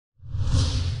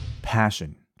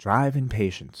Passion, drive, and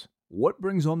patience. What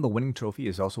brings home the winning trophy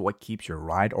is also what keeps your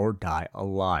ride or die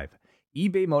alive.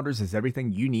 eBay Motors has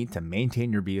everything you need to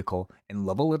maintain your vehicle and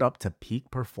level it up to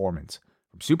peak performance.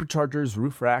 From superchargers,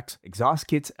 roof racks, exhaust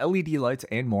kits, LED lights,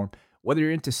 and more, whether you're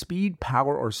into speed,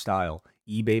 power, or style,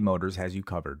 eBay Motors has you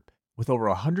covered. With over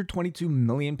 122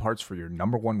 million parts for your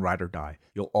number one ride or die,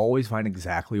 you'll always find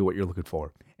exactly what you're looking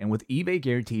for. And with eBay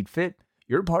Guaranteed Fit,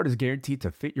 your part is guaranteed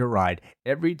to fit your ride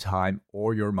every time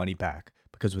or your money back.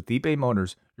 Because with eBay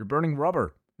Motors, you're burning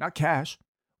rubber, not cash.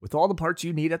 With all the parts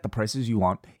you need at the prices you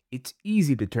want, it's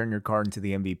easy to turn your car into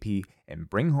the MVP and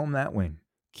bring home that win.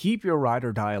 Keep your ride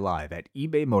or die alive at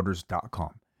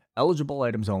ebaymotors.com. Eligible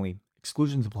items only.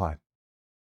 Exclusions apply.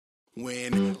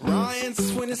 When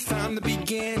it's time to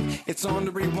begin, it's on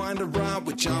the Rewind to Ride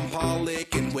with John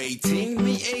Pollock and waiting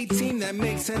the A-Team that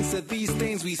makes sense of these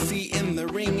things we see in the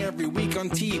ring every week on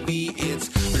TV. It's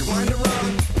Rewind to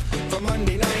Ride for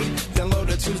Monday night, download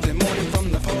it Tuesday morning from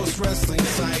the Post Wrestling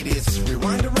site. It's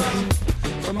Rewind to Ride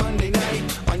for Monday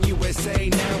night on USA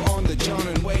Now on the John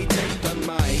and Wai Take the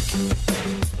Mic.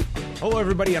 Hello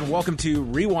everybody and welcome to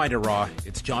Rewind to Raw.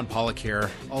 It's John Pollock here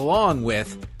along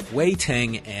with Wai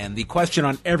Ting, and the question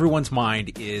on everyone's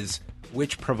mind is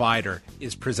which provider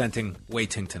is presenting Wai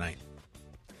Ting tonight?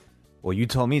 Well, you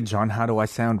tell me, John, how do I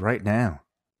sound right now?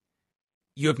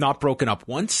 You have not broken up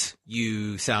once.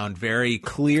 You sound very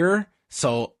clear.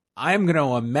 So I'm going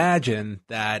to imagine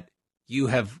that you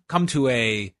have come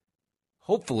to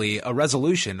hopefully a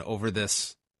resolution over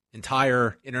this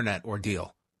entire internet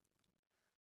ordeal.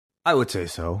 I would say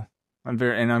so.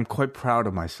 I'm quite proud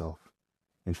of myself.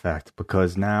 In fact,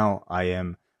 because now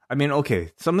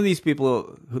some of these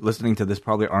people listening to this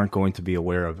probably aren't going to be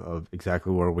aware of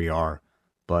exactly where we are.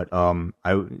 But long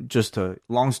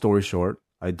story short,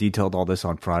 I detailed all this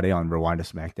on Friday on Rewind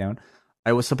to SmackDown.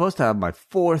 I was supposed to have my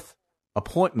fourth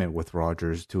appointment with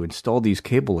Rogers to install these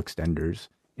cable extenders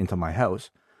into my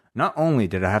house. Not only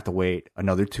did I have to wait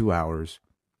another 2 hours,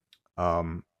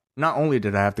 not only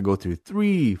did I have to go through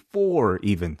 3, 4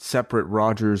 even separate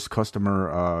Rogers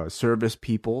customer service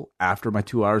people after my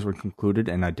 2 hours were concluded,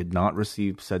 and I did not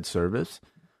receive said service.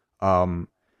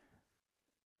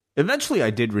 Eventually,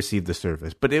 I did receive the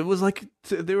service, but it was like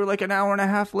they were like an hour and a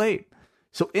half late.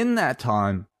 So in that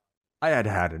time, I had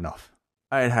had enough.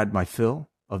 I had had my fill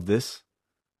of this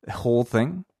whole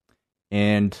thing,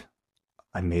 and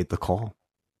I made the call.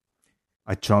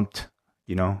 I jumped,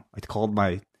 I called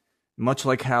my... Much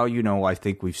like how, I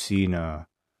think we've seen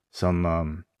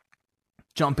some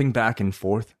jumping back and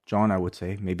forth, John, I would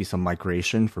say. Maybe some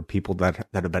migration for people that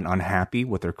have been unhappy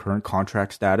with their current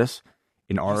contract status.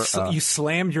 You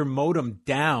slammed your modem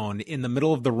down in the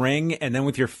middle of the ring, and then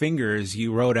with your fingers,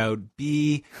 you wrote out BELL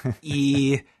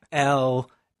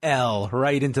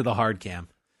right into the hard cam.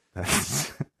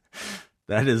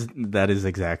 That is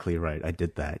exactly right. I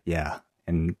did that, yeah.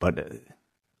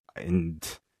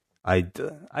 I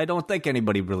don't think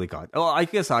anybody really got... Well, I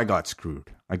guess I got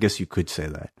screwed. I guess you could say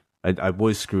that. I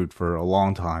was screwed for a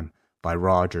long time by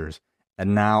Rogers,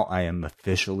 and now I am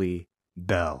officially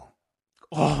Bell.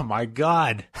 Oh, my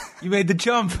God. You made the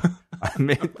jump. I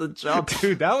made the jump.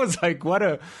 Dude, that was like,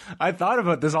 I thought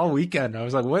about this all weekend. I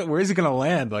was like, where is he going to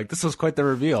land? Like, this was quite the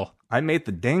reveal. I made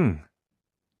the ding.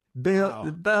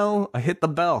 Bell. I hit the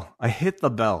bell.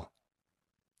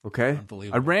 Okay?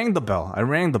 I rang the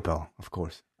bell, of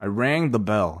course. I rang the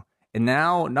bell. And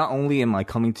now, not only am I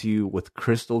coming to you with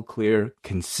crystal clear,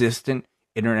 consistent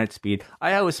internet speed,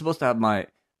 I was supposed to have my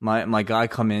guy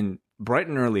come in bright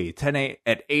and early,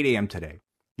 at 8 a.m. today.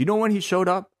 You know when he showed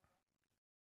up?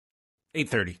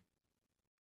 8:30.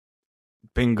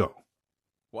 Bingo.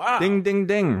 Wow. Ding, ding,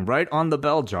 ding. Right on the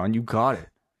bell, John. You got it.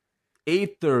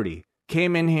 8:30.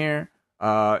 Came in here.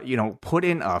 Put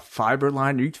in a fiber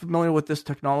line. Are you familiar with this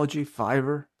technology?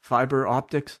 Fiber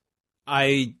optics?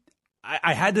 I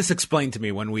had this explained to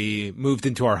me when we moved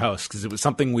into our house because it was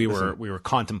something we were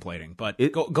contemplating. But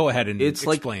go ahead and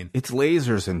explain. It's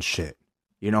lasers and shit.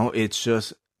 It's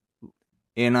just,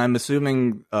 and I'm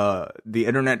assuming the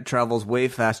internet travels way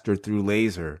faster through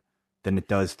laser than it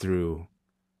does through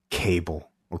cable.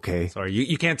 Okay. Sorry,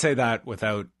 you can't say that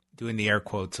without doing the air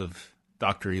quotes of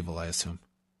Dr. Evil, I assume.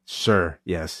 Sure.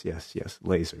 Yes.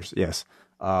 Lasers. Yes.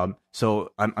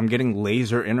 So I'm getting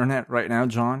laser internet right now,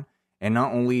 John. And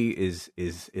not only is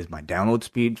my download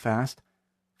speed fast,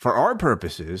 for our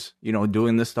purposes,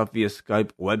 doing this stuff via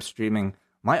Skype, web streaming,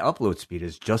 my upload speed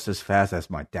is just as fast as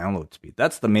my download speed.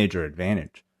 That's the major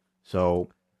advantage. So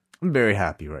I'm very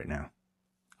happy right now.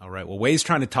 All right. Well, Wai's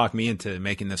trying to talk me into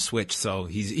making this switch, so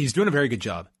he's doing a very good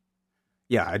job.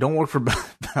 Yeah, I don't work for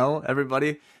Bell,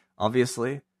 everybody,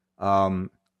 obviously.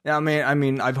 Yeah, I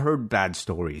mean, I've heard bad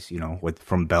stories,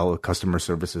 from Bell customer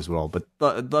service as well. But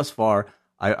thus far,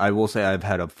 I will say I've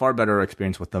had a far better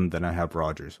experience with them than I have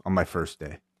Rogers on my first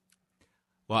day.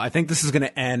 Well, I think this is going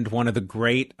to end one of the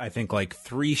great, I think, like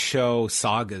 3-show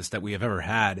sagas that we have ever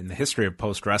had in the history of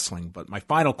post wrestling. But my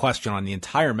final question on the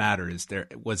entire matter is: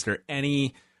 was there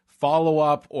any follow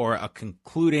up or a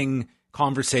concluding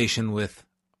conversation with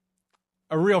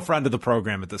a real friend of the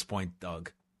program at this point,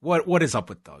 Doug? What is up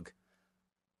with Doug?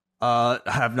 I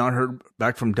have not heard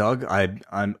back from Doug. I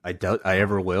doubt I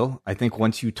ever will. I think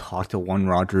once you talk to one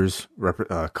Rogers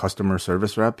customer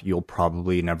service rep, you'll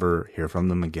probably never hear from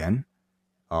them again.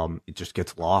 It just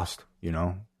gets lost.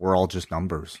 We're all just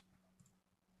numbers.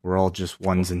 We're all just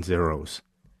ones and zeros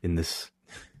in this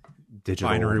digital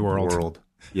binary world.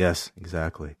 Yes,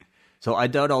 exactly. So I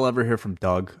doubt I'll ever hear from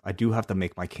Doug. I do have to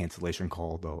make my cancellation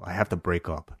call, though. I have to break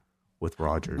up with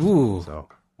Rogers. Ooh, so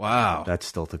wow. That's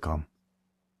still to come.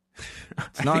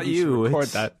 It's I not think you. you. Record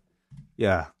that.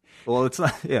 Yeah. Well, it's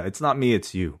not. Yeah, it's not me.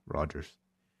 It's you, Rogers.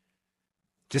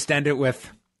 Just end it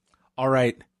with, "All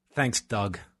right, thanks,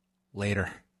 Doug. Later."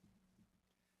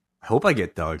 I hope I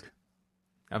get Doug.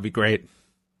 That'd be great.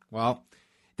 Well,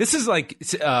 this is like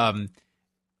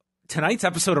tonight's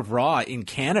episode of Raw in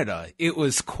Canada. It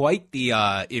was quite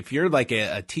the, if you're like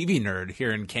a TV nerd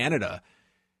here in Canada,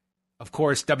 of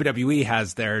course, WWE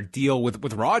has their deal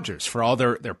with Rogers for all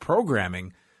their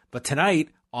programming. But tonight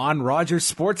on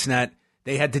Rogers Sportsnet,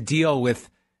 they had to deal with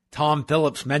Tom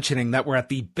Phillips mentioning that we're at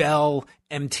the Bell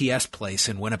MTS place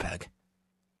in Winnipeg.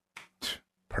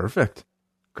 Perfect.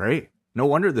 Great. No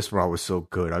wonder this Raw was so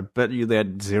good. I bet you they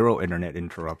had zero internet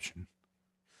interruption.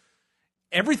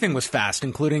 Everything was fast,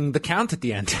 including the count at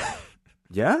the end.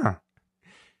 Yeah.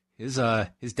 His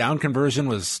down conversion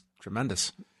was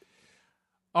tremendous.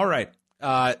 All right.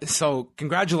 So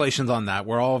congratulations on that.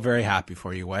 We're all very happy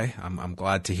for you, Wei. I'm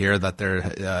glad to hear that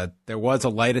there was a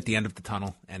light at the end of the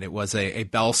tunnel, and it was a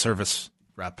Bell service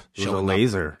rep. It was a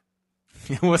laser.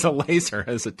 It was a laser,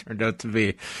 as it turned out to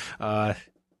be.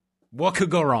 What could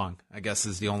go wrong, I guess,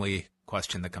 is the only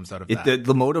question that comes out of that.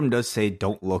 The modem does say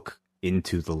don't look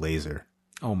into the laser.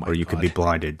 Oh my God. Or you could be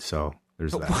blinded, so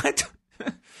there's that. What?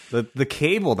 The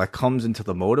cable that comes into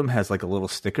the modem has like a little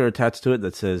sticker attached to it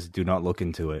that says do not look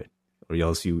into it, or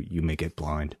else you may get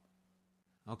blind.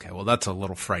 Okay, well, that's a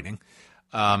little frightening.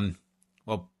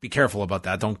 Well, be careful about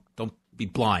that. Don't be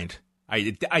blind.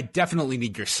 I definitely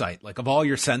need your sight. Like, of all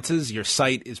your senses, your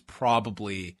sight is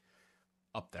probably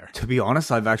up there. To be honest,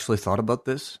 I've actually thought about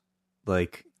this.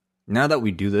 Like, now that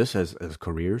we do this as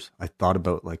careers, I thought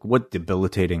about like what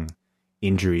debilitating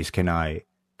injuries can I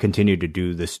continue to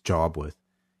do this job with,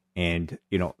 and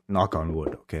knock on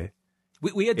wood. Okay,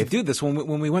 we had to do this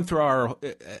when we went through our,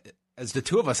 as the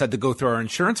two of us had to go through our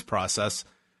insurance process.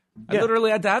 I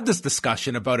literally had to have this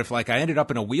discussion about if like I ended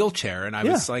up in a wheelchair, and I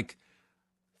was like,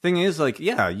 thing is, like,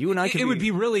 yeah, you and I it would be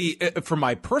really, for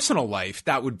my personal life,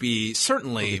 that would be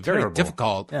certainly very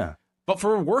difficult. Yeah, but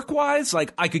for work wise,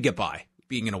 like I could get by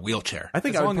being in a wheelchair. I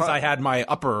think as long as I had my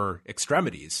upper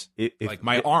extremities, like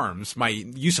my arms, my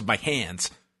use of my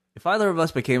hands. If either of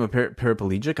us became a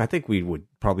paraplegic, I think we would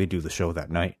probably do the show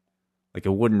that night. Like,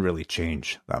 it wouldn't really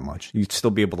change that much. You'd still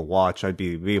be able to watch. I'd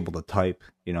be able to type.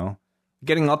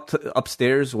 Getting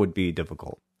upstairs would be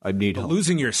difficult. I'd need help.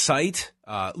 Losing your sight,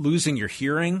 losing your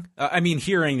hearing.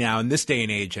 Hearing now in this day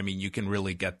and age. You can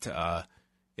really get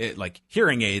like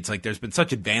hearing aids. Like, there's been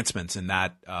such advancements in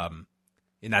that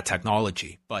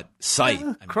technology, but sight.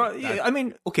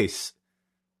 Okay.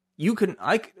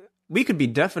 We could be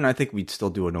deaf, and I think we'd still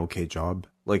do an okay job.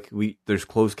 Like, there's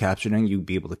closed captioning. You'd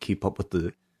be able to keep up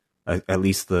with at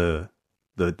least the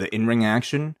in-ring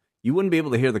action. You wouldn't be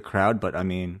able to hear the crowd, but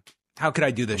how could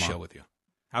I do this show with you?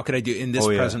 How could I do in this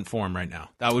present form right now?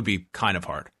 That would be kind of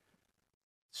hard.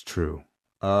 It's true.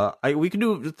 We could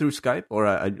do it through Skype, or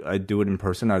I'd do it in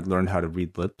person. I'd learn how to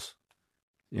read lips,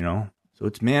 so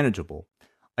it's manageable.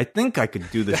 I think I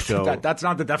could do the show. That's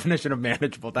not the definition of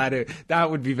manageable. That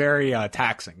would be very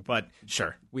taxing. But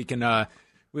sure, we can.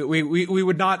 We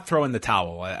would not throw in the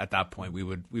towel at that point. We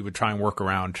would try and work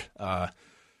around a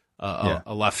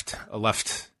left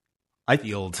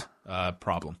field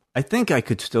problem. I think I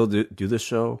could still do the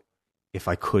show if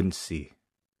I couldn't see.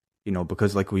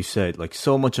 Because like we said, like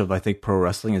so much of I think pro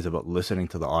wrestling is about listening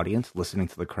to the audience, listening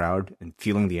to the crowd, and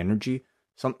feeling the energy.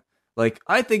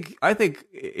 I think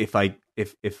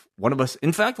if one of us,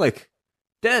 in fact, like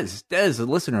Dez, a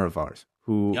listener of ours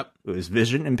who is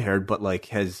vision impaired, but like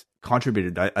has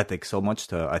contributed, I think, so much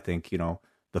to, I think, the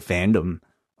fandom,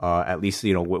 at least,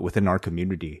 within our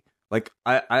community. Like,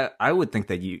 I would think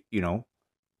that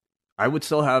I would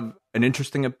still have an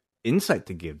interesting insight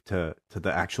to give to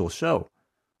the actual show.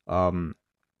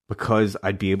 Because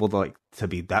I'd be able to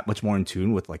be that much more in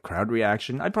tune with like crowd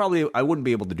reaction. I wouldn't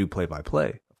be able to do play by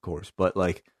play, of course, but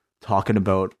like talking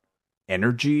about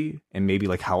energy and maybe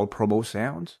like how a promo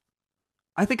sounds,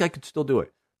 I think I could still do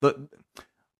it. But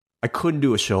I couldn't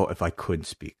do a show if I couldn't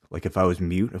speak. Like if I was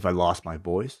mute, if I lost my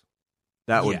voice,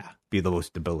 that would be the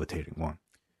most debilitating one.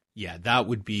 Yeah, that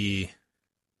would be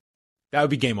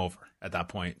game over at that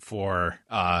point for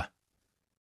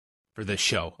this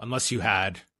show, unless you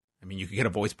had. I mean, you could get a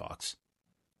voice box.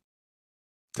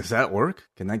 Does that work?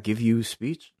 Can that give you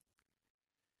speech?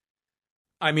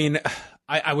 I mean,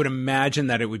 I would imagine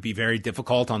that it would be very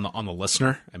difficult on the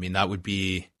listener. I mean, that would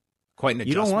be quite an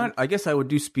adjustment. You know what? I guess I would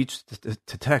do speech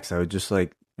to text. I would just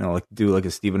like do like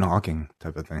a Stephen Hawking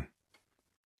type of thing.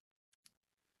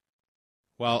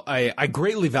 Well, I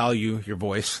greatly value your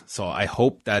voice, so I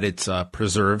hope that it's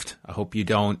preserved. I hope you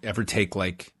don't ever take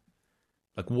like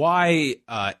why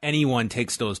anyone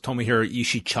takes those Tomohiro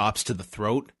Ishii chops to the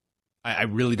throat. I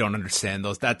really don't understand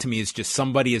those. That to me is just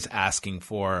somebody is asking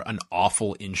for an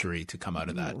awful injury to come out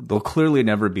of that. They'll clearly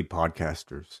never be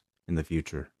podcasters in the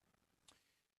future.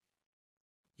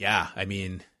 Yeah, I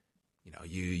mean,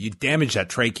 you damage that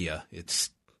trachea. It's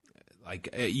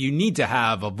like you need to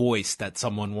have a voice that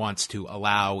someone wants to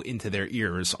allow into their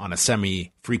ears on a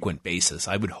semi-frequent basis.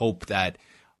 I would hope that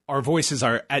our voices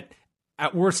are at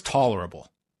worst tolerable,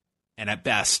 and at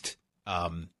best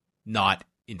not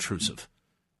intrusive.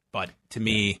 But to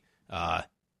me,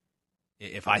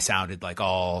 if I sounded like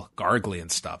all gargly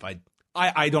and stuff,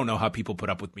 I don't know how people put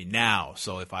up with me now.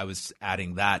 So if I was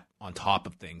adding that on top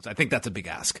of things, I think that's a big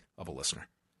ask of a listener.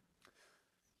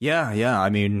 Yeah. I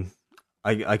mean,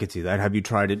 I could see that. Have you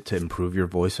tried it to improve your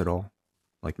voice at all?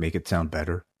 Like make it sound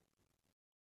better?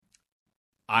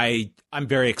 I'm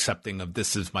very accepting of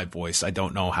this is my voice. I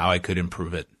don't know how I could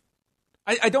improve it.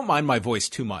 I don't mind my voice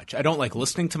too much. I don't like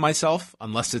listening to myself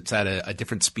unless it's at a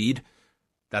different speed.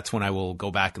 That's when I will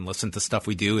go back and listen to stuff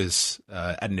we do is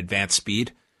at an advanced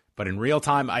speed. But in real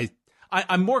time,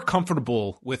 I'm more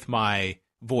comfortable with my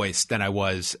voice than I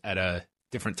was at a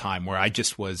different time where I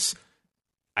just was.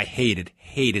 I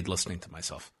hated listening to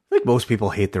myself. I think most people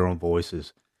hate their own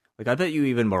voices. Like I bet you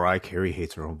even Mariah Carey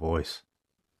hates her own voice.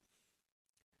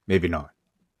 Maybe not.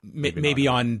 Maybe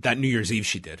not. On that New Year's Eve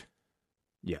she did.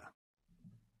 Yeah.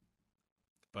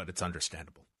 But it's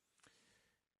understandable.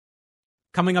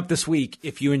 Coming up this week,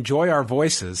 if you enjoy our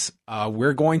voices,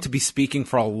 we're going to be speaking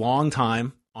for a long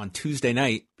time on Tuesday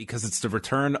night because it's the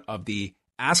return of the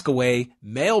Ask Away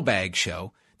Mailbag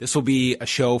Show. This will be a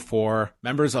show for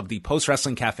members of the Post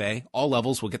Wrestling Cafe. All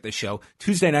levels will get this show.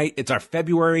 Tuesday night, it's our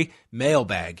February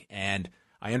mailbag. And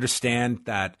I understand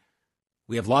that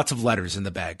we have lots of letters in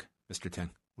the bag, Mr. Ting.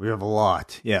 We have a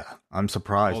lot. Yeah, I'm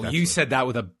surprised. Well, you said that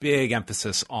with a big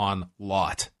emphasis on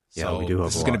lot. Yeah, so we do have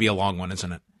this is going to be a long one,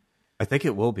 isn't it? I think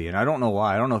it will be. And I don't know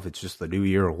why. I don't know if it's just the new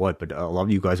year or what, but a lot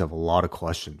of you guys have a lot of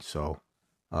questions. So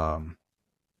I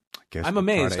guess I'm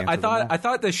amazed. I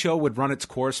thought the show would run its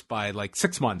course by like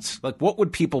 6 months. Like what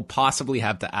would people possibly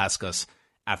have to ask us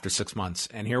after 6 months?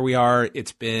 And here we are.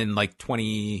 It's been like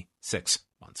 26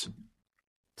 months.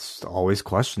 It's always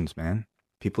questions, man.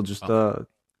 People just love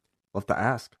to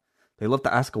ask. They love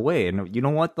to ask away. And you know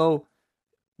what though?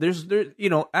 There's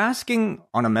asking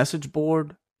on a message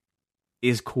board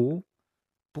is cool.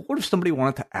 But what if somebody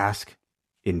wanted to ask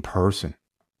in person?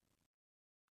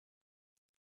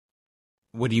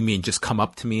 What do you mean? Just come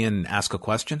up to me and ask a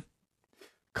question?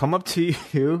 Come up to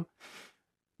you,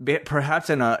 perhaps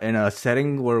in a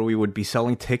setting where we would be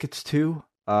selling tickets to,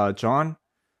 John.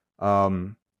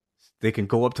 They can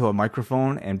go up to a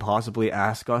microphone and possibly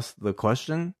ask us the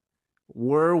question.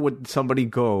 Where would somebody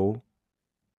go?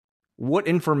 What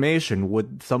information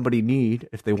would somebody need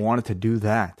if they wanted to do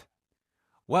that?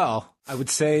 Well, I would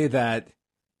say that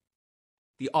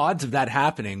the odds of that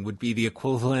happening would be the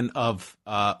equivalent of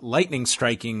lightning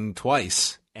striking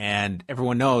twice. And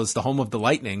everyone knows the home of the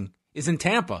Lightning is in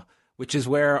Tampa, which is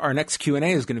where our next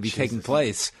Q&A is going to be taking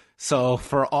place. So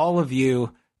for all of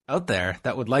you out there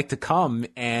that would like to come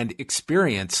and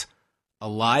experience a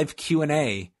live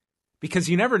Q&A, because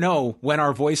you never know when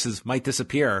our voices might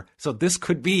disappear. So this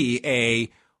could be a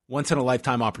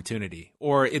once-in-a-lifetime opportunity,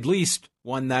 or at least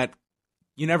one that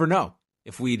you never know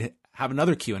if we'd have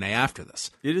another Q&A after this.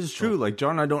 It is true. Like,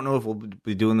 John, I don't know if we'll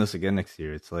be doing this again next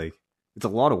year. It's like, it's a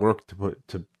lot of work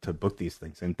to book these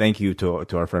things. And thank you to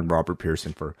our friend Robert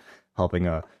Pearson for helping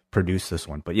produce this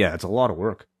one. But yeah, it's a lot of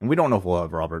work. And we don't know if we'll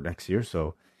have Robert next year.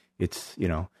 So it's,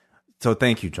 so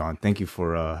thank you, John. Thank you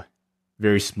for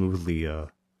very smoothly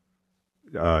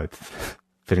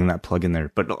fitting that plug in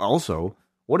there. But also,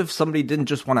 What if somebody didn't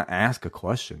just want to ask a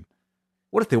question?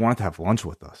 What if they wanted to have lunch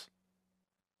with us?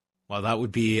 Well, that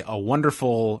would be a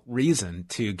wonderful reason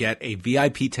to get a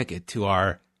VIP ticket to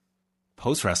our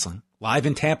post-wrestling live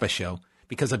in Tampa show,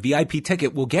 because a VIP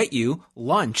ticket will get you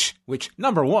lunch, which,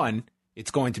 number one,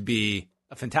 it's going to be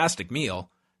a fantastic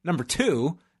meal. Number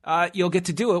two, you'll get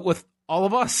to do it with all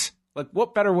of us. Like,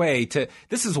 what better way to...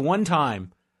 This is one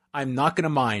time I'm not going to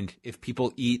mind if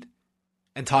people eat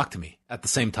and talk to me at the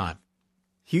same time.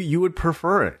 You would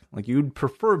prefer it. Like, you'd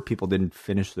prefer people didn't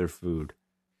finish their food.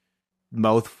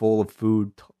 Mouthful of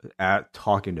food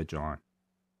talking to John.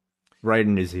 Right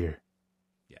in his ear.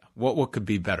 Yeah, what could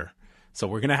be better? So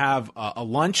we're going to have a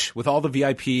lunch with all the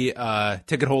VIP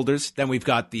ticket holders. Then we've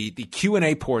got the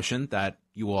Q&A portion that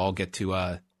you will all get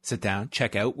to sit down,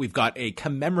 check out. We've got a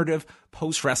commemorative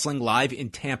post-wrestling live in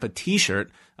Tampa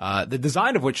t-shirt, the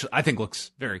design of which I think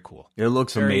looks very cool. It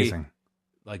looks amazing.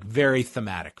 Like, very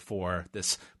thematic for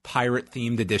this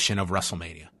pirate-themed edition of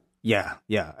WrestleMania. Yeah.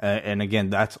 And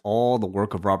again, that's all the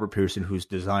work of Robert Pearson, who's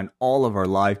designed all of our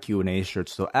live Q&A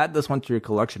shirts. So add this one to your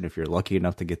collection if you're lucky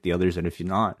enough to get the others. And if you're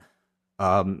not,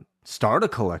 start a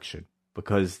collection,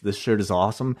 because this shirt is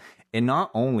awesome. And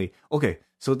not only, okay,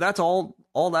 so that's all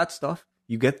that stuff.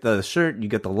 You get the shirt, you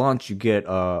get the lunch, you get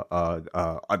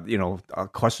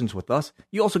questions with us.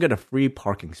 You also get a free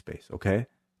parking space, okay?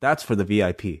 That's for the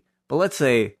VIP. But let's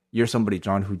say you're somebody,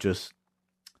 John, who just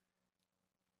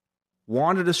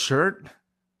wanted a shirt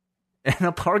and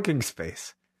a parking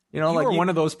space. You are one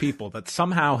of those people that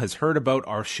somehow has heard about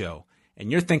our show, and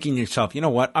you're thinking to yourself, you know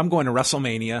what? I'm going to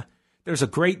WrestleMania. There's a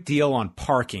great deal on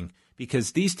parking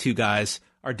because these two guys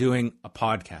are doing a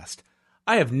podcast.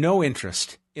 I have no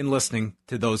interest in listening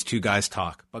to those two guys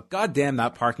talk, but goddamn,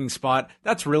 that parking spot,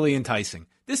 that's really enticing.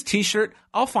 This t-shirt,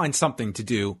 I'll find something to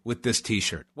do with this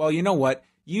t-shirt. Well, you know what?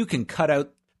 You can cut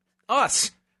out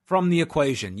us from the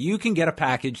equation. You can get a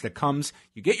package that comes,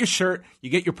 you get your shirt,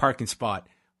 you get your parking spot.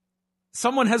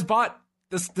 Someone has bought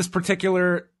this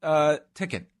particular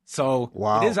ticket, so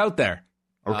wow. It is out there.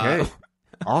 Okay,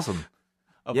 awesome.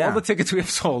 Of all the tickets we have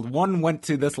sold, one went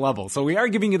to this level. So we are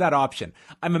giving you that option.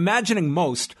 I'm imagining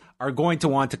most are going to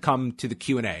want to come to the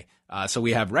Q&A. So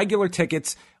we have regular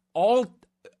tickets.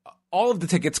 All of the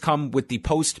tickets come with the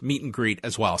post meet and greet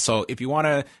as well. So if you want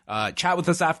to chat with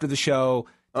us after the show,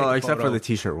 except for the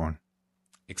t-shirt one.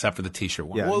 Except for the t-shirt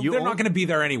one. Yeah, well, they're not going to be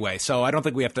there anyway, so I don't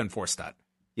think we have to enforce that.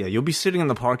 Yeah, you'll be sitting in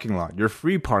the parking lot, your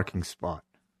free parking spot.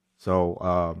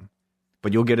 So,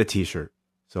 but you'll get a t-shirt.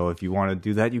 So if you want to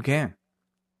do that, you can.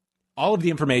 All of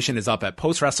the information is up at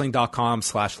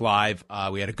postwrestling.com/live.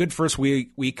 We had a good first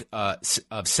week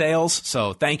of sales,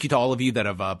 so thank you to all of you that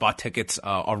have bought tickets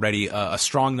already. A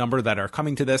strong number that are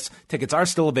coming to this. Tickets are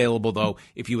still available, though,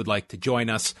 if you would like to join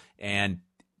us. And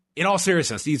in all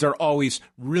seriousness, these are always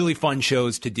really fun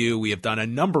shows to do. We have done a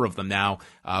number of them now.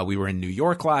 We were in New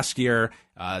York last year,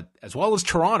 as well as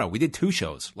Toronto. We did 2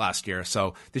 shows last year,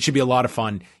 so this should be a lot of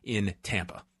fun in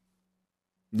Tampa.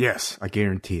 Yes, I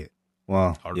guarantee it.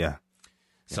 Well, yeah.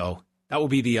 So that will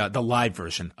be the live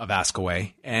version of Ask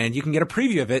Away, and you can get a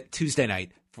preview of it Tuesday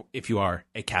night if you are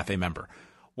a Cafe member.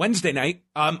 Wednesday night,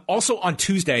 also on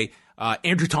Tuesday,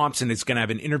 Andrew Thompson is going to have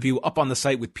an interview up on the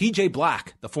site with PJ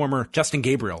Black, the former Justin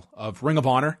Gabriel of Ring of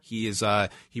Honor. He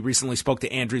recently spoke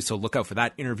to Andrew, so look out for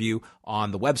that interview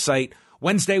on the website.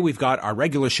 Wednesday, we've got our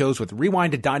regular shows with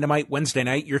Rewind to Dynamite Wednesday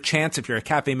night. Your chance, if you're a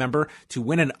Cafe member, to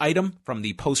win an item from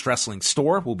the Post Wrestling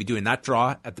store. We'll be doing that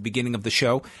draw at the beginning of the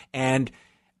show. And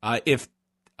if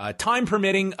time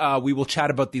permitting, we will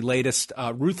chat about the latest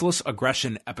Ruthless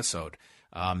Aggression episode.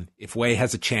 If Wei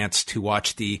has a chance to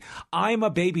watch the I'm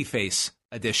a Babyface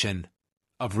edition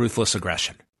of Ruthless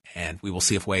Aggression. And we will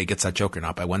see if Wei gets that joke or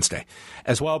not by Wednesday.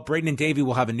 As well, Braden and Davey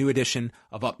will have a new edition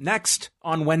of Up Next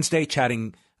on Wednesday,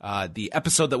 chatting the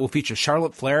episode that will feature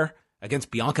Charlotte Flair against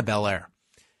Bianca Belair.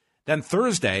 Then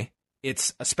Thursday,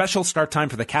 it's a special start time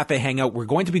for the Cafe Hangout. We're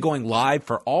going to be going live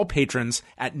for all patrons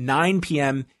at 9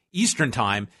 p.m. Eastern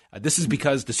Time. This is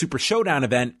because the Super Showdown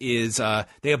event is,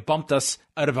 they have bumped us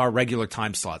out of our regular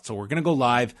time slot. So we're going to go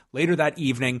live later that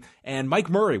evening. And Mike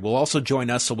Murray will also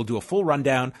join us. So we'll do a full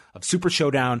rundown of Super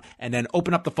Showdown and then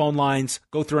open up the phone lines,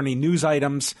 go through any news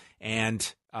items,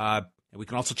 and we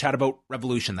can also chat about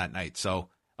Revolution that night. So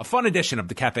a fun edition of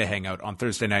the Cafe Hangout on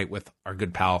Thursday night with our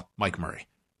good pal, Mike Murray.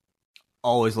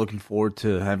 Always looking forward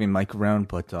to having Mike around,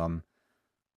 but I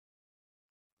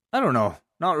don't know.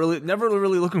 Never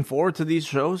really looking forward to these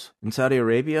shows in Saudi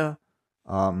Arabia.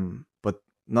 But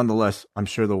nonetheless, I'm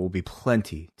sure there will be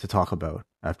plenty to talk about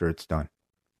after it's done.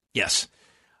 Yes.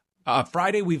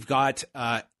 Friday, we've got,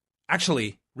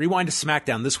 actually, Rewind to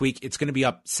SmackDown this week. It's going to be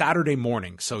up Saturday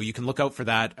morning, so you can look out for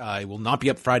that. It will not be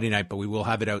up Friday night, but we will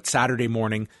have it out Saturday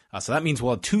morning. So that means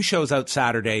we'll have 2 shows out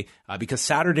Saturday because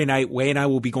Saturday night, Wai and I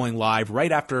will be going live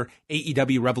right after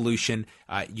AEW Revolution.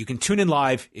 You can tune in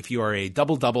live if you are a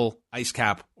Double Ice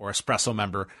Cap or Espresso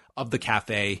member of the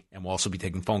cafe, and we'll also be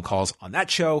taking phone calls on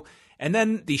that show. And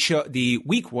then the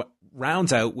week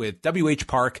rounds out with WH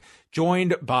Park,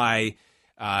 joined by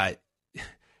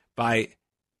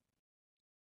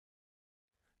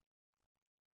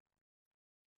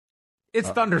It's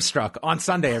Thunderstruck on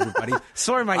Sunday, everybody.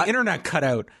 Sorry, my internet cut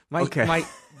out.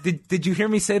 Did you hear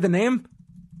me say the name?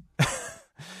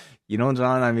 You know,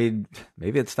 John, I mean,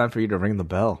 maybe it's time for you to ring the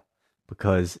bell.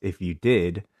 Because if you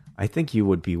did, I think you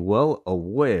would be well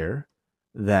aware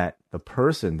that the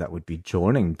person that would be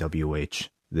joining WH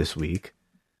this week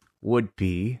would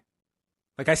be...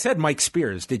 Like I said, Mike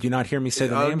Spears. Did you not hear me say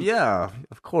the name? Yeah,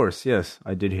 of course. Yes,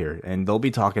 I did hear. And they'll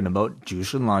be talking about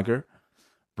Jushin Liger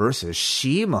versus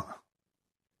CIMA.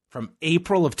 From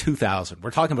April of 2000.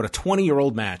 We're talking about a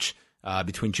 20-year-old match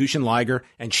between Jushin Liger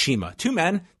and CIMA. 2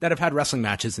 men that have had wrestling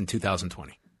matches in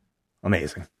 2020.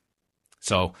 Amazing.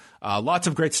 So lots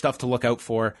of great stuff to look out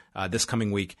for this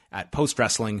coming week at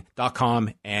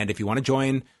postwrestling.com. And if you want to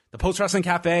join the Post Wrestling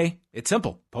Cafe, it's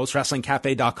simple.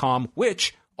 postwrestlingcafe.com,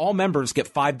 which all members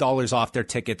get $5 off their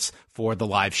tickets for the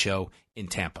live show in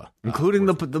Tampa. Including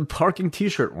the parking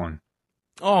t-shirt one.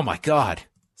 Oh, my God.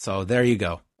 So there you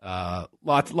go.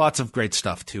 Lots of great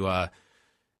stuff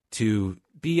to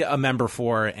be a member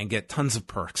for and get tons of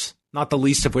perks. Not the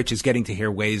least of which is getting to hear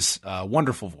Wai's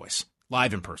wonderful voice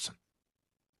live in person.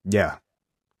 Yeah.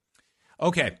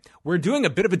 Okay, we're doing a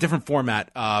bit of a different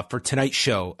format for tonight's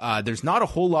show. There's not a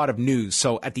whole lot of news,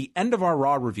 so at the end of our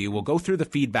Raw review, we'll go through the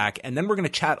feedback, and then we're going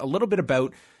to chat a little bit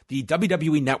about the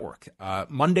WWE Network.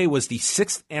 Monday was the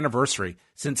 6th anniversary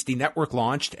since the network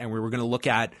launched, and we were going to look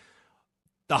at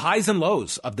the highs and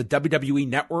lows of the WWE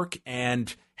Network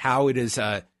and how it has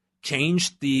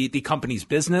changed the company's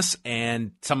business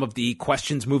and some of the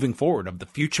questions moving forward of the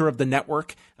future of the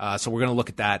network. So we're going to look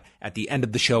at that at the end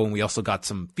of the show. And we also got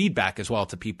some feedback as well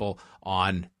to people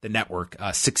on the network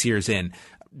 6 years in.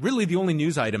 Really, the only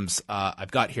news items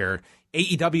I've got here.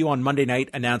 AEW on Monday night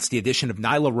announced the addition of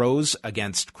Nyla Rose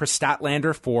against Chris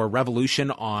Statlander for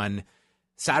Revolution on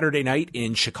Saturday night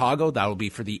in Chicago. That'll be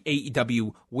for the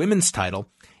AEW women's title.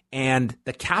 And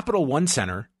the Capital One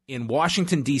Center in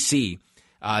Washington, D.C.,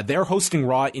 they're hosting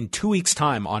Raw in 2 weeks'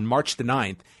 time on March the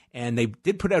 9th. And they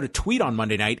did put out a tweet on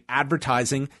Monday night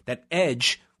advertising that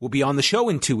Edge will be on the show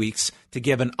in 2 weeks to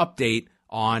give an update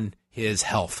on his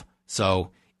health.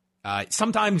 So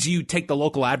sometimes you take the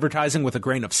local advertising with a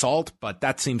grain of salt, but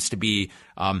that seems to be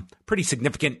pretty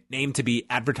significant name to be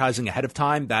advertising ahead of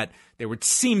time, that there would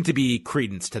seem to be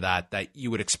credence to that you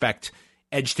would expect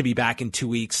Edge to be back in 2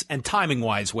 weeks. And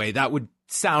timing-wise, Wai, that would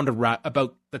sound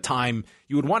about the time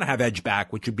you would want to have Edge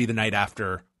back, which would be the night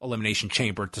after Elimination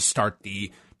Chamber to start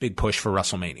the big push for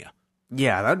WrestleMania.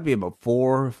 Yeah, that'd be about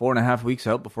 4.5 weeks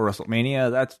out before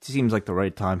WrestleMania. That seems like the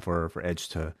right time for Edge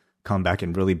to come back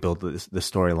and really build the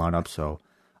storyline up. So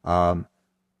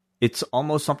it's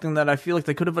almost something that I feel like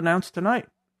they could have announced tonight,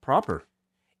 proper.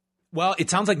 Well, it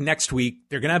sounds like next week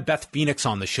they're going to have Beth Phoenix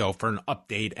on the show for an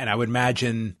update, and I would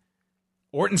imagine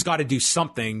Orton's got to do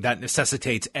something that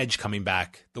necessitates Edge coming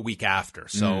back the week after.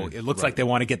 So it looks like they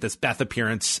want to get this Beth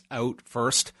appearance out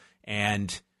first,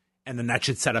 and then that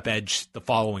should set up Edge the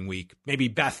following week. Maybe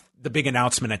Beth, the big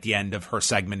announcement at the end of her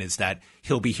segment is that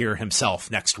he'll be here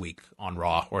himself next week on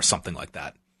Raw or something like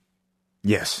that.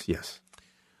 Yes.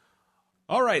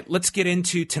 All right, let's get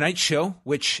into tonight's show,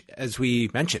 which, as we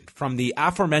mentioned, from the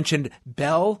aforementioned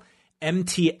Bell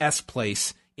MTS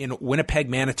Place in Winnipeg,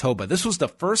 Manitoba. This was the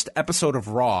first episode of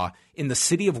Raw in the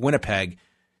city of Winnipeg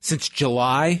since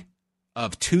July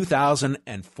of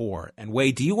 2004. And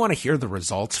Wai, do you want to hear the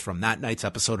results from that night's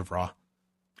episode of Raw?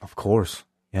 Of course.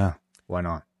 Yeah. Why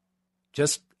not?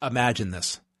 Just imagine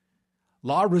this.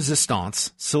 La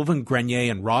Resistance, Sylvain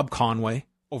Grenier and Rob Conway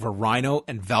over Rhino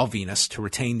and Val Venus to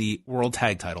retain the World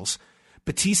Tag titles.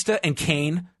 Batista and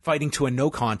Kane fighting to a no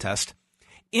contest.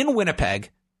 In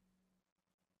Winnipeg,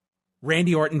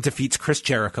 Randy Orton defeats Chris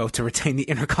Jericho to retain the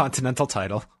Intercontinental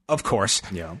title, of course.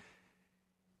 Yeah.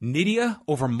 Nydia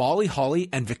over Molly Holly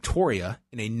and Victoria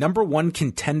in a number one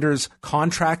contenders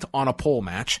contract on a pole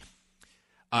match.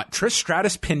 Trish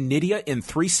Stratus pinned Nydia in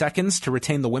 3 seconds to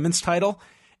retain the women's title.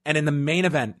 And in the main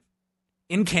event,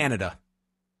 in Canada,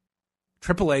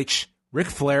 Triple H, Ric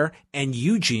Flair, and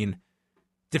Eugene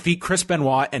defeat Chris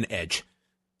Benoit and Edge.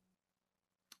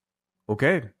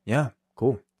 Okay. Yeah.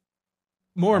 Cool.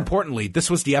 More importantly, this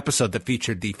was the episode that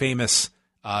featured the famous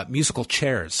musical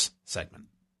chairs segment.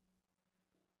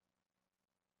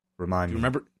 Remind me.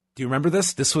 Do you remember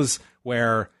this? This was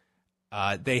where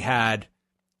they had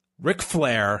Ric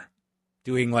Flair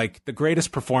doing like the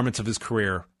greatest performance of his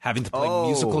career, having to play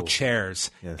musical chairs.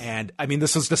 Yes. And I mean,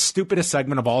 this was the stupidest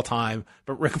segment of all time,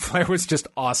 but Ric Flair was just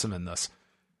awesome in this.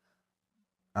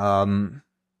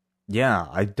 Yeah,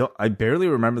 I barely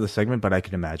remember the segment, but I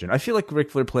can imagine. I feel like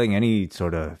Ric Flair playing any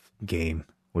sort of game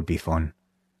would be fun.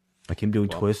 Like him doing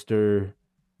Twister,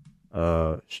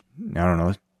 I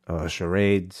don't know,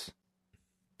 charades,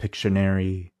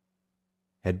 Pictionary,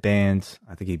 headbands.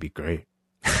 I think he'd be great.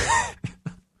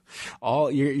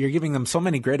 You're giving them so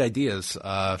many great ideas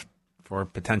for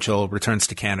potential returns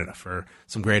to Canada, for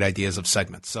some great ideas of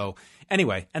segments. So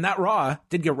anyway, and that Raw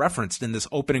did get referenced in this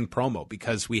opening promo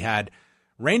because we had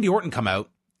Randy Orton come out,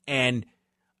 and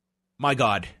my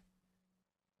God,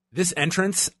 this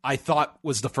entrance I thought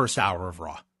was the first hour of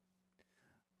Raw.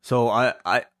 So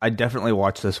I definitely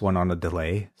watched this one on a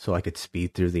delay so I could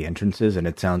speed through the entrances, and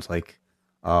it sounds like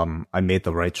I made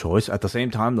the right choice. At the same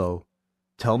time, though,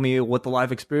 tell me what the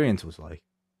live experience was like.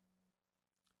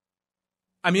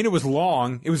 I mean, it was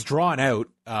long. It was drawn out.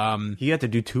 He had to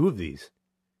do 2 of these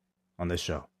on this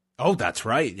show. Oh, that's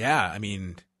right. Yeah. I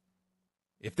mean,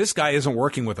 if this guy isn't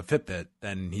working with a Fitbit,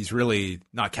 then he's really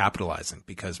not capitalizing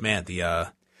because, man,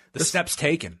 the steps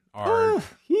taken are...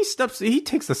 He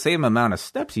takes the same amount of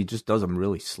steps. He just does them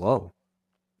really slow.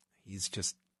 He's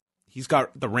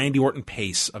got the Randy Orton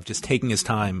pace of just taking his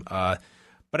time. But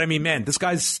I mean, man, this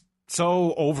guy's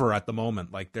so over at the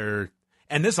moment. Like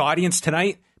and this audience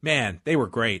tonight, man, they were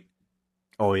great.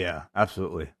 Oh yeah,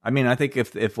 absolutely. I mean, I think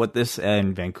if what this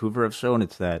and Vancouver have shown,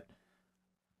 it's that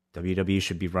WWE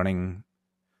should be running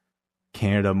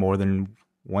Canada more than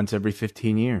once every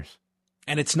 15 years.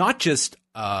 And it's not just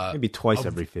maybe twice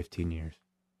every 15 years.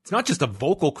 It's not just a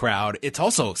vocal crowd. It's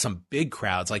also some big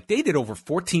crowds. Like they did over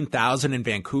 14,000 in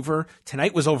Vancouver.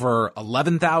 Tonight was over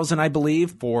 11,000, I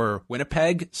believe, for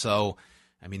Winnipeg. So,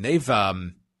 I mean, they've...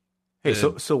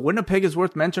 So Winnipeg is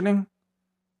worth mentioning?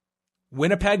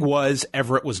 Winnipeg was,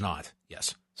 Everett was not.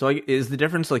 Yes. So is the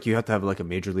difference like you have to have like a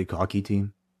major league hockey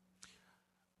team?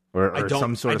 Or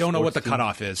some sort of... I don't know what the team?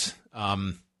 cutoff is.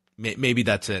 Maybe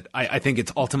that's it. I think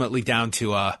it's ultimately down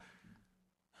to...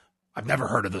 I've never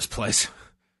heard of this place.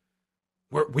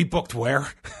 We booked where?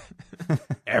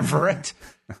 Everett?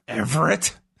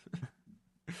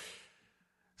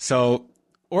 So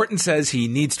Orton says he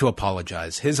needs to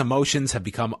apologize. His emotions have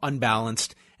become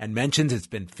unbalanced and mentions it's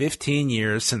been 15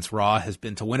 years since Raw has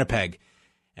been to Winnipeg.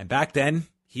 And back then,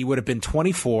 he would have been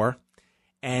 24.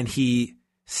 And he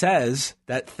says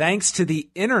that thanks to the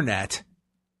internet,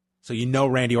 so you know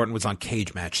Randy Orton was on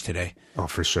Cage Match today. Oh,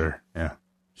 for sure. Yeah.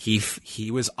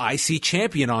 He was IC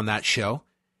champion on that show.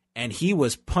 And he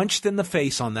was punched in the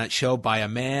face on that show by a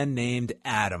man named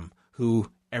Adam, who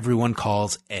everyone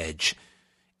calls Edge.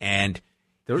 And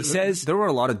he says... There were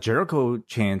a lot of Jericho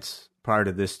chants prior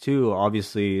to this, too,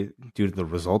 obviously, due to the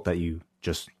result that you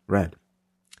just read.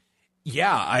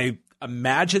 Yeah, I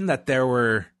imagine that there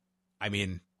were... I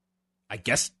mean, I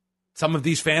guess some of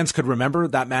these fans could remember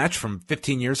that match from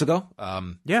 15 years ago.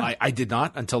 Yeah. I did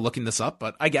not until looking this up.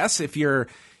 But I guess if you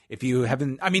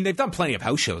haven't, I mean, they've done plenty of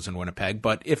house shows in Winnipeg,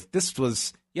 but if you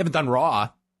haven't done Raw,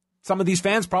 some of these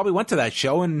fans probably went to that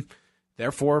show and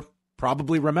therefore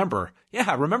probably remember.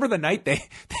 Yeah, remember the night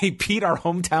they beat our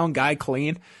hometown guy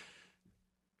clean?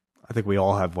 I think we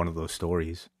all have one of those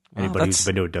stories. Anybody who's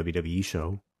been to a WWE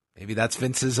show. Maybe that's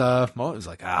Vince's it was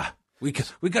like, we could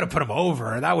have put him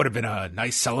over. That would have been a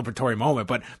nice celebratory moment.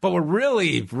 But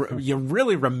you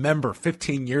really remember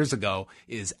 15 years ago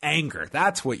is anger.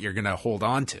 That's what you're going to hold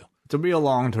on to. It's a real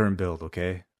long-term build,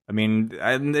 okay? I mean,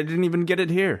 they didn't even get it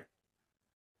here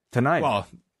tonight. Well,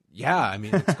 yeah, I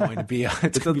mean, it's going to be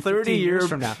it's a 30 years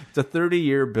from now. It's a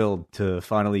 30-year build to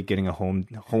finally getting a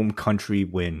home country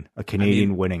win, a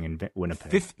Canadian winning in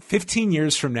Winnipeg. 15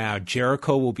 years from now,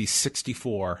 Jericho will be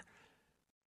 64.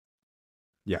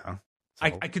 Yeah.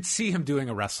 I could see him doing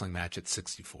a wrestling match at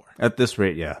 64. At this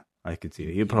rate, yeah, I could see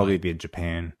it. He'd probably be in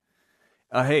Japan.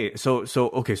 Hey, so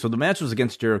the match was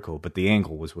against Jericho, but the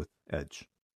angle was with Edge.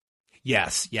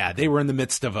 Yes, yeah, they were in the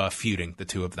midst of feuding, the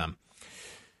two of them.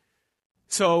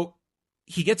 So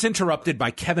he gets interrupted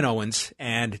by Kevin Owens,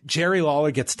 and Jerry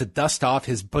Lawler gets to dust off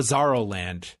his Bizarro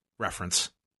Land reference,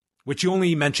 which you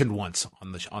only mentioned once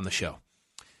on the show.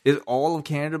 Is all of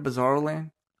Canada Bizarro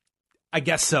Land? I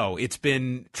guess so.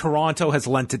 Toronto has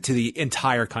lent it to the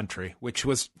entire country, which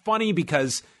was funny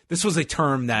because this was a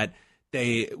term that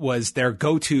was their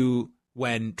go-to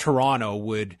when Toronto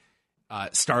would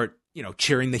start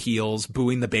cheering the heels,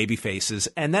 booing the baby faces.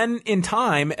 And then in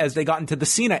time, as they got into the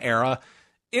Cena era,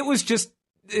 it was just,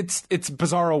 it's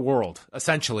Bizarro World,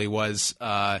 essentially, was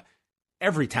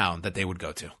every town that they would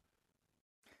go to.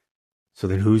 So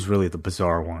then who's really the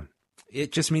bizarre one?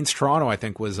 It just means Toronto, I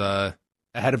think, was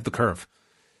ahead of the curve.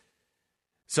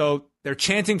 So they're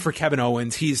chanting for Kevin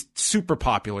Owens. He's super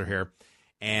popular here.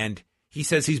 And he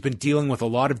says he's been dealing with a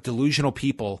lot of delusional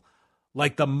people,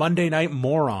 like the Monday Night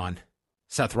moron,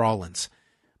 Seth Rollins.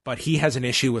 But he has an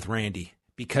issue with Randy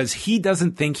because he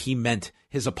doesn't think he meant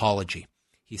his apology.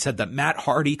 He said that Matt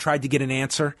Hardy tried to get an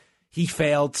answer. He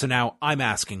failed, so now I'm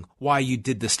asking why you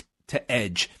did this to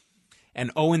Edge.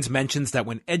 And Owens mentions that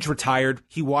when Edge retired,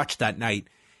 he watched that night,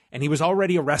 and he was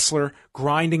already a wrestler,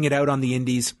 grinding it out on the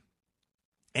indies.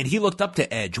 And he looked up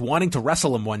to Edge, wanting to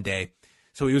wrestle him one day.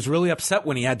 So he was really upset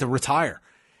when he had to retire.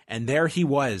 And there he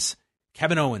was,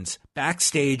 Kevin Owens,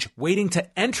 backstage, waiting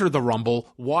to enter the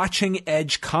Rumble, watching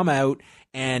Edge come out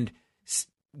and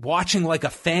watching like a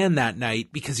fan that night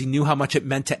because he knew how much it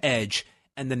meant to Edge.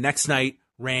 And the next night,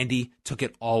 Randy took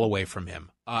it all away from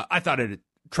him. I thought it a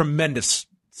tremendous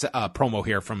promo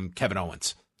here from Kevin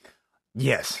Owens.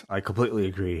 Yes, I completely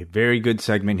agree. Very good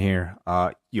segment here.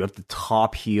 You have the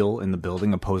top heel in the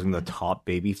building opposing the top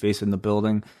babyface in the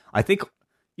building. I think,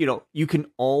 you can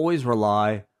always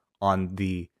rely on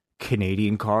the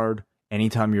Canadian card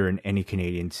anytime you're in any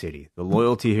Canadian city. The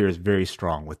loyalty here is very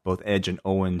strong with both Edge and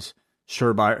Owens,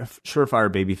 surefire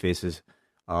babyfaces.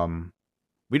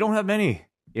 We don't have many,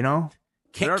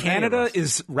 Canada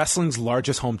is wrestling's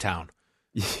largest hometown.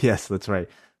 Yes, that's right.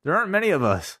 There aren't many of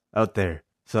us out there.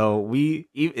 So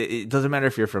it doesn't matter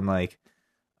if you're from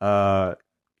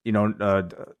New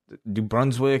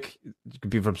Brunswick, you could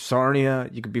be from Sarnia,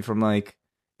 you could be from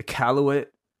Iqaluit,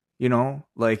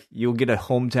 you'll get a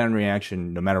hometown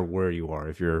reaction no matter where you are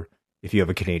if you have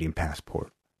a Canadian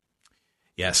passport.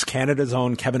 Yes, Canada's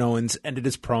own Kevin Owens ended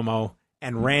his promo,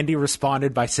 and Randy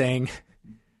responded by saying,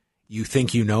 "You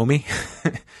think you know me?"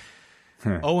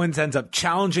 Owens ends up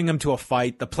challenging him to a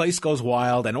fight. The place goes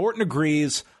wild, and Orton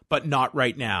agrees, but not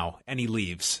right now, and he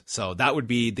leaves. So that would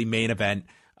be the main event.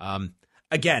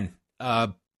 Randy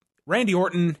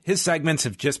Orton, his segments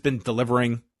have just been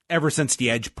delivering ever since the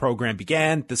Edge program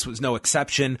began. This was no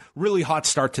exception. Really hot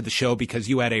start to the show because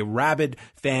you had a rabid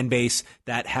fan base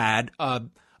that had a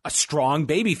strong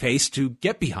babyface to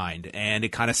get behind, and it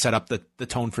kind of set up the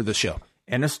tone for the show.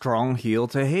 And a strong heel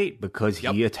to hate because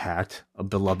he attacked a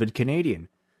beloved Canadian.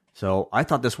 So I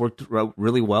thought this worked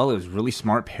really well. It was really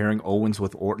smart pairing Owens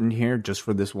with Orton here just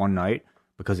for this one night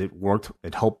because it worked.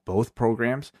 It helped both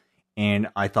programs. And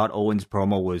I thought Owens'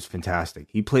 promo was fantastic.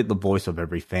 He played the voice of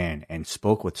every fan and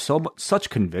spoke with such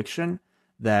conviction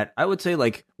that I would say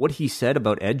what he said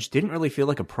about Edge didn't really feel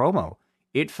like a promo.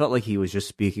 It felt like he was just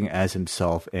speaking as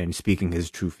himself and speaking his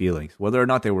true feelings, whether or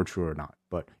not they were true or not.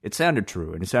 But it sounded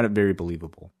true and it sounded very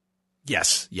believable.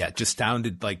 Yes. Yeah. It just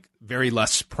sounded like very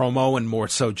less promo and more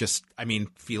so just,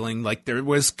 feeling like there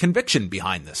was conviction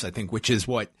behind this, I think, which is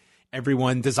what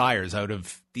everyone desires out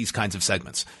of these kinds of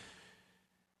segments.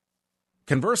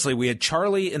 Conversely, we had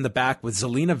Charlie in the back with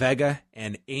Zelina Vega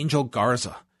and Angel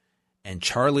Garza. And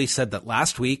Charlie said that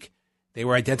last week they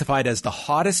were identified as the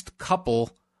hottest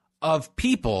couple of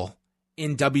people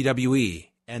in WWE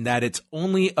and that it's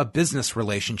only a business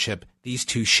relationship these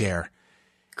two share.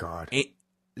 God.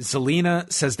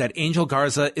 Zelina says that Angel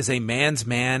Garza is a man's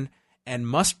man and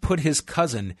must put his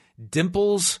cousin,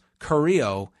 Dimples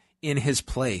Carrillo, in his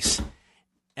place.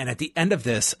 And at the end of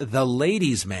this, the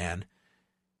ladies' man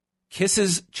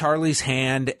kisses Charlie's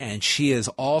hand, and she is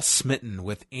all smitten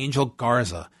with Angel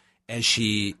Garza as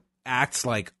she acts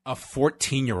like a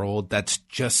 14-year-old that's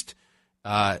just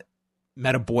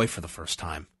met a boy for the first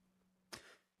time.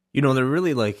 They're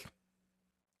really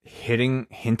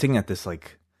hinting at this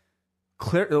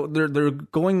they're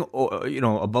going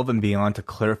above and beyond to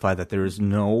clarify that there is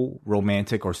no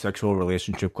romantic or sexual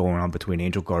relationship going on between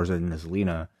Angel Garza and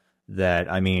Zelina. That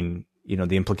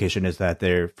the implication is that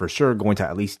they're for sure going to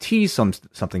at least tease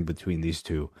something between these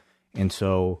two. And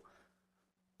so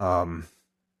those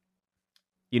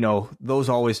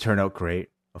always turn out great,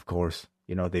 of course.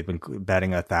 They've been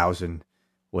batting 1,000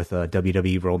 with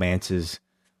WWE romances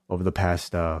over the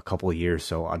past couple of years,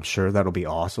 so I'm sure that'll be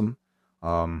awesome.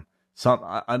 I'm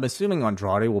assuming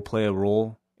Andrade will play a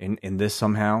role in this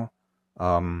somehow.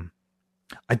 I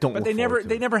don't. But they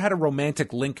never had a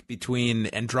romantic link between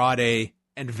Andrade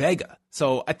and Vega,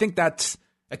 so I think that's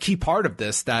a key part of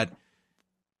this. Then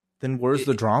where's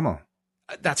the drama?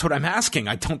 That's what I'm asking.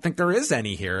 I don't think there is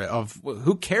any here. Of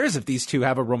who cares if these two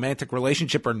have a romantic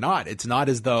relationship or not? It's not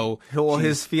as though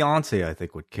his fiance, I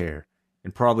think, would care.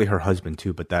 and probably her husband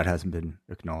too, but that hasn't been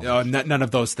acknowledged. None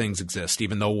of those things exist,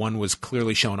 even though one was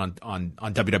clearly shown on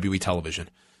WWE television.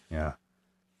 Yeah.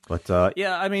 But,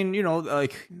 yeah, I mean,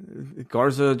 like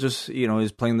Garza just,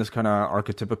 is playing this kind of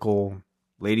archetypical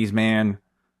ladies' man.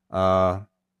 I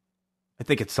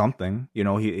think it's something,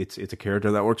 it's a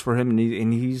character that works for him,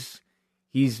 and he's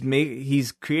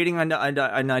creating an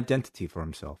identity for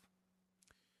himself.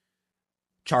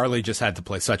 Charlie just had to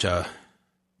play such a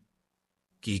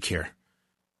geek here.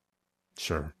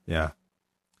 Sure, yeah.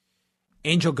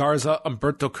 Angel Garza,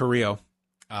 Humberto Carrillo.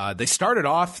 They started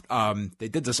off, they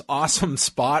did this awesome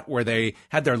spot where they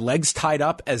had their legs tied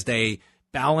up as they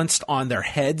balanced on their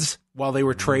heads while they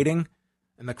were trading.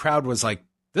 And the crowd was like,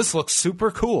 this looks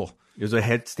super cool. It was a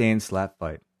headstand slap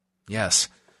fight. Yes.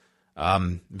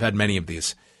 I've had many of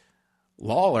these.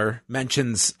 Lawler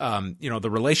mentions, the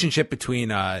relationship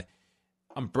between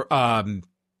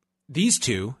these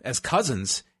two as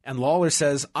cousins. And Lawler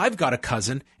says, I've got a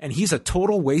cousin, and he's a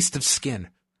total waste of skin.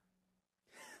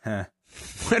 Had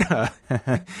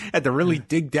to really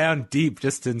dig down deep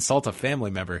just to insult a family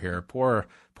member here. Poor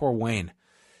Wayne.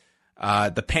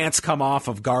 The pants come off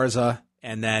of Garza,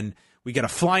 and then we get a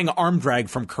flying arm drag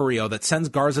from Carrillo that sends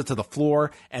Garza to the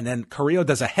floor, and then Carrillo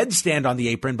does a headstand on the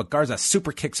apron, but Garza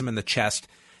super kicks him in the chest.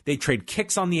 They trade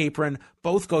kicks on the apron.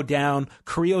 Both go down.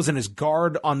 Carrillo's in his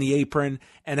guard on the apron.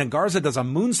 And then Garza does a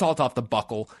moonsault off the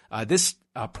buckle. This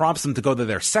prompts them to go to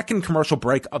their second commercial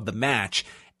break of the match.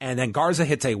 And then Garza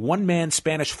hits a one-man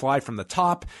Spanish fly from the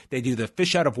top. They do the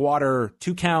fish out of water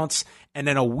 2 counts. And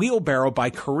then a wheelbarrow by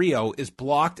Carrillo is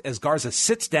blocked as Garza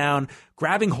sits down,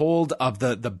 grabbing hold of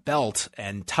the belt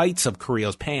and tights of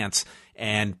Carrillo's pants,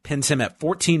 and pins him at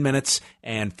 14 minutes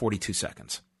and 42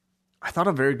 seconds. I thought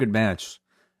a very good match.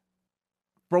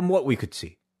 From what we could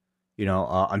see,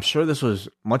 I'm sure this was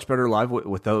much better live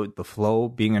without the flow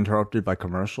being interrupted by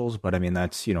commercials. But I mean,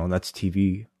 that's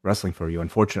TV wrestling for you,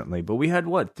 unfortunately. But we had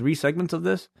 3 segments of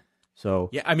this, so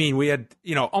yeah. I mean, we had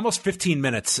almost 15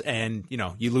 minutes, and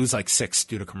you lose like 6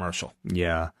 due to commercial.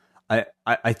 Yeah,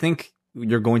 I think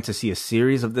you're going to see a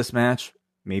series of this match,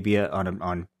 maybe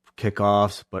on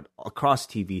kickoffs, but across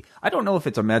TV. I don't know if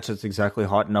it's a match that's exactly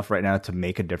hot enough right now to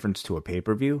make a difference to a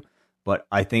pay-per-view. But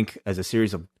I think as a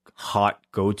series of hot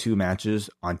go-to matches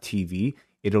on TV,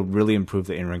 it'll really improve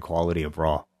the in-ring quality of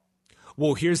Raw.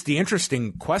 Well, here's the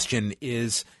interesting question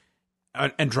is,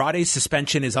 Andrade's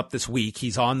suspension is up this week.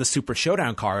 He's on the Super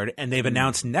Showdown card, and they've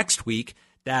announced next week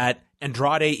that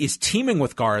Andrade is teaming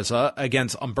with Garza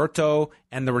against Humberto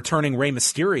and the returning Rey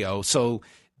Mysterio. So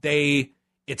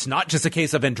it's not just a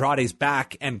case of Andrade's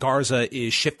back and Garza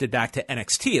is shifted back to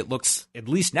NXT. It looks, at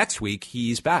least next week,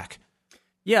 he's back.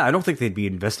 Yeah, I don't think they'd be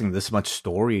investing this much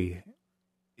story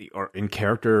or in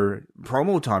character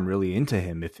promo time really into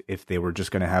him if they were just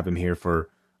going to have him here for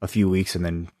a few weeks and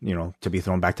then, to be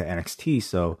thrown back to NXT.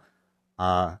 So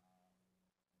I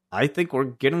think we're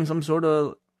getting some sort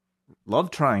of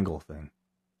love triangle thing.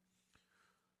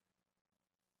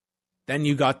 Then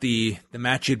you got the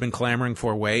match you'd been clamoring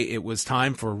for, Way. It was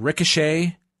time for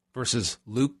Ricochet versus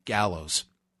Luke Gallows.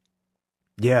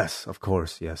 Yes, of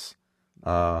course, yes.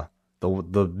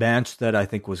 The match that I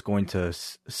think was going to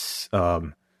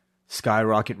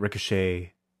skyrocket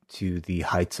Ricochet to the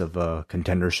heights of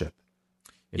contendership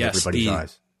in everybody's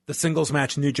eyes. The singles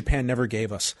match New Japan never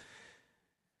gave us.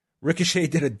 Ricochet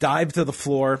did a dive to the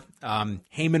floor.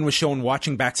 Heyman was shown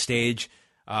watching backstage.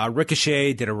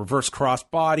 Ricochet did a reverse cross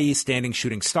body, standing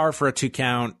shooting star for a 2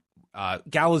 count.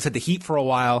 Gallows had the heat for a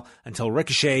while until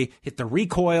Ricochet hit the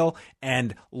recoil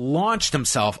and launched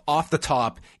himself off the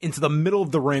top into the middle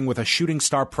of the ring with a shooting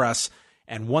star press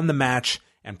and won the match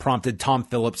and prompted Tom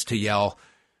Phillips to yell,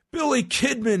 "Billy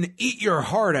Kidman, eat your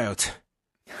heart out."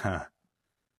 Huh.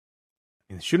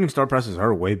 I mean, shooting star presses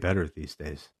are way better these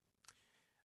days.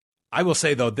 I will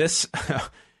say, though, this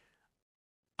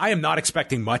I am not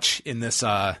expecting much in this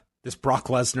Brock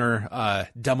Lesnar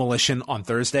demolition on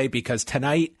Thursday, because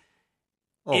tonight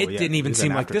didn't even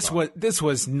seem like this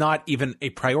was not even a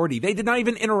priority. They did not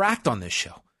even interact on this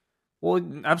show. Well,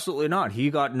 absolutely not. He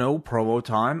got no promo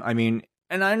time. I mean,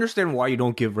 and I understand why you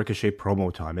don't give Ricochet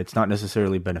promo time. It's not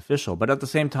necessarily beneficial. But at the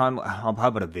same time, how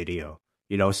about a video?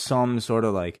 Some sort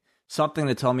of something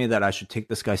to tell me that I should take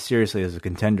this guy seriously as a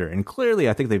contender. And clearly,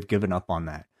 I think they've given up on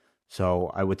that.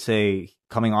 So I would say,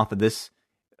 coming off of this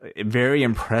very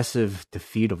impressive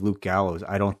defeat of Luke Gallows,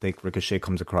 I don't think Ricochet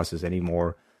comes across as any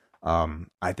more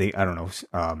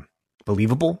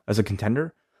believable as a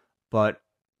contender. But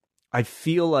I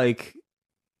feel like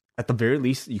at the very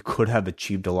least you could have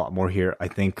achieved a lot more here. I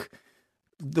think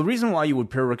the reason why you would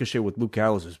pair Ricochet with Luke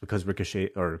Gallows is because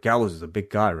Gallows is a big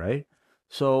guy, right?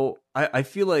 So I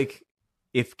feel like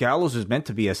if Gallows is meant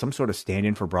to be as some sort of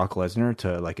stand-in for Brock Lesnar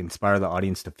to like inspire the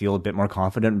audience to feel a bit more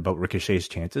confident about Ricochet's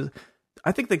chances,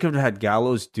 I think they could have had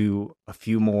Gallows do a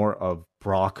few more of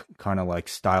Brock kind of like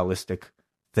stylistic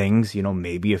things, you know,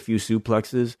 maybe a few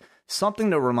suplexes,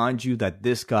 something to remind you that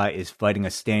this guy is fighting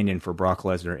a stand-in for Brock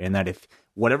Lesnar, and that if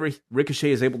whatever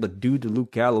Ricochet is able to do to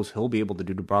Luke Gallows, he'll be able to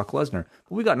do to Brock Lesnar.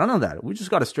 But we got none of that. We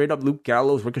just got a straight-up Luke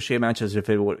Gallows Ricochet match as if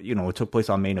it, you know, it took place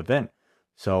on main event.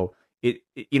 So it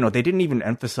you know, they didn't even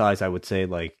emphasize, I would say,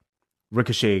 like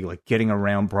Ricochet like getting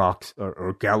around Brock's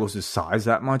or Gallows' size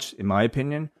that much, in my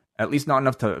opinion. At least not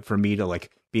enough for me to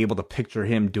like be able to picture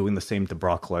him doing the same to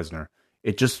Brock Lesnar.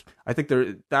 It just, I think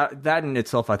that in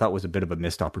itself, I thought was a bit of a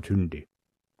missed opportunity.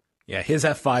 Yeah, his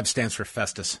F5 stands for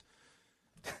Festus.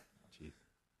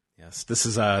 Yes, this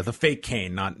is the fake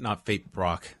Kane, not fake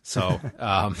Brock. So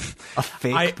a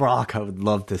fake Brock, I would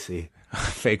love to see.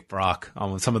 Fake Brock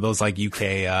on some of those like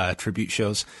UK tribute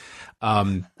shows.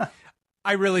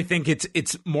 I really think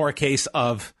it's more a case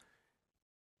of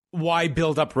why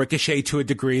build up Ricochet to a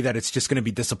degree that it's just going to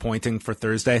be disappointing for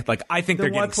Thursday. Like, I think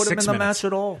then they're getting 6 minutes. Why put him in the match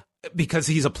at all? Because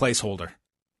he's a placeholder.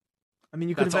 I mean,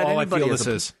 you could That's have had all I anybody feel this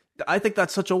is. I think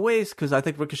that's such a waste, because I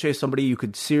think Ricochet is somebody you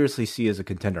could seriously see as a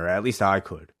contender. At least I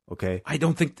could. Okay. I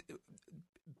don't think,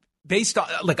 based on,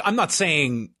 like, I'm not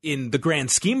saying in the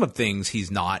grand scheme of things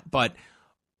he's not, but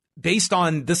based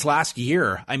on this last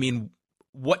year, I mean,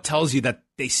 what tells you that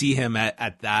they see him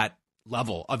at that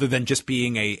level, other than just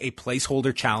being a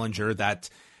placeholder challenger that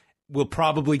will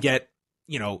probably get,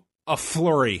 you know, a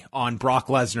flurry on Brock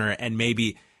Lesnar? And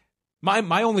maybe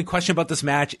my only question about this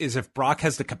match is if Brock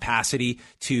has the capacity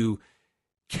to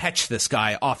catch this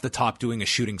guy off the top doing a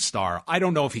shooting star. I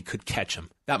don't know if he could catch him.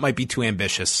 That might be too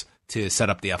ambitious to set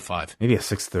up the F5. Maybe a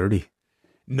 630.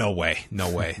 No way.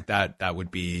 That would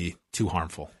be too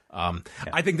harmful.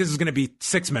 I think this is going to be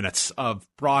 6 minutes of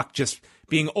Brock just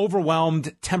being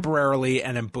overwhelmed temporarily,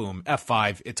 and then boom,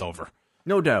 F5, it's over.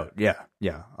 No doubt. Yeah.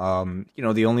 You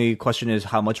know, the only question is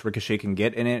how much Ricochet can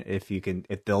get in it.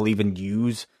 If they'll even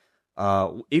use,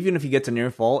 even if he gets a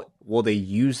near fall, will they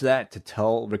use that to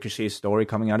tell Ricochet's story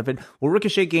coming out of it? Will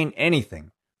Ricochet gain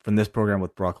anything from this program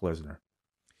with Brock Lesnar?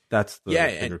 That's the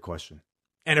bigger question.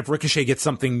 And if Ricochet gets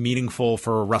something meaningful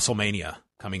for WrestleMania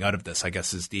coming out of this, I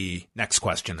guess, is the next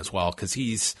question as well, because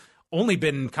he's only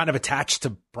been kind of attached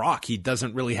to Brock. He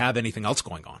doesn't really have anything else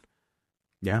going on.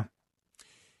 Yeah.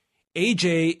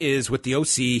 AJ is with the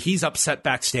OC. He's upset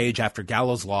backstage after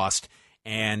Gallows lost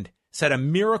and said a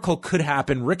miracle could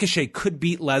happen. Ricochet could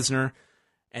beat Lesnar.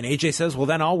 And AJ says, well,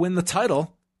 then I'll win the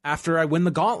title after I win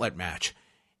the gauntlet match.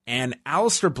 And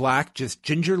Aleister Black just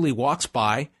gingerly walks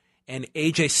by, and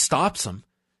AJ stops him,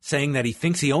 saying that he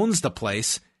thinks he owns the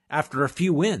place after a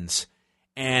few wins.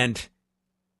 And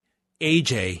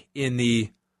AJ, in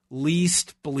the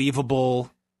least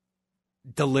believable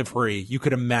delivery you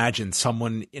could imagine,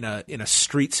 someone in a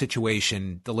street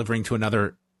situation delivering to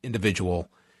another individual,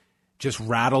 just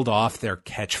rattled off their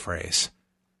catchphrase.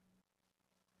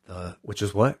 Which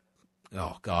is what?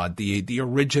 Oh God, the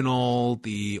original,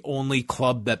 the only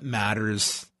club that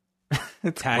matters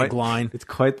tagline. It's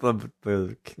quite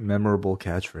the memorable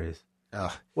catchphrase.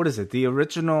 What is it? The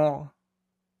original,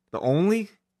 the only?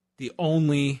 The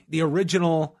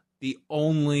original, the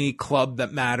only club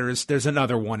that matters. There's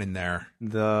another one in there.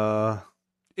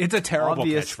 It's a terrible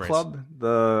obvious catchphrase. Club.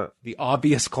 The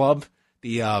obvious club.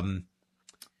 The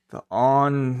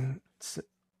on the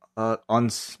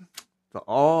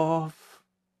off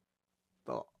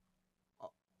the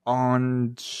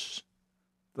on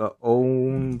the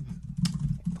own.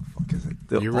 What the fuck is it?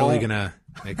 You're really gonna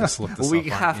make us look this up.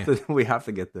 We have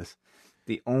to get this.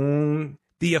 The own.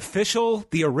 The official,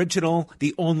 the original,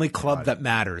 the only club that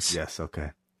matters. Yes,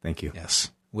 okay. Thank you. Yes.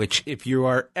 Which, if you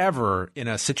are ever in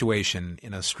a situation,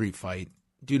 in a street fight,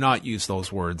 do not use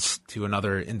those words to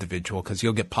another individual, because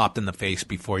you'll get popped in the face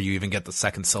before you even get the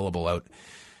second syllable out.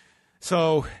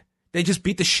 So they just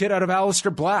beat the shit out of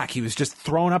Aleister Black. He was just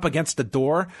thrown up against the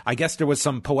door. I guess there was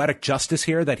some poetic justice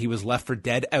here that he was left for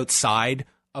dead outside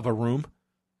of a room.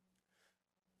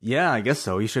 Yeah, I guess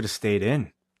so. He should have stayed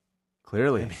in.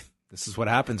 Clearly. I mean, this is what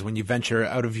happens when you venture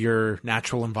out of your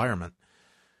natural environment.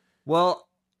 Well,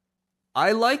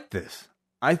 I like this.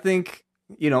 I think,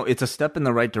 you know, it's a step in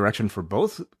the right direction for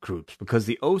both groups, because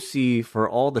the OC, for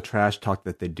all the trash talk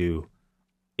that they do,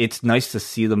 it's nice to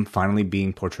see them finally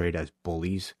being portrayed as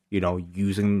bullies, you know,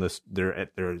 using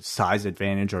their size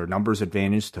advantage or numbers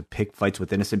advantage to pick fights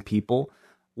with innocent people,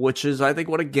 which is, I think,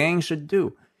 what a gang should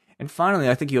do. And finally,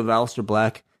 I think you have Aleister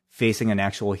Black facing an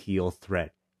actual heel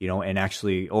threat, you know, and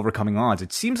actually overcoming odds.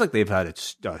 It seems like they've had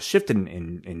a shift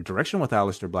in direction with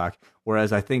Aleister Black,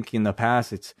 whereas I think in the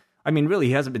past it's I mean, really,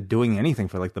 he hasn't been doing anything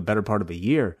for like the better part of a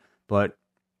year, but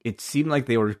it seemed like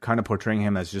they were kind of portraying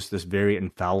him as just this very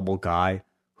infallible guy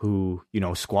who,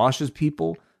 squashes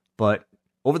people. But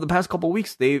over the past couple of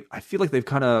weeks, I feel like they've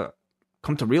kind of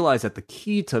come to realize that the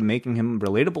key to making him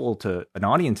relatable to an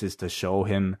audience is to show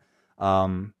him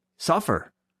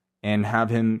suffer and have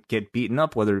him get beaten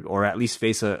up, or at least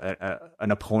face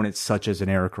an opponent such as an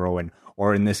Eric Rowan,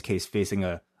 or in this case, facing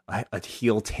a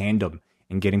heel tandem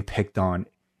and getting picked on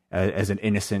as an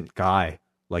innocent guy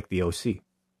like the OC.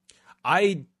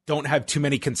 I don't have too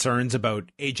many concerns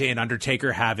about AJ and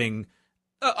Undertaker having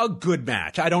a good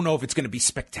match. I don't know if it's going to be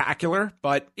spectacular,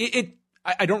 but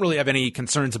I don't really have any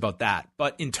concerns about that.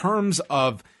 But in terms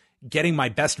of getting my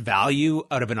best value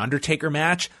out of an Undertaker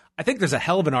match, I think there's a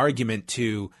hell of an argument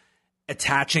to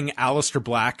attaching Aleister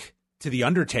Black to the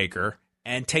Undertaker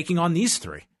and taking on these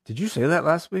three. Did you say that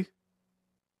last week?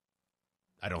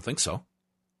 I don't think so.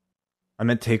 I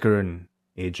meant Taker and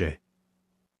AJ.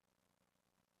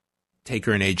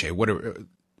 Taker and AJ. What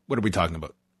are we talking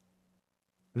about?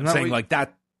 Saying like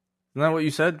that. Isn't that what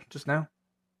you said just now?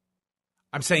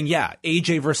 I'm saying, yeah,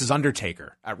 AJ versus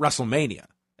Undertaker at WrestleMania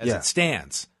as it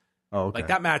stands. Oh, okay. Like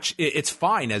that match, it's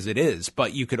fine as it is,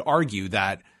 but you could argue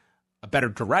that a better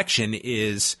direction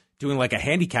is doing like a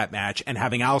handicap match and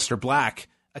having Aleister Black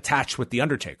attached with the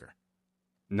Undertaker.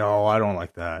 No, I don't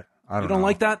like that. You don't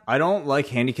like that? I don't like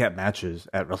handicap matches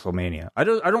at WrestleMania. I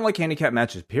don't like handicap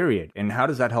matches, period. And how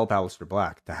does that help Aleister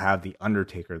Black to have the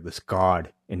Undertaker, this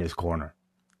god, in his corner?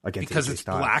 Because it's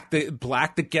Black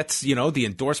that gets, the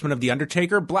endorsement of the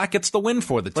Undertaker. Black gets the win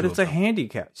for the two. But it's a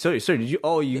handicap. Sorry, did you?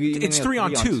 Oh, it's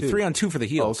 3-on-2. 3-on-2 for the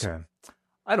heels. Okay.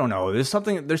 I don't know.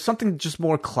 There's something just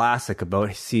more classic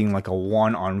about seeing like a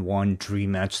one-on-one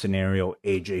dream match scenario,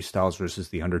 AJ Styles versus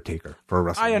the Undertaker for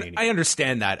a WrestleMania. I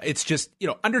understand that. It's just,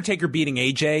 Undertaker beating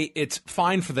AJ, it's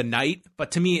fine for the night,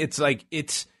 but to me it's like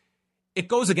it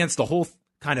goes against the whole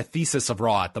kind of thesis of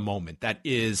Raw at the moment. That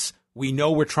is, we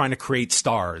know we're trying to create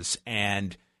stars,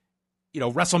 and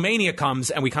WrestleMania comes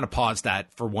and we kind of pause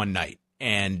that for one night,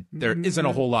 and there isn't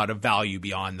a whole lot of value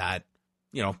beyond that,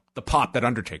 the pop that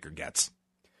Undertaker gets.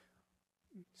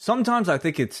 Sometimes I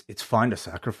think it's fine to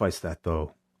sacrifice that,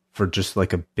 though, for just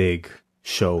like a big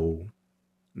show.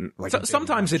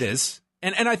 Sometimes it is.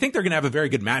 And I think they're going to have a very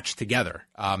good match together.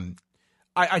 I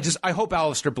hope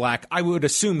Aleister Black, I would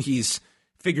assume he's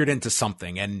figured into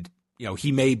something. And,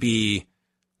 he may be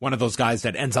one of those guys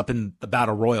that ends up in the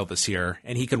Battle Royal this year,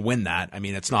 and he can win that. I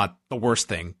mean, it's not the worst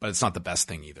thing, but it's not the best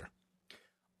thing either.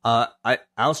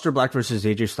 Aleister Black versus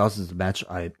AJ Styles is the match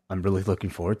I'm really looking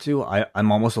forward to.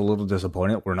 I'm almost a little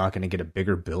disappointed we're not going to get a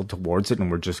bigger build towards it, and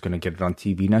we're just going to get it on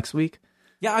TV next week.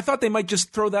 Yeah, I thought they might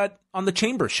just throw that on the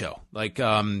Chamber show. Like,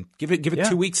 give it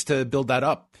 2 weeks to build that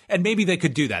up, and maybe they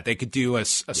could do that. They could do a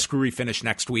screwy finish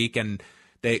next week, and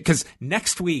because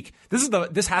next week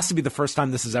this has to be the first time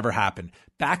this has ever happened.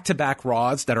 Back-to-back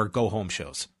Raws that are go home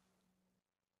shows.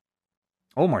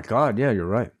 Oh my God! Yeah, you're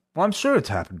right. Well, I'm sure it's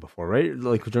happened before, right?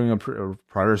 Like during a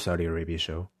prior Saudi Arabia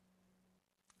show.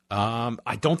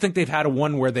 I don't think they've had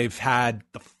one where they've had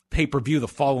the pay-per-view the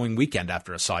following weekend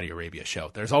after a Saudi Arabia show.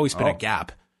 There's always been a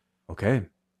gap. Okay.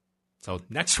 So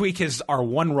next week is our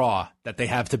one Raw that they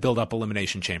have to build up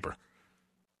Elimination Chamber.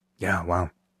 Yeah, wow.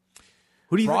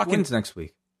 Who do you think wins next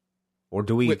week? Or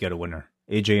do we get a winner?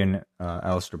 AJ and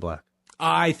Aleister Black.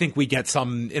 I think we get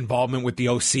some involvement with the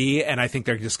OC, and I think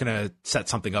they're just going to set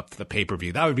something up for the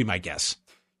pay-per-view. That would be my guess.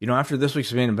 After this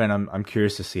week's main event, I'm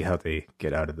curious to see how they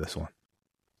get out of this one.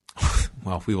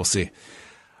 Well, we will see.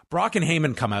 Brock and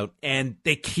Heyman come out, and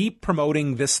they keep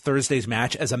promoting this Thursday's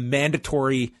match as a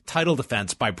mandatory title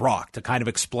defense by Brock to kind of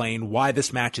explain why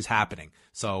this match is happening.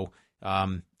 So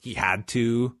he had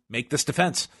to make this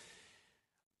defense.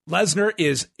 Lesnar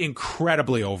is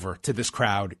incredibly over to this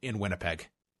crowd in Winnipeg.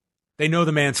 They know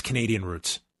the man's Canadian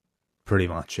roots. Pretty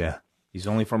much, yeah. He's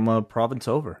only from a province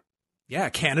over. Yeah,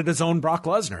 Canada's own Brock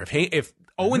Lesnar. If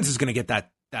Owens is going to get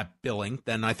that billing,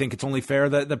 then I think it's only fair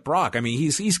that Brock. I mean,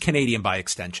 he's Canadian by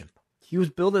extension. He was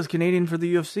billed as Canadian for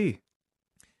the UFC.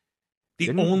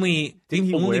 The only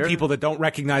people that don't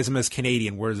recognize him as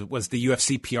Canadian was the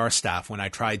UFC PR staff when I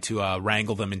tried to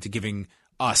wrangle them into giving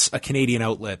us, a Canadian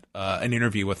outlet, an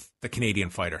interview with the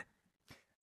Canadian fighter.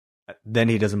 Then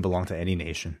he doesn't belong to any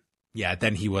nation. Yeah,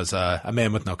 then he was a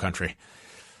man with no country.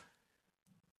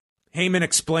 Heyman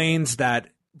explains that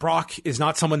Brock is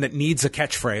not someone that needs a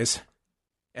catchphrase,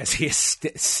 as he is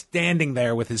standing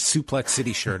there with his Suplex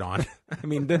City shirt on. I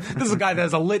mean, this is a guy that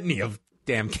has a litany of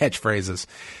damn catchphrases.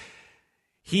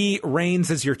 He reigns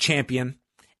as your champion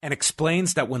and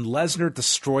explains that when Lesnar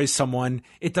destroys someone,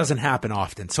 it doesn't happen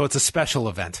often, so it's a special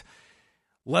event.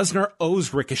 Lesnar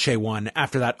owes Ricochet one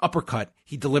after that uppercut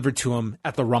he delivered to him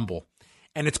at the Rumble.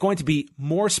 And it's going to be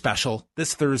more special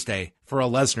this Thursday for a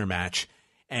Lesnar match.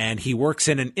 And he works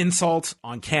in an insult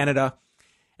on Canada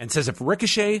and says if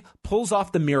Ricochet pulls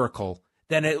off the miracle,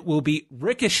 then it will be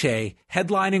Ricochet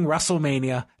headlining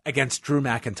WrestleMania against Drew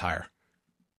McIntyre.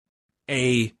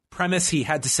 A premise he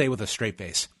had to say with a straight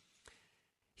face.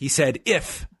 He said,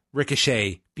 if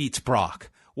Ricochet beats Brock,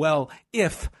 well,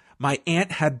 if my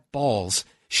aunt had balls,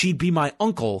 she'd be my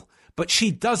uncle, but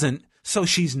she doesn't, so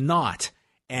she's not.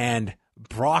 And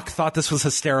Brock thought this was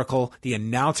hysterical. The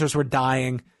announcers were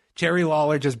dying. Jerry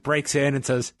Lawler just breaks in and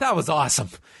says, that was awesome.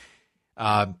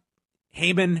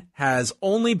 Heyman has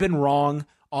only been wrong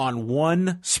on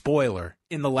one spoiler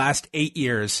in the last 8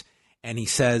 years, and he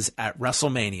says at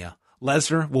WrestleMania,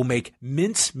 Lesnar will make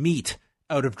mince meat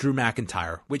out of Drew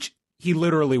McIntyre, which he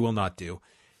literally will not do.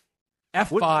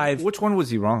 F5. Which one was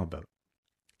he wrong about?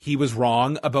 He was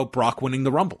wrong about Brock winning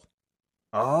the Rumble.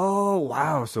 Oh,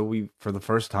 wow. So for the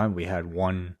first time, we had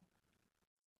one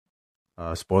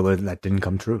spoiler that didn't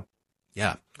come true.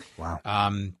 Yeah. Wow.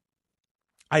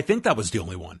 I think that was the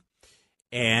only one.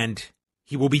 And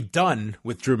he will be done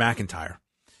with Drew McIntyre.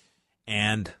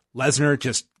 And Lesnar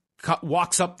just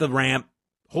walks up the ramp,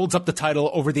 holds up the title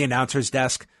over the announcer's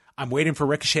desk. I'm waiting for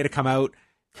Ricochet to come out.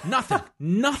 Nothing.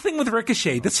 Nothing with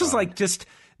Ricochet. This was like just,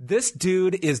 this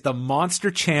dude is the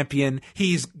monster champion.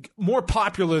 He's more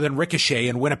popular than Ricochet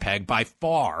in Winnipeg by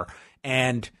far.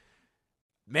 And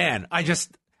man, I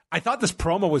thought this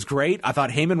promo was great. I thought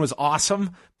Heyman was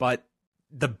awesome, but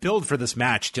the build for this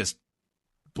match just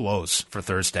blows for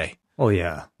Thursday. Oh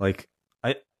yeah. Like,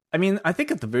 I mean, I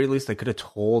think at the very least they could have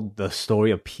told the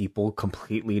story of people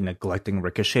completely neglecting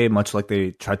Ricochet, much like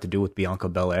they tried to do with Bianca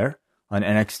Belair on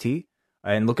NXT.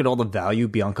 And look at all the value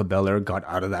Bianca Belair got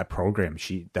out of that program.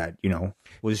 She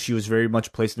was very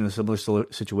much placed in a similar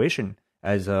situation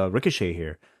as Ricochet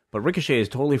here. But Ricochet is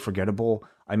totally forgettable.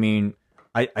 I mean,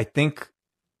 I think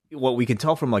what we can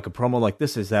tell from like a promo like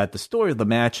this is that the story of the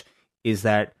match is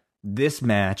that this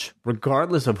match,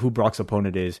 regardless of who Brock's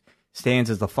opponent is, stands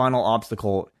as the final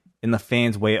obstacle in the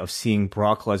fans' way of seeing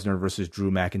Brock Lesnar versus Drew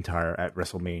McIntyre at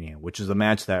WrestleMania, which is a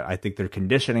match that I think they're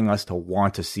conditioning us to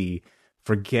want to see.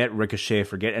 Forget Ricochet,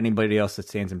 forget anybody else that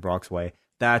stands in Brock's way.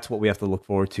 That's what we have to look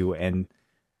forward to. And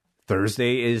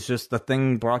Thursday is just the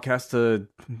thing Brock has to,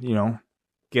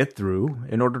 get through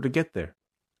in order to get there.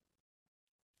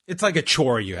 It's like a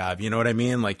chore you have, you know what I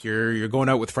mean? Like you're going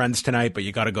out with friends tonight, but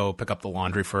you got to go pick up the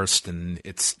laundry first, and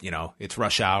it's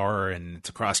rush hour and it's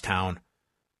across town.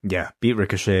 Yeah, beat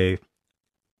Ricochet,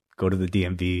 go to the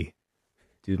DMV,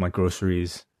 do my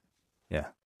groceries. Yeah.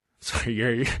 So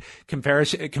you're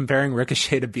comparing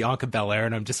Ricochet to Bianca Belair,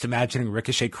 and I'm just imagining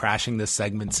Ricochet crashing this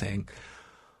segment saying,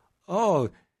 "Oh,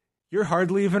 you're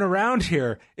hardly even around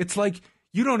here. It's like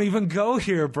you don't even go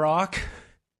here, Brock."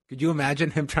 Could you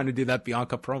imagine him trying to do that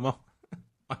Bianca promo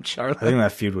on Charlotte? I think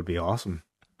that feud would be awesome.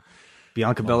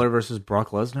 Bianca Belair versus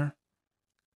Brock Lesnar.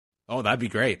 Oh, that'd be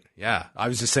great. Yeah. I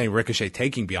was just saying Ricochet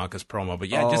taking Bianca's promo, but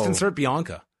yeah, just insert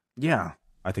Bianca. Yeah.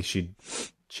 I think she'd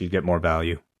get more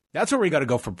value. That's where we got to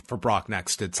go for Brock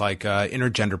next. It's like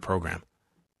intergender program.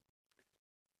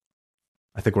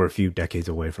 I think we're a few decades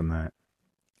away from that.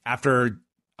 After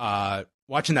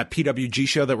watching that PWG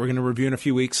show that we're going to review in a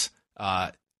few weeks,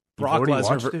 Brock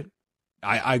Lesnar.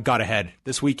 I got ahead.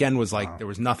 This weekend was like, There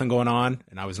was nothing going on,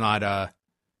 and I was not,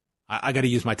 I got to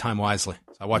use my time wisely.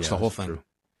 So I watched the whole thing.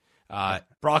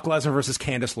 Brock Lesnar versus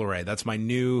Candice LeRae. That's my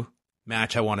new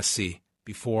match I want to see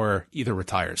before either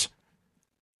retires.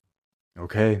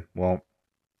 Okay, well,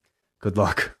 good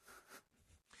luck.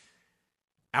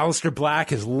 Aleister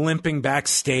Black is limping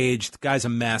backstage. The guy's a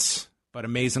mess, but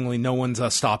amazingly, no one's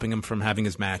stopping him from having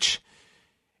his match.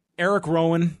 Eric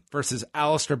Rowan versus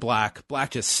Aleister Black.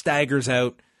 Black just staggers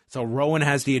out, so Rowan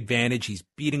has the advantage. He's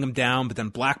beating him down, but then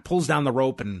Black pulls down the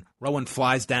rope and Rowan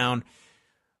flies down.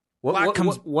 What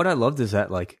I loved is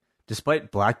that, like, despite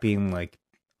Black being like,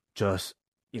 just,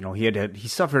 he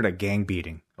suffered a gang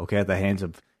beating, okay, at the hands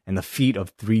of and the feet of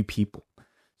 3 people.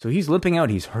 So he's limping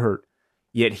out, he's hurt,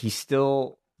 yet he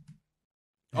still...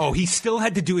 Oh, he still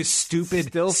had to do his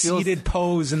stupid seated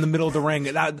pose in the middle of the ring.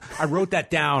 I wrote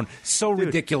that down. So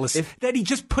ridiculous that he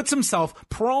just puts himself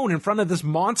prone in front of this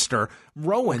monster,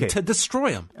 Rowan, to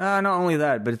destroy him. Not only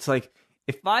that, but it's like,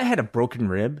 if I had a broken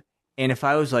rib, and if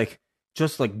I was like,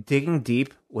 just like digging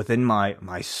deep within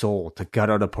my soul to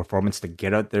gut out a performance, to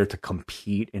get out there to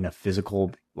compete in a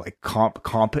physical like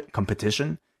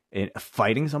competition and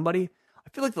fighting somebody, I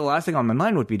feel like the last thing on my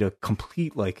mind would be to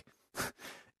complete like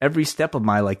every step of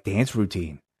my like dance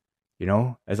routine,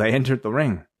 as I entered the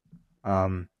ring.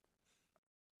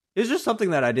 It's just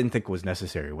something that I didn't think was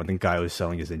necessary when the guy was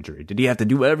selling his injury. Did he have to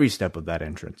do every step of that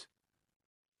entrance?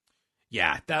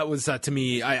 Yeah, that was, to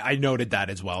me, I noted that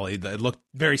as well. It looked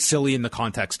very silly in the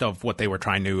context of what they were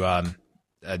trying to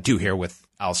do here with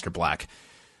Aleister Black.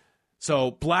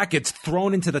 So Black gets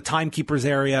thrown into the timekeeper's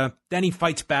area. Then he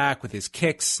fights back with his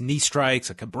kicks, knee strikes,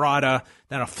 a cabrada,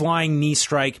 then a flying knee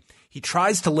strike. He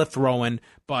tries to lift Rowan,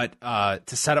 but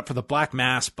to set up for the Black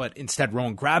Mass, but instead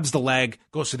Rowan grabs the leg,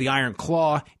 goes to the Iron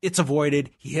Claw. It's avoided.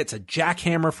 He hits a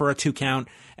jackhammer for a 2 count,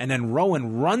 and then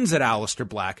Rowan runs at Aleister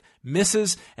Black,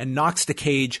 misses, and knocks the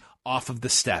cage off of the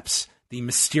steps. The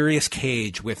mysterious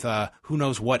cage with who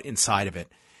knows what inside of it.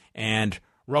 And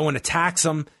Rowan attacks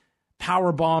him,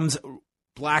 power bombs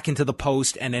Black into the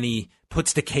post, and then he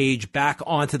puts the cage back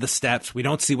onto the steps. We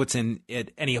don't see what's in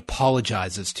it, and he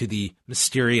apologizes to the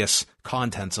mysterious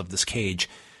contents of this cage.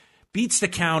 Beats the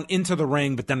count into the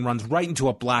ring, but then runs right into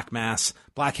a Black Mass.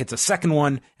 Black hits a second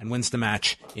one and wins the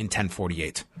match in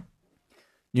 10:48.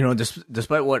 You know,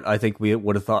 despite what I think we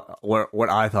would have thought, or what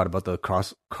I thought about the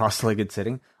cross-legged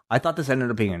sitting, I thought this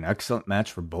ended up being an excellent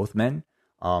match for both men.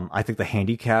 I think the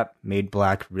handicap made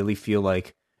Black really feel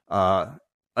like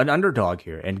an underdog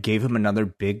here and gave him another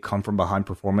big come-from-behind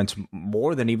performance,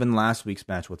 more than even last week's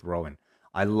match with Rowan.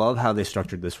 I love how they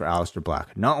structured this for Aleister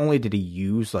Black. Not only did he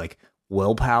use like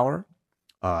willpower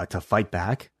to fight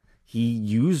back, he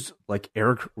used like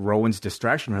Eric Rowan's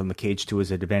distraction from the cage to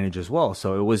his advantage as well.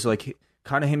 So it was like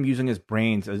kind of him using his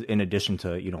brains in addition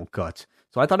to, you know, guts.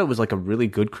 So I thought it was like a really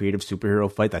good creative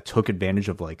superhero fight that took advantage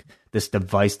of like this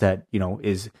device that, you know,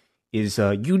 is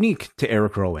unique to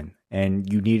Eric Rowan.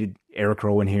 And you needed Eric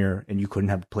Rowan here, and you couldn't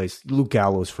have placed Luke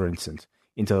Gallows, for instance,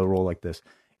 into a role like this.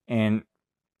 And,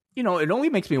 you know, it only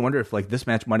makes me wonder if like this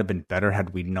match might have been better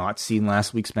had we not seen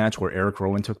last week's match where Eric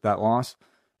Rowan took that loss.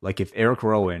 Like if Eric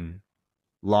Rowan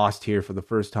lost here for the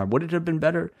first time, would it have been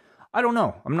better? I don't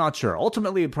know. I'm not sure.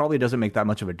 Ultimately, it probably doesn't make that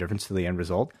much of a difference to the end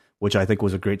result, which I think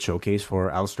was a great showcase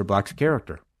for Aleister Black's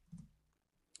character.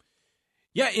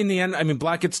 Yeah, in the end, I mean,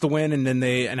 Black gets the win, and then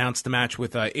they announced the match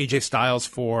with AJ Styles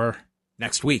for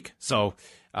next week. So,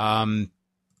 I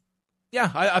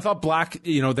thought Black,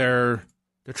 you know, they're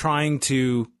trying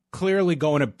to clearly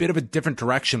go in a bit of a different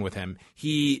direction with him.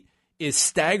 He is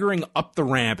staggering up the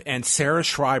ramp, and Sarah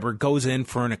Schreiber goes in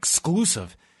for an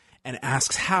exclusive and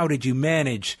asks, "How did you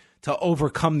manage to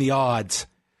overcome the odds?"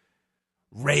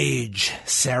 Rage,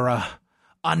 Sarah.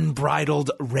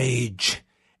 Unbridled rage.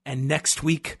 And next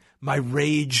week, my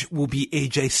rage will be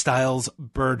AJ Styles'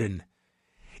 burden.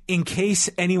 In case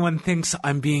anyone thinks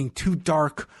I'm being too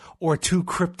dark or too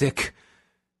cryptic,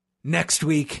 next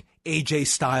week, AJ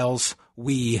Styles,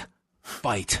 we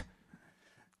fight.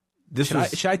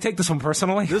 Should I take this one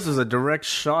personally? This is a direct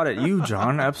shot at you,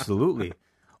 John. Absolutely.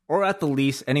 Or at the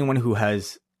least, anyone who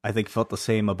has, I think, felt the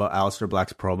same about Aleister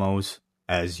Black's promos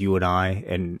as you and I.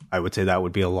 And I would say that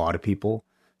would be a lot of people.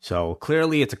 So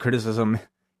clearly it's a criticism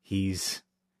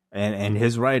and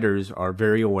his writers are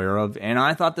very aware of. And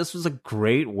I thought this was a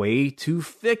great way to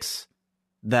fix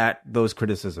those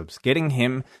criticisms. Getting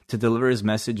him to deliver his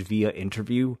message via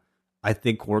interview, I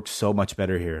think works so much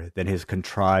better here than his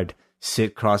contrived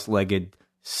sit cross-legged,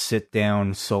 sit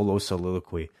down solo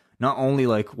soliloquy. Not only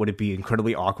like would it be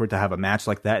incredibly awkward to have a match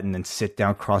like that and then sit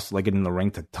down cross-legged in the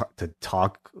ring to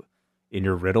talk in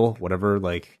your riddle, whatever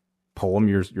like poem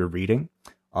you're reading.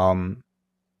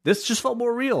 This just felt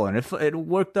more real, and it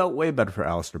worked out way better for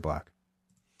Aleister Black.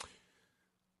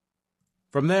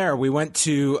 From there, we went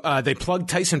to, they plugged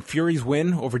Tyson Fury's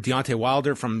win over Deontay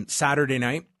Wilder from Saturday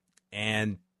night,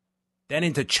 and then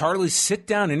into Charlie's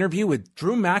sit-down interview with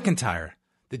Drew McIntyre,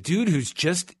 the dude who's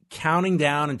just counting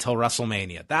down until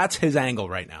WrestleMania. That's his angle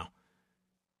right now.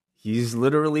 He's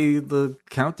literally the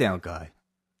countdown guy.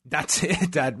 That's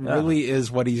it. That really is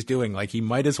what he's doing. Like, he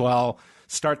might as well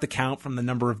start the count from the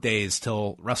number of days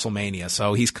till WrestleMania.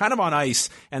 So he's kind of on ice,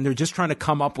 and they're just trying to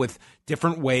come up with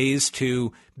different ways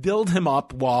to build him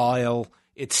up while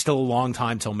it's still a long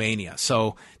time till Mania.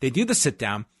 So they do the sit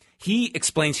down. He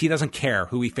explains he doesn't care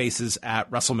who he faces at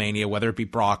WrestleMania, whether it be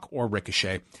Brock or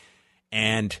Ricochet.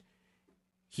 And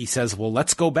he says, well,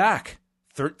 let's go back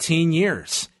 13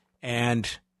 years. And,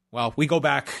 well, we go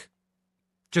back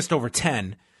just over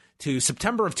 10 to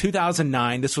September of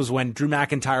 2009. This was when Drew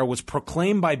McIntyre was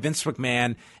proclaimed by Vince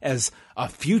McMahon as a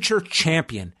future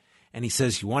champion. And he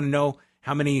says, you want to know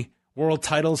how many world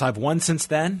titles I've won since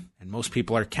then? And most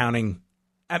people are counting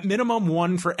at minimum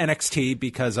one for NXT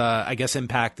because I guess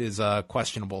Impact is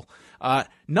questionable.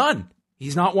 None.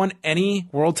 He's not won any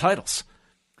world titles.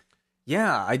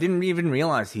 Yeah, I didn't even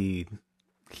realize he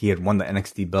had won the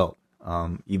NXT belt.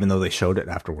 even though they showed it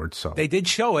afterwards. So They did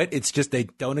show it. It's just they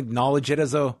don't acknowledge it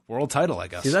as a world title, I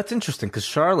guess. see, that's interesting because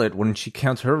Charlotte, when she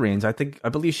counts her reigns, I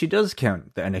believe she does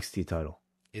count the NXT title.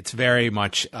 It's very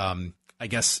much, I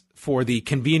guess, for the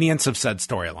convenience of said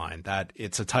storyline, that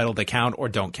it's a title they count or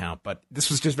don't count. But this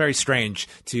was just very strange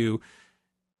to...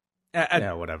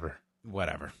 Yeah, whatever.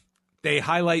 Whatever. They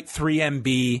highlight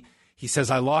 3MB. He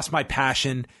says, I lost my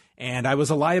passion and I was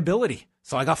a liability,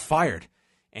 so I got fired.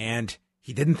 And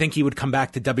he didn't think he would come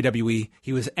back to WWE.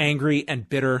 He was angry and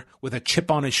bitter with a chip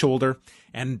on his shoulder,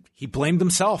 and he blamed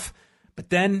himself. But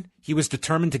then he was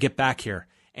determined to get back here,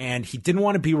 and he didn't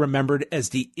want to be remembered as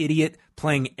the idiot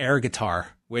playing air guitar,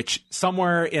 which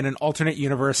somewhere in an alternate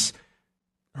universe,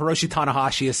 Hiroshi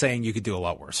Tanahashi is saying you could do a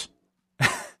lot worse.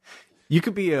 You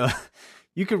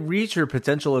could reach your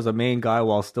potential as a main guy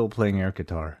while still playing air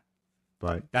guitar.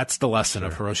 But that's the lesson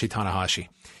of Hiroshi Tanahashi.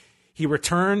 He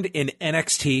returned in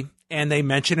NXT, and they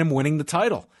mention him winning the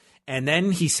title. And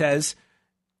then he says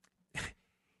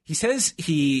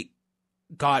he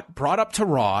got brought up to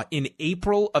Raw in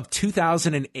April of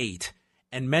 2008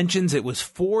 and mentions it was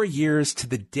 4 years to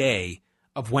the day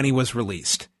of when he was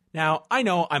released. Now, I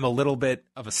know I'm a little bit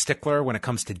of a stickler when it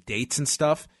comes to dates and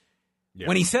stuff. Yeah.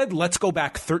 When he said, let's go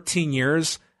back 13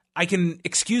 years, I can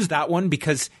excuse that one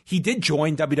because he did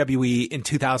join WWE in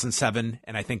 2007,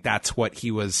 and I think that's what he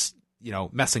was,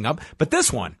 messing up. But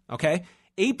this one, okay,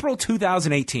 April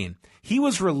 2018, he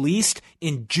was released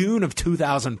in June of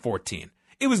 2014.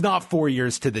 It was not 4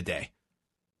 years to the day.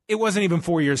 It wasn't even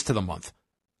 4 years to the month.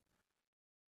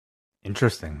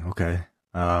 Interesting. Okay.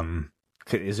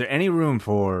 Is there any room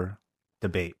for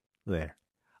debate there?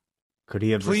 Could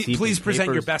he have please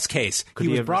present your best case. He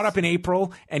was brought up in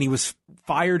April and he was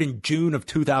fired in June of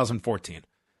 2014.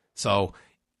 So,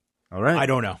 all right. I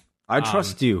don't know. I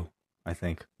trust you, I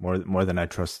think, more than I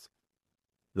trust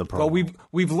the promo. Well,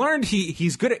 we've learned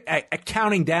he's good at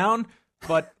counting down,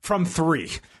 but from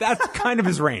 3. That's kind of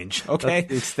his range, okay? That's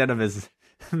the extent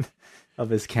of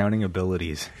his counting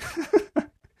abilities.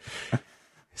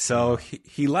 So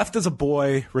he left as a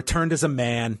boy, returned as a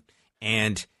man,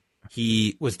 and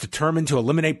he was determined to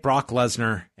eliminate Brock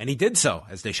Lesnar, and he did so,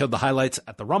 as they showed the highlights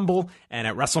at the Rumble, and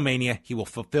at WrestleMania, he will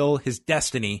fulfill his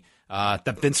destiny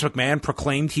that Vince McMahon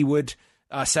proclaimed he would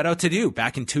set out to do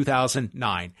back in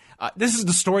 2009. This is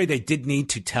the story they did need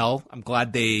to tell. I'm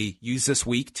glad they used this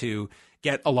week to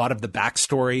get a lot of the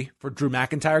backstory for Drew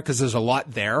McIntyre, because there's a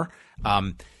lot there.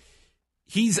 I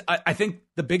think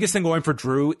the biggest thing going for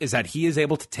Drew is that he is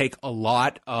able to take a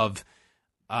lot of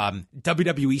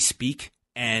WWE speak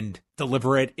and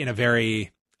deliver it in a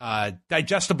very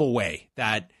digestible way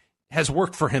that has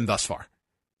worked for him thus far.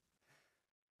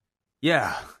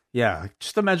 Yeah.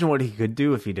 Just imagine what he could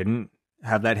do if he didn't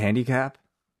have that handicap.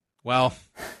 Well,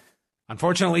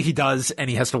 unfortunately he does, and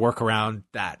he has to work around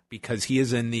that because he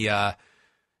is in the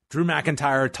Drew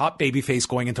McIntyre top babyface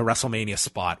going into WrestleMania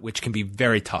spot, which can be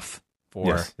very tough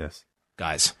for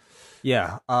guys.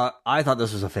 Yeah, I thought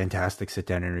this was a fantastic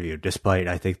sit-down interview, despite,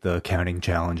 I think, the counting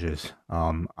challenges.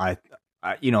 I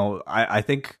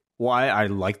think why I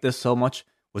liked this so much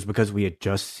was because we had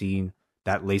just seen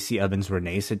that Lacey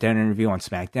Evans-Renee sit-down interview on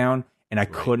SmackDown, and I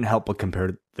couldn't help but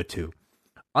compare the two.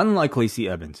 Unlike Lacey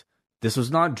Evans, this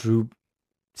was not Drew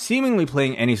seemingly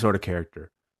playing any sort of character.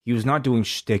 He was not doing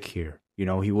shtick here.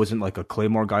 He wasn't like a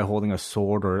Claymore guy holding a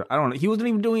sword, or I don't know. He wasn't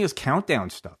even doing his countdown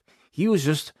stuff. He was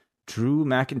just Drew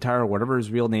McIntyre, or whatever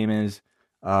his real name is.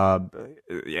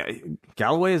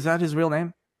 Galloway, is that his real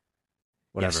name?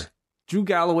 Whatever. Yes. Drew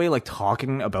Galloway,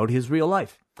 talking about his real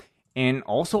life. And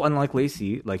also, unlike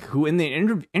Lacey, who in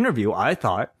the interview, I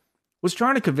thought, was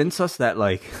trying to convince us that,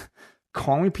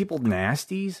 calling people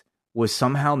nasties was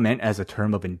somehow meant as a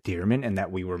term of endearment and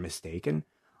that we were mistaken.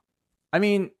 I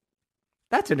mean,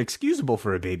 that's inexcusable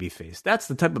for a babyface. That's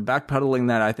the type of backpedaling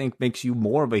that I think makes you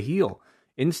more of a heel.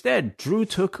 Instead, Drew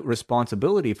took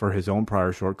responsibility for his own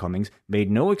prior shortcomings,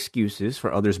 made no excuses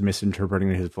for others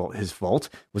misinterpreting his fault,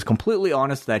 was completely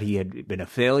honest that he had been a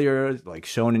failure,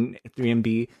 shown in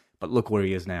 3MB, but look where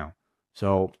he is now.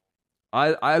 So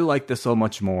I like this so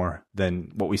much more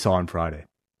than what we saw on Friday.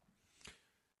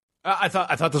 I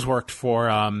thought this worked for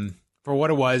what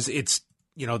it was. It's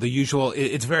the usual.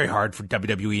 It's very hard for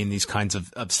WWE in these kinds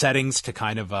of settings to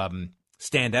kind of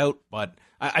stand out, but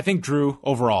I think Drew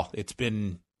overall, it's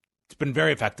been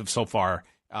very effective so far.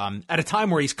 At a time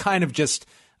where he's kind of just,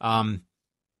 for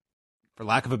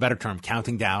lack of a better term,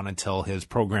 counting down until his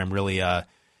program really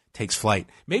takes flight.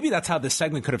 Maybe that's how this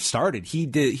segment could have started. He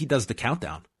does the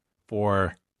countdown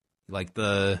for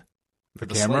the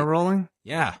camera slate rolling.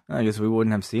 Yeah, I guess we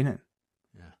wouldn't have seen it.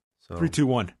 Yeah. So 3, 2,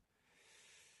 1.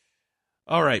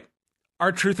 All right.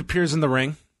 R-Truth appears in the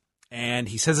ring, and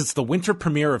he says it's the winter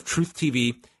premiere of Truth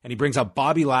TV, and he brings up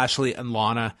Bobby Lashley and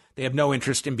Lana. They have no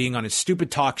interest in being on his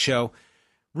stupid talk show.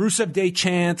 Rusev Day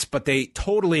chants, but they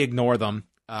totally ignore them.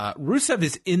 Rusev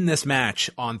is in this match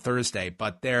on Thursday,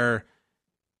 but there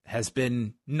has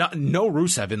been no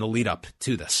Rusev in the lead up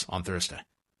to this on Thursday.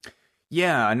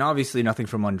 Yeah, and obviously nothing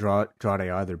from Andrade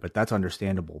either, but that's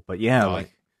understandable. But yeah,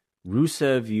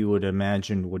 Rusev, you would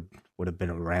imagine would have been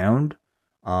around.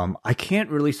 I can't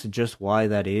really suggest why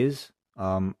that is,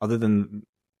 other than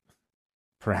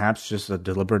perhaps just a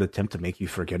deliberate attempt to make you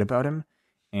forget about him.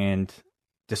 And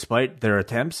despite their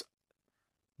attempts,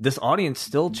 this audience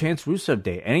still chants Rusev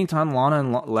Day anytime Lana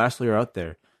and Lashley are out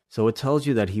there. So it tells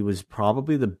you that he was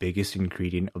probably the biggest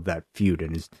ingredient of that feud.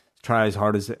 And try as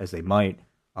hard as they might,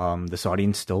 this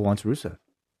audience still wants Rusev.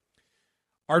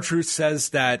 R-Truth says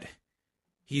that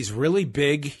he's really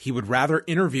big. He would rather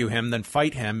interview him than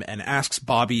fight him, and asks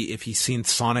Bobby if he's seen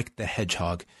Sonic the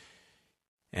Hedgehog.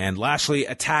 And Lashley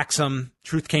attacks him.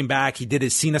 Truth came back. He did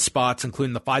his Cena spots,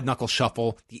 including the 5-knuckle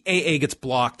shuffle. The AA gets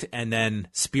blocked, and then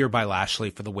spear by Lashley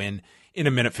for the win in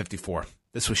 1:54.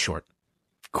 This was short.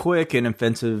 Quick and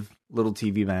offensive little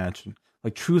TV match.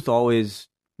 Like, Truth always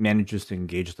manages to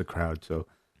engage the crowd, so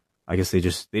I guess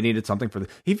they needed something for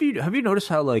the... Have you noticed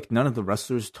how, like, none of the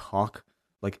wrestlers talk,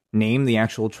 like, name the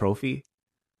actual trophy?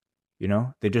 You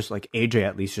know? They just, like, AJ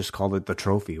at least just called it the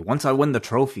trophy. Once I win the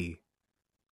trophy,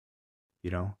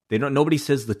 you know? Nobody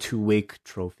says the two-week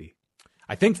trophy.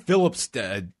 I think Phillips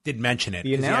did mention it.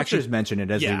 The announcers mention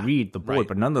it as they read the board, right.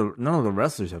 But none of the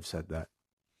wrestlers have said that.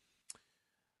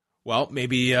 Well,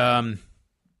 maybe I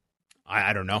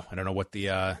don't know. I don't know what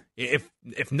the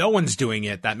if no one's doing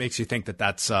it, that makes you think that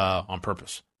that's on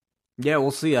purpose. Yeah, we'll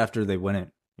see after they win it.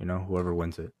 You know, whoever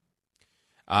wins it.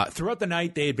 Throughout the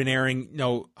night, they had been airing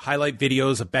highlight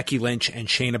videos of Becky Lynch and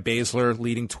Shayna Baszler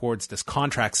leading towards this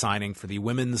contract signing for the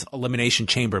Women's Elimination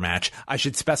Chamber match. I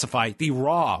should specify the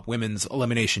Raw Women's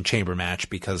Elimination Chamber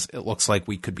match because it looks like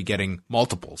we could be getting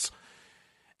multiples.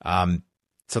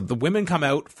 So the women come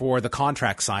out for the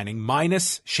contract signing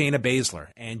minus Shayna Baszler,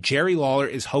 and Jerry Lawler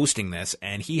is hosting this,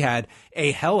 and he had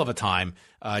a hell of a time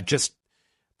just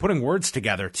putting words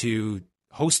together to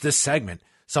host this segment.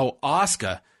 So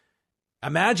Asuka,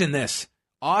 imagine this.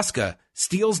 Asuka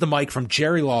steals the mic from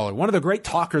Jerry Lawler, one of the great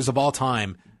talkers of all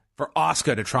time, for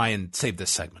Asuka to try and save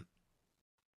this segment.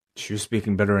 She was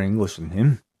speaking better English than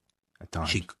him at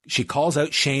times. She calls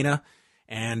out Shayna.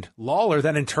 And Lawler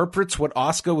then interprets what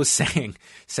Asuka was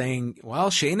saying, well,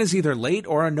 Shayna's either late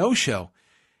or a no-show.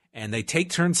 And they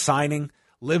take turns signing.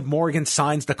 Liv Morgan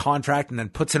signs the contract and then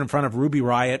puts it in front of Ruby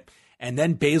Riott. And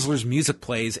then Baszler's music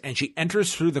plays, and she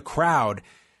enters through the crowd,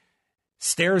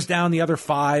 stares down the other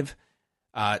five,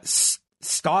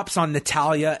 stops on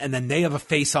Natalya, and then they have a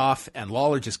face-off, and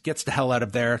Lawler just gets the hell out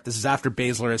of there. This is after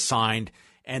Baszler is signed.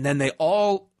 And then they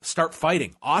all start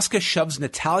fighting. Asuka shoves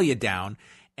Natalya down,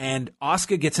 and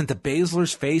Asuka gets into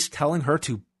Baszler's face, telling her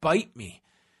to bite me.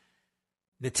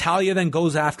 Natalya then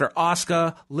goes after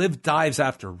Asuka. Liv dives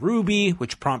after Ruby,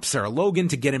 which prompts Sarah Logan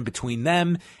to get in between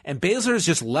them. And Baszler is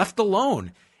just left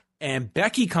alone. And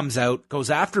Becky comes out,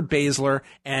 goes after Baszler,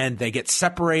 and they get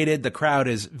separated. The crowd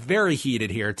is very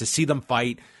heated here to see them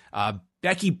fight.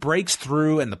 Becky breaks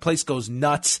through, and the place goes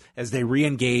nuts as they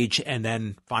re-engage. And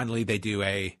then finally they do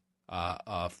a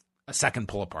second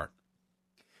pull apart.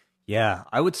 Yeah,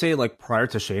 I would say, like, prior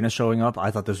to Shayna showing up,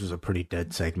 I thought this was a pretty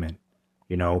dead segment.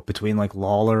 You know, between, like,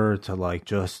 Lawler to, like,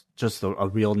 just a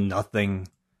real nothing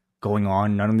going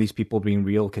on, none of these people being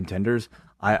real contenders.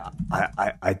 I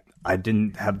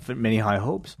didn't have many high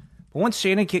hopes. But once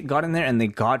Shayna got in there and they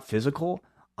got physical,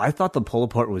 I thought the pull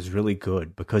apart was really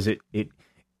good because it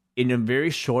in a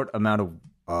very short amount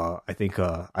of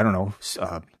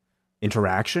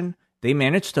interaction, they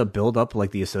managed to build up,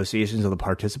 like, the associations of the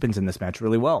participants in this match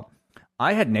really well.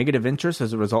 I had negative interest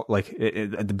as a result, like,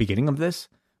 at the beginning of this,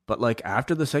 but, like,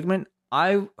 after the segment,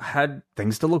 I had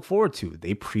things to look forward to.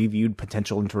 They previewed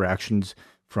potential interactions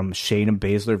from Shayna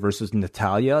Baszler versus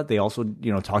Natalya. They also,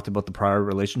 talked about the prior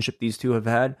relationship these two have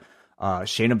had.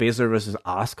 Shayna Baszler versus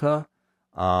Asuka.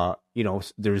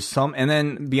 There's some, and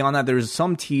then beyond that, there's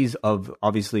some tease of,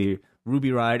 obviously, Ruby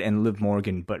Riott and Liv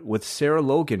Morgan, but with Sarah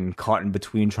Logan caught in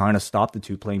between trying to stop the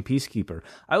two playing Peacekeeper.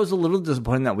 I was a little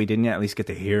disappointed that we didn't at least get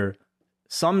to hear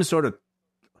some sort of,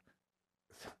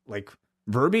 like,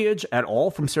 verbiage at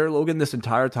all from Sarah Logan this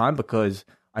entire time, because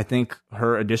I think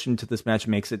her addition to this match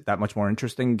makes it that much more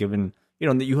interesting, given,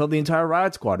 that you have the entire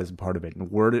Riott Squad as a part of it.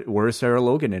 And where is Sarah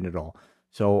Logan in it all?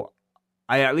 So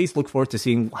I at least look forward to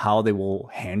seeing how they will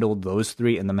handle those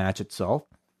three in the match itself.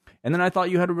 And then I thought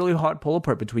you had a really hot pull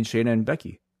apart between Shayna and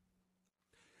Becky.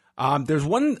 There's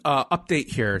one update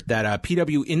here that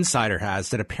PW Insider has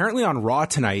that apparently on Raw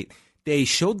tonight, they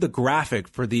showed the graphic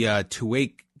for the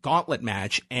two-way gauntlet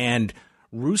match, and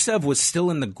Rusev was still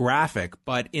in the graphic,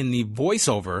 but in the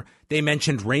voiceover, they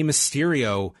mentioned Rey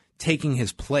Mysterio taking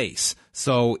his place.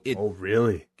 So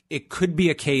really? It could be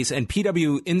a case, and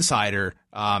PW Insider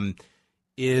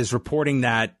is reporting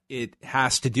that it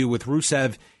has to do with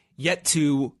Rusev yet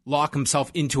to lock himself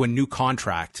into a new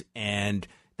contract, and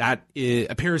that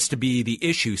appears to be the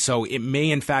issue. So it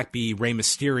may, in fact, be Rey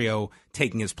Mysterio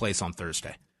taking his place on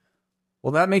Thursday.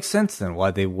 Well, that makes sense then,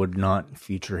 why they would not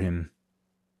feature him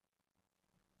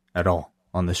at all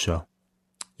on the show.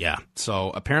 Yeah.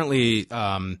 So apparently,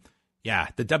 the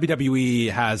WWE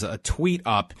has a tweet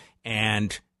up,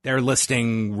 and they're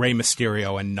listing Rey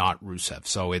Mysterio and not Rusev.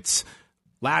 So it's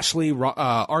Lashley,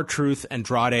 R-Truth,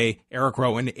 Andrade, Eric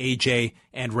Rowan, AJ,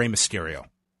 and Rey Mysterio.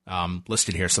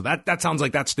 Listed here. So that sounds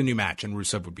like that's the new match, and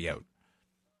Rusev would be out.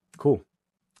 Cool.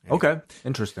 Okay.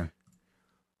 Interesting.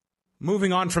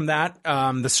 Moving on from that,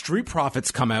 the Street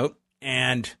Profits come out,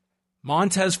 and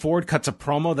Montez Ford cuts a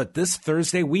promo that this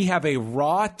Thursday we have a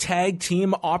Raw Tag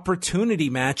Team Opportunity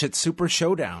match at Super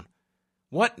Showdown.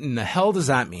 What in the hell does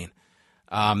that mean?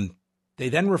 They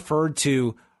then referred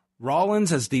to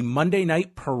Rollins as the Monday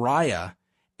Night Pariah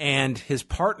and his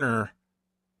partner,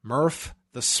 Murph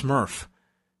the Smurf.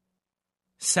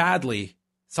 Sadly,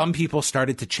 some people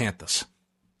started to chant this.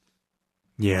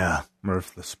 Yeah,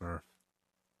 Murph the Smurf.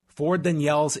 Ford then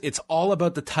yells, "It's all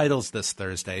about the titles this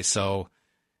Thursday." So,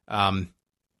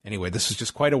 anyway, this was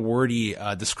just quite a wordy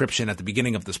description at the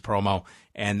beginning of this promo.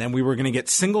 And then we were going to get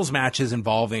singles matches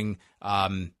involving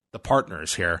the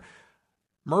partners here.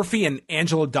 Murphy and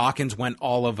Angelo Dawkins went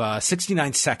all of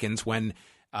 69 seconds when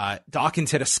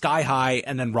Dawkins hit a sky high,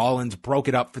 and then Rollins broke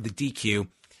it up for the DQ.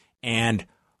 And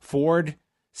Ford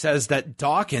says that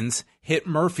Dawkins hit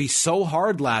Murphy so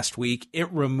hard last week,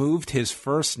 it removed his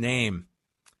first name.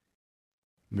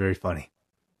 Very funny.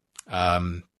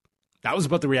 That was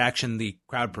about the reaction the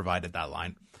crowd provided that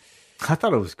line. I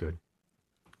thought it was good.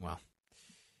 Well,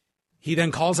 he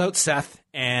then calls out Seth,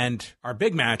 and our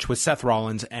big match was Seth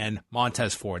Rollins and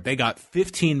Montez Ford. They got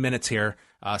 15 minutes here,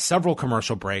 several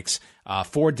commercial breaks.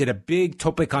 Ford did a big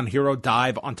Tope con Hero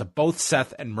dive onto both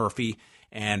Seth and Murphy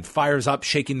and fires up,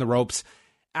 shaking the ropes.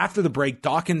 After the break,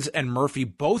 Dawkins and Murphy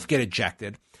both get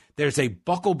ejected. There's a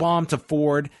buckle bomb to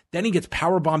Ford. Then he gets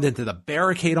power bombed into the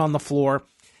barricade on the floor.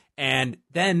 And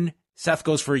then Seth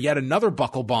goes for yet another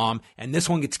buckle bomb, and this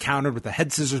one gets countered with a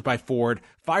head scissors by Ford,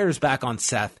 fires back on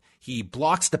Seth. He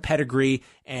blocks the pedigree,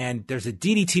 and there's a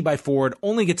DDT by Ford,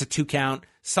 only gets a 2 count.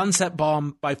 Sunset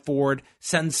bomb by Ford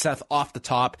sends Seth off the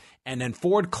top, and then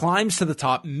Ford climbs to the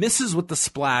top, misses with the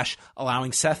splash,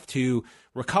 allowing Seth to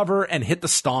recover and hit the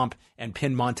stomp and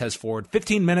pin Montez Ford.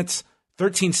 15 minutes,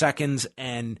 13 seconds,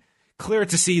 and clear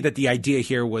to see that the idea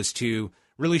here was to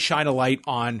really shine a light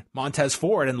on Montez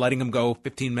Ford and letting him go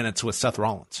 15 minutes with Seth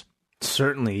Rollins.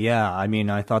 Certainly, yeah. I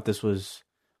mean, I thought this was,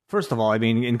 first of all, I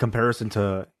mean, in comparison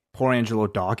to poor Angelo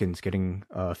Dawkins getting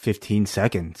 15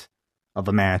 seconds of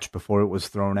a match before it was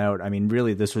thrown out. I mean,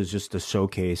 really, this was just a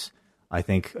showcase, I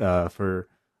think, for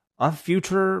a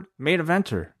future main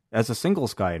eventer as a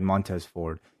singles guy in Montez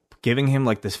Ford, giving him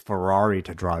like this Ferrari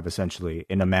to drive essentially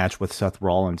in a match with Seth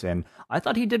Rollins. And I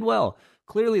thought he did well.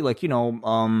 Clearly, like,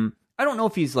 I don't know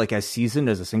if he's like as seasoned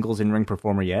as a singles in-ring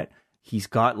performer yet. He's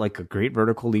got like a great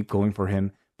vertical leap going for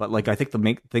him. But like, I think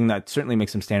the thing that certainly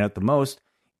makes him stand out the most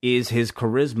is his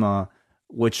charisma,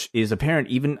 which is apparent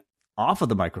even off of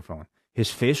the microphone. His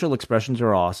facial expressions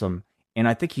are awesome. And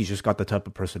I think he's just got the type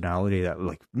of personality that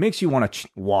like makes you want to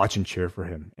watch and cheer for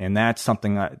him. And that's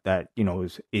something that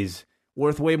is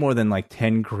worth way more than like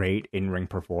 10 great in-ring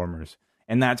performers.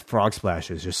 And that frog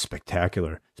splash is just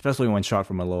spectacular, especially when shot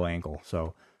from a low angle.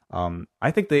 So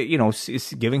I think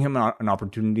that, giving him an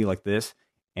opportunity like this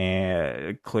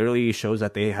and clearly shows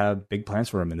that they have big plans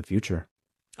for him in the future.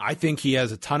 I think he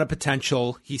has a ton of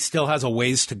potential. He still has a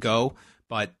ways to go,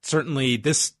 but certainly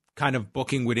this kind of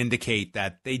booking would indicate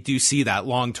that they do see that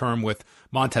long term with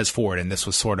Montez Ford, and this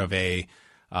was sort of a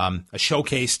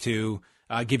showcase to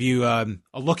give you a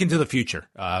look into the future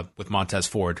with Montez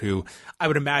Ford, who I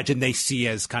would imagine they see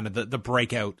as kind of the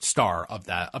breakout star of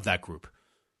that group.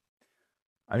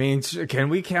 I mean, can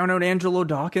we count out Angelo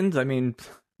Dawkins? I mean,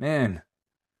 man,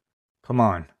 come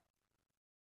on.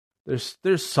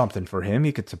 There's something for him.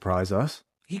 He could surprise us.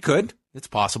 He could. It's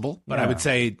possible. But yeah. I would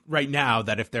say right now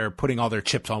that if they're putting all their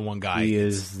chips on one guy, he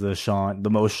is the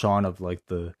most Sean of like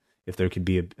if there could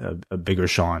be a bigger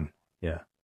Sean. Yeah.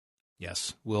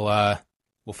 Yes. We'll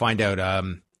find out.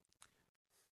 I'm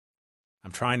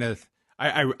trying to.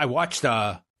 I watched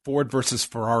Ford versus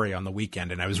Ferrari on the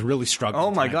weekend, and I was really struggling.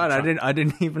 Oh my God, I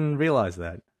didn't even realize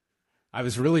that. I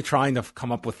was really trying to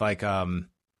come up with like a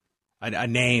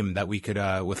name that we could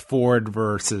with Ford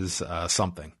versus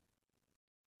something.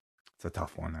 It's a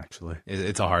tough one, actually.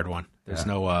 It's a hard one. There's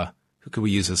no who could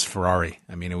we use as Ferrari?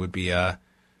 I mean, it would be there's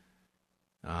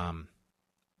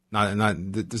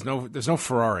no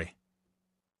Ferrari.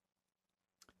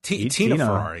 Tina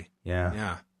Ferrari.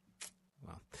 Yeah.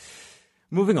 Well,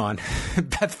 moving on.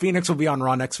 Beth Phoenix will be on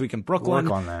Raw next week in Brooklyn.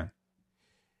 Work on that.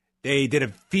 They did a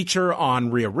feature on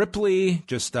Rhea Ripley,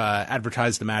 just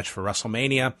advertised the match for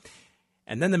WrestleMania.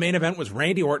 And then the main event was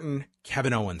Randy Orton,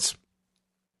 Kevin Owens.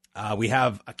 We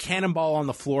have a cannonball on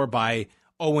the floor by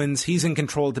Owens. He's in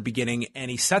control at the beginning,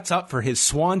 and he sets up for his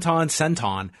Swanton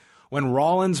Senton. When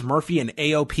Rollins, Murphy, and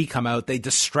AOP come out, they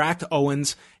distract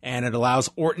Owens, and it allows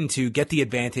Orton to get the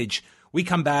advantage. We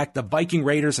come back. The Viking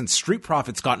Raiders and Street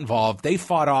Profits got involved. They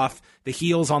fought off the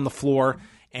heels on the floor,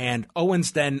 and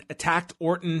Owens then attacked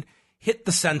Orton, hit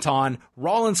the senton.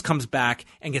 Rollins comes back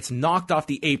and gets knocked off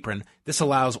the apron. This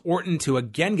allows Orton to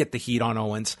again get the heat on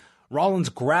Owens. Rollins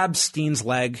grabs Owens'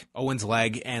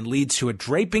 leg, and leads to a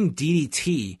draping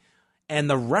DDT, and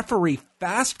the referee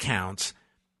fast counts,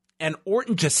 and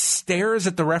Orton just stares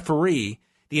at the referee.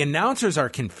 The announcers are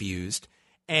confused,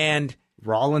 and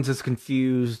Rollins is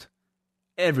confused.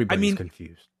 Everybody's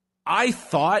confused. I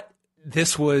thought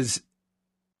it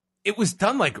was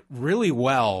done like really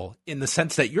well in the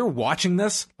sense that you're watching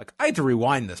this. Like, I had to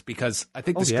rewind this because I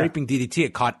think the draping DDT,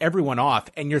 it caught everyone off,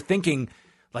 and you're thinking,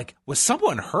 like, was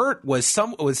someone hurt?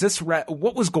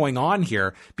 what was going on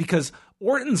here? Because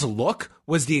Orton's look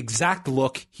was the exact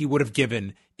look he would have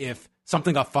given if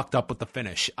something got fucked up with the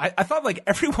finish. I thought like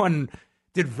everyone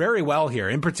did very well here,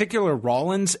 in particular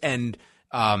Rollins and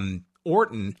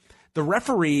Orton. The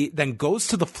referee then goes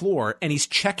to the floor and he's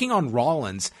checking on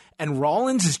Rollins, and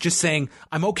Rollins is just saying,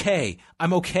 I'm okay.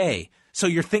 So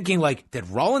you're thinking, like, did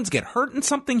Rollins get hurt in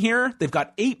something here? They've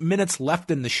got 8 minutes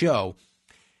left in the show.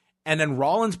 And then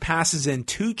Rollins passes in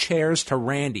 2 chairs to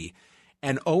Randy,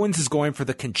 and Owens is going for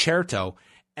the concerto,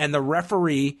 and the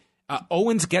referee,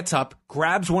 Owens gets up,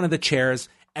 grabs one of the chairs,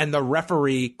 and the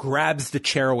referee grabs the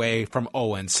chair away from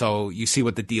Owens. So you see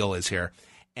what the deal is here.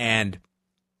 And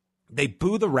they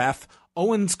boo the ref.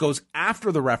 Owens goes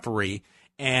after the referee,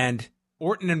 and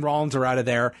Orton and Rollins are out of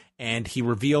there, and he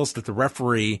reveals that the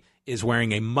referee is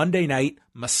wearing a Monday Night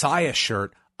Messiah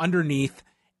shirt underneath.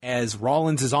 As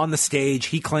Rollins is on the stage,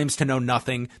 he claims to know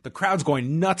nothing. The crowd's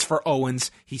going nuts for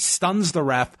Owens. He stuns the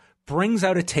ref, brings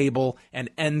out a table, and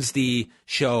ends the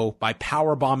show by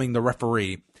powerbombing the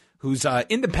referee, who's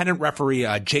independent referee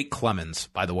Jake Clemens,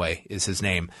 by the way, is his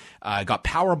name. Got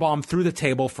powerbombed through the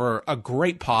table for a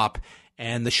great pop,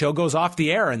 and the show goes off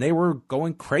the air, and they were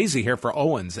going crazy here for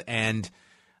Owens. And,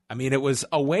 I mean, it was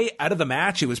a way out of the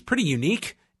match. It was pretty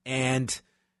unique, and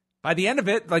by the end of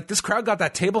it, like, this crowd got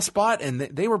that table spot, and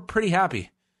they were pretty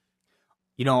happy.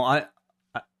 You know,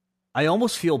 I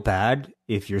almost feel bad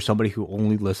if you're somebody who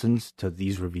only listens to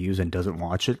these reviews and doesn't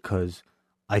watch it, because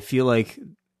I feel like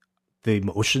the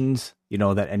emotions, you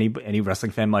know, that any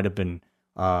wrestling fan might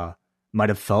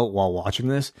have felt while watching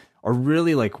this are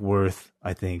really, like, worth,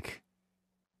 I think,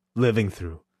 living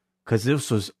through, because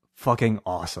this was fucking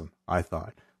awesome. I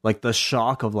thought, like, the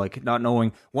shock of, like, not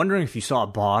knowing, wondering if you saw a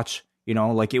botch. You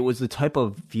know, like, it was the type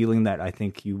of feeling that I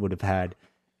think you would have had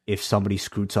if somebody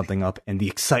screwed something up, and the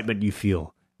excitement you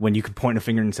feel when you can point a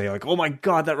finger and say, like, oh my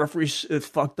God, that referee is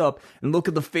fucked up. And look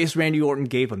at the face Randy Orton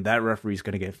gave him. That referee's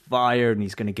going to get fired, and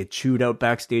he's going to get chewed out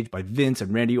backstage by Vince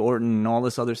and Randy Orton and all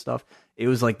this other stuff. It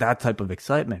was like that type of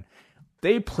excitement.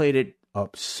 They played it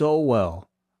up so well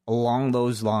along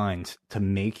those lines to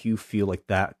make you feel like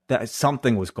that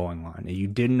something was going on, and you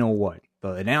didn't know what.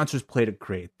 The announcers played it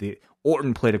great.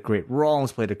 Orton played it great.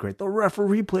 Rollins played it great. The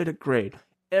referee played it great.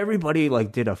 Everybody,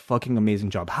 like, did a fucking amazing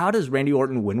job. How does Randy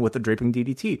Orton win with a draping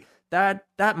DDT? That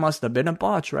must have been a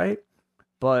botch, right?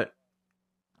 But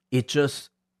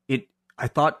I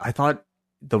thought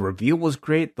the reveal was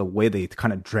great. The way they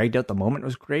kind of dragged out the moment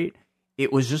was great.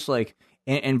 It was just like,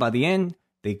 and by the end,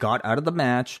 they got out of the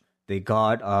match. They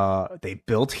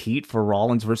built heat for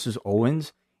Rollins versus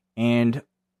Owens, and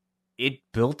it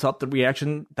built up the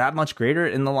reaction that much greater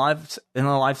in the live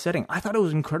setting. I thought it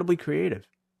was incredibly creative.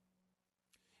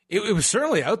 It was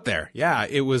certainly out there. Yeah,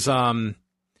 it was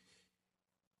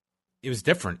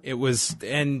different. It was,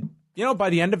 and, you know, by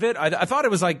the end of it, I thought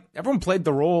it was like everyone played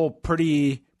the role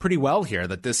pretty well here,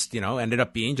 that this, you know, ended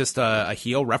up being just a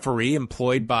heel referee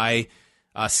employed by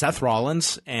Seth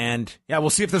Rollins. And yeah, we'll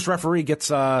see if this referee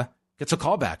gets a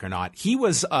callback or not. He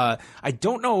was, I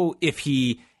don't know if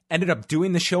he ended up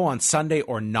doing the show on Sunday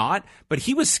or not, but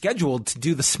he was scheduled to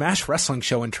do the Smash Wrestling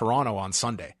show in Toronto on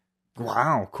Sunday.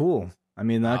 Wow, cool. I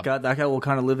mean, that guy will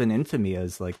kind of live in infamy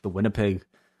as like the Winnipeg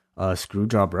screw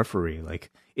job referee.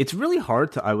 Like, it's really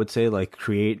hard to, I would say, like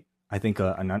create, I think,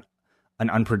 an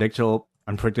unpredictable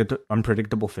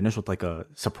finish with like a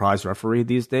surprise referee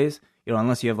these days. You know,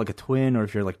 unless you have like a twin or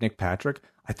if you're like Nick Patrick.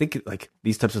 I think like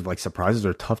these types of like surprises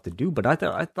are tough to do. But I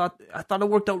thought it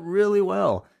worked out really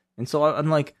well, and so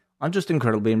I'm just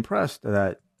incredibly impressed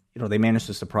that, you know, they managed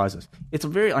to surprise us. It's a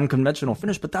very unconventional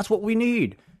finish, but that's what we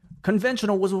need.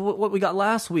 Conventional was what we got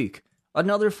last week.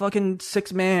 Another fucking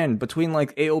 6-man between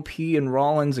like AOP and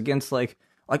Rollins against like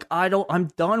I'm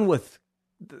done with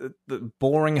the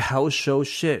boring house show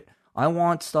shit. I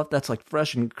want stuff that's like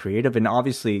fresh and creative, and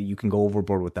obviously you can go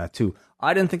overboard with that too.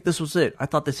 I didn't think this was it. I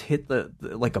thought this hit the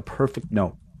like a perfect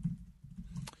note.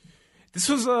 This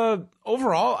was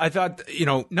overall, I thought, you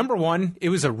know, number one, it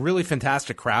was a really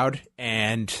fantastic crowd,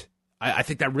 and I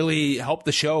think that really helped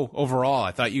the show overall.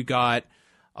 I thought you got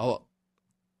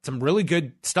some really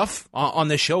good stuff on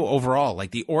this show overall.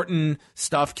 Like the Orton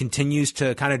stuff continues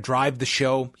to kind of drive the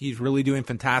show. He's really doing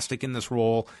fantastic in this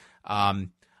role.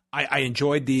 I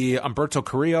enjoyed the Humberto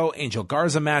Carrillo, Angel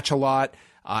Garza match a lot.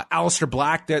 Aleister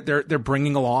Black, they're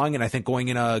bringing along, and I think going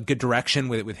in a good direction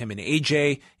with him and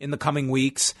AJ in the coming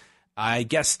weeks. I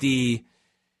guess the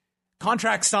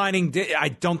contract signing, I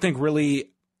don't think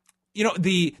really, you know,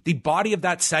 the body of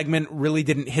that segment really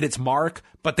didn't hit its mark,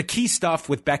 but the key stuff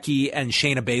with Becky and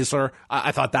Shayna Baszler,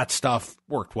 I thought that stuff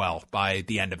worked well by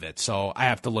the end of it. So I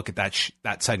have to look at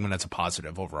that segment as a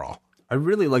positive overall. I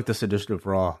really like this edition of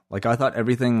Raw. Like, I thought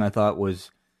everything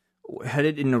was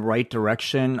headed in the right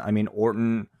direction. I mean,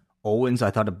 Orton, Owens,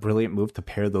 I thought a brilliant move to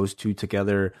pair those two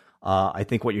together. I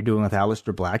think what you're doing with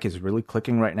Aleister Black is really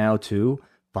clicking right now too.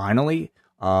 Finally,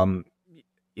 you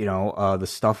know, the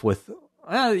stuff with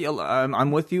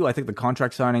I'm with you. I think the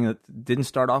contract signing didn't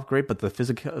start off great, but the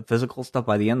physical stuff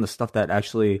by the end, the stuff that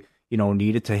actually, you know,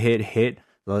 needed to hit.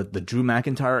 The Drew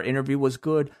McIntyre interview was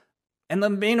good, and the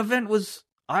main event was.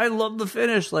 I love the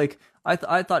finish. Like I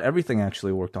thought everything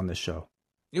actually worked on this show.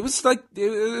 It was like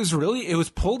it was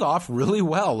pulled off really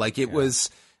well. Like it was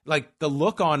like the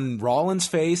look on Rollins'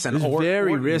 face, and it was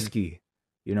very risky,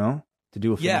 you know, to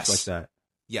do a finish like that.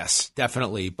 Yes,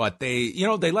 definitely. But they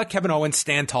let Kevin Owens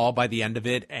stand tall by the end of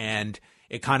it, and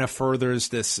it kind of furthers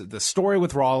the story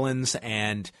with Rollins.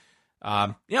 And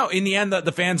in the end,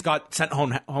 the fans got sent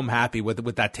home happy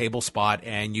with that table spot,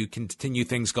 and you continue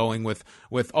things going with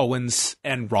Owens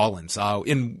and Rollins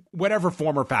in whatever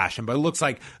form or fashion. But it looks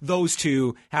like those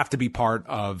two have to be part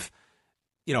of,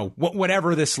 you know,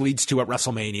 whatever this leads to at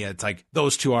WrestleMania. It's like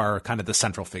those two are kind of the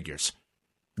central figures.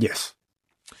 Yes.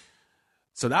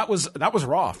 So that was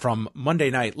Raw from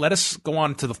Monday night. Let us go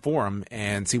on to the forum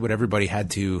and see what everybody had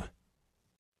to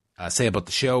say about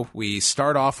the show. We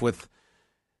start off with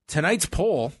tonight's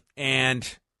poll,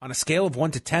 and on a scale of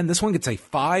 1 to 10, this one gets a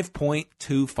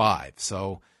 5.25.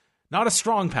 So not a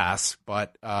strong pass,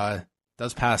 but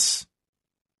does pass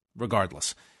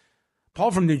regardless. Paul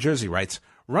from New Jersey writes,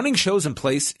 running shows in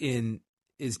places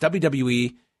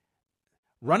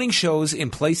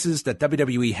that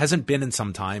WWE hasn't been in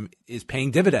some time is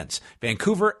paying dividends.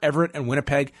 Vancouver, Everett, and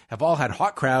Winnipeg have all had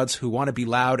hot crowds who want to be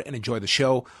loud and enjoy the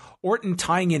show. Orton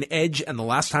tying in Edge and the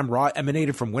last time Raw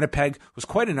emanated from Winnipeg was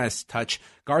quite a nice touch.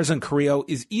 Garza and Carrillo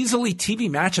is easily TV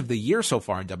match of the year so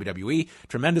far in WWE.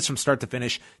 Tremendous from start to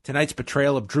finish. Tonight's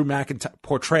portrayal of Drew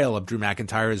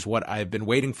McIntyre is what I've been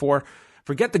waiting for.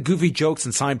 Forget the goofy jokes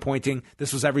and sign pointing.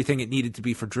 This was everything it needed to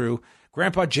be for Drew.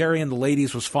 Grandpa Jerry and the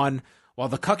ladies was fun. While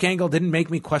the cuck angle didn't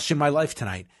make me question my life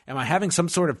tonight. Am I having some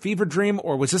sort of fever dream,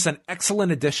 or was this an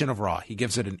excellent edition of Raw? He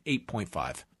gives it an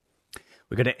 8.5.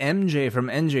 We got an MJ from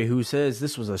NJ who says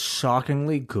this was a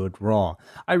shockingly good Raw.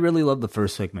 I really love the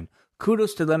first segment.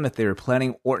 Kudos to them if they were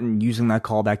planning Orton using that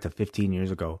callback to 15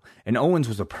 years ago. And Owens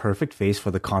was a perfect face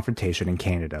for the confrontation in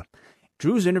Canada.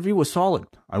 Drew's interview was solid.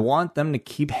 I want them to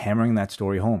keep hammering that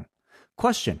story home.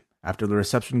 Question. After the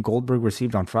reception Goldberg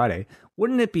received on Friday,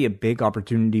 wouldn't it be a big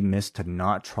opportunity missed to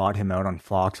not trot him out on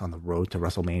Fox on the road to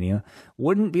WrestleMania?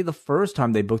 Wouldn't be the first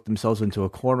time they booked themselves into a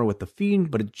corner with The Fiend,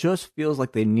 but it just feels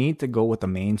like they need to go with a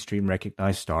mainstream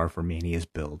recognized star for Mania's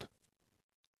build.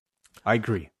 I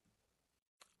agree.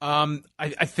 I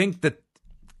think that,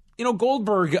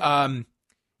 Goldberg,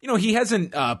 he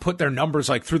hasn't put their numbers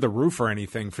like through the roof or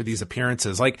anything for these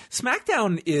appearances. Like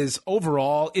SmackDown is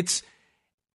overall, it's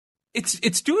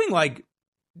doing like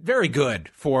very good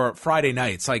for Friday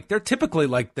nights. Like they're typically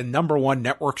like the number one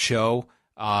network show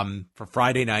for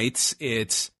Friday nights.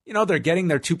 It's, they're getting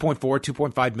their 2.4,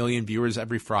 2.5 million viewers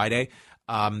every Friday.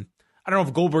 I don't know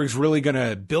if Goldberg's really going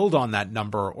to build on that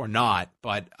number or not,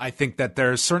 but I think that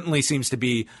there certainly seems to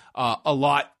be a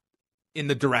lot in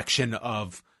the direction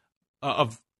of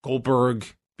Goldberg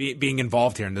being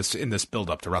involved here in this build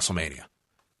up to WrestleMania.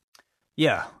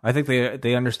 Yeah, I think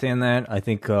they understand that. I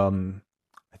think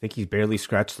he's barely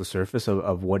scratched the surface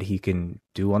of what he can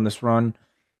do on this run.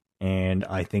 And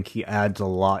I think he adds a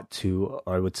lot to,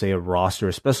 I would say, a roster,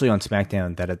 especially on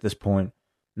SmackDown, that at this point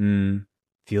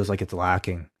feels like it's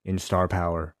lacking in star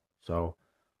power. So,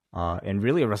 and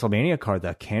really a WrestleMania card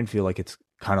that can feel like it's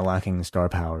kind of lacking in star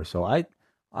power. So I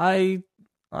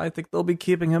think they'll be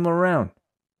keeping him around.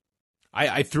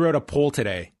 I threw out a poll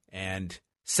today, and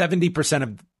 70%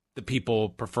 of the people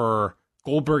prefer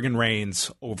Goldberg and Reigns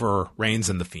over Reigns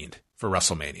and The Fiend for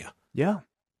WrestleMania. Yeah.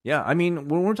 Yeah. I mean,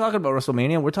 when we're talking about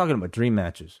WrestleMania, we're talking about dream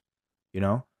matches, you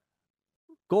know?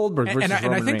 Goldberg versus Roman Reigns.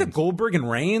 And I think that Goldberg and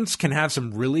Reigns can have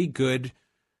some really good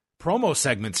promo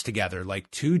segments together, like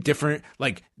two different,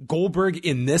 like Goldberg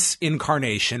in this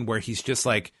incarnation where he's just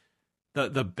like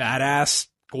the badass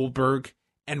Goldberg,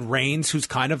 and Reigns, who's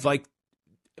kind of like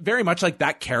very much like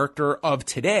that character of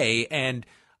today. And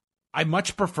I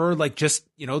much prefer like just,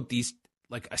 you know, these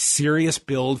like a serious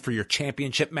build for your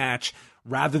championship match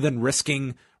rather than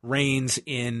risking Reigns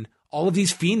in all of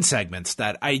these Fiend segments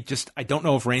that I don't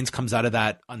know if Reigns comes out of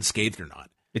that unscathed or not.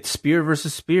 It's spear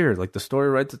versus spear. Like the story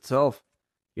writes itself,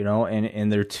 you know,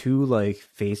 and they're two like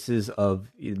faces of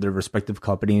their respective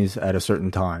companies at a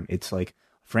certain time. It's like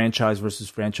franchise versus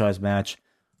franchise match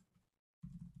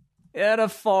at a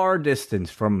far distance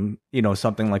from, you know,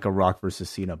 something like a Rock versus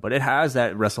Cena, but it has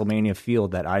that WrestleMania feel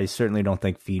that I certainly don't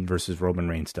think Fiend versus Roman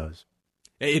Reigns does.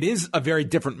 It is a very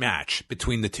different match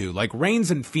between the two. Like Reigns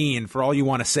and Fiend, for all you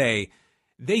want to say,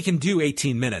 they can do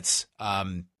 18 minutes.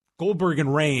 Goldberg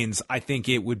and Reigns, I think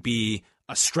it would be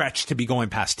a stretch to be going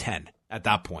past 10 at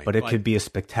that point. But it could be a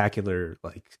spectacular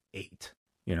like 8,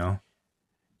 you know?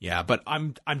 Yeah, but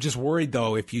I'm just worried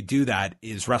though, if you do that,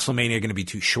 is WrestleMania going to be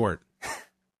too short?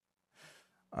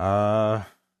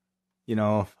 You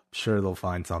know, I'm sure they'll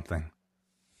find something.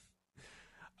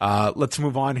 Let's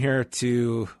move on here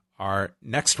to our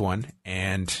next one.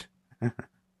 And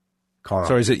Carl.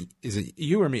 So is it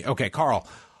you or me? Okay, Carl.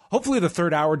 Hopefully the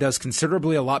third hour does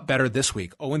considerably a lot better this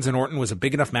week. Owens and Orton was a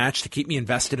big enough match to keep me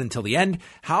invested until the end.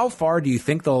 How far do you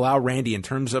think they'll allow Randy in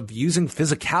terms of using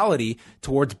physicality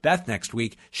towards Beth next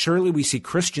week? Surely we see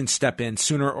Christian step in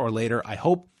sooner or later, I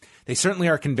hope. They certainly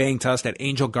are conveying to us that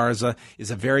Angel Garza is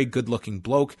a very good-looking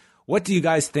bloke. What do you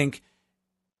guys think?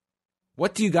 Who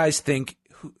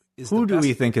do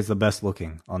we think is the best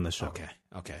looking on the show?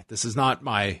 Okay. This is not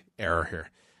my error here.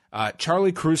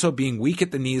 Charlie Caruso being weak at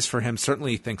the knees for him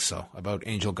certainly thinks so about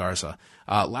Angel Garza.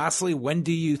 Lastly, when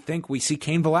do you think we see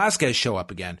Cain Velasquez show up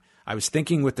again? I was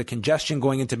thinking with the congestion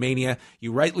going into Mania,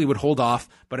 you rightly would hold off,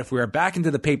 but if we are back into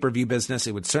the pay-per-view business,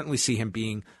 it would certainly see him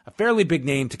being a fairly big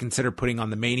name to consider putting on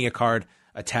the Mania card,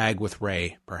 a tag with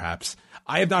Rey, perhaps.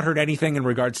 I have not heard anything in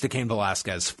regards to Cain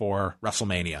Velasquez for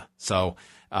WrestleMania, so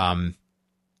I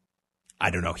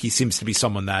don't know. He seems to be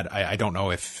someone that I don't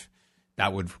know if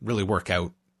that would really work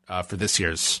out for this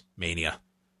year's Mania.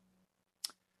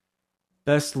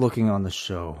 Best looking on the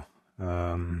show.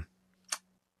 Trying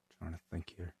to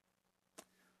think here.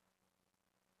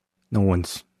 No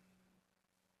one's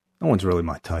really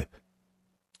my type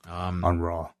on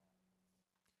Raw.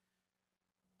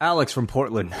 Alex from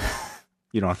Portland.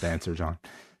 You don't have to answer, John.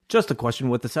 Just a question.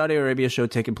 With the Saudi Arabia show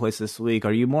taking place this week,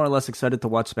 are you more or less excited to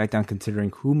watch SmackDown considering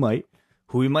who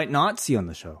we might not see on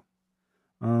the show?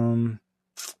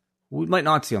 We might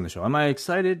not see on the show. Am I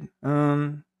excited?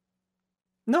 No,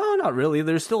 not really.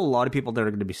 There's still a lot of people that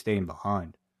are going to be staying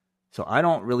behind. So I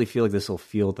don't really feel like this will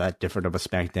feel that different of a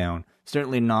SmackDown.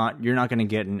 Certainly not. You're not going to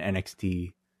get an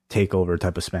NXT takeover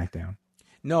type of SmackDown.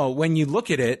 No, when you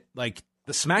look at it, like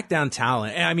the SmackDown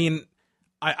talent, I mean,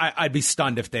 I'd be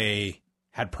stunned if they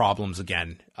had problems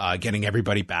again getting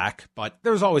everybody back. But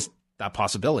there's always that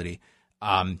possibility.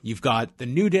 You've got the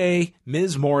New Day,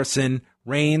 Miz, Morrison,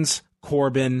 Reigns,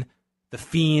 Corbin, The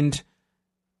Fiend,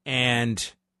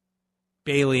 and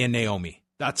Bayley and Naomi.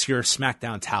 That's your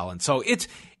SmackDown talent. So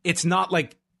it's not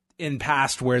like in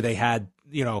past where they had,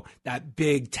 you know, that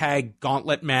big tag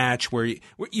gauntlet match where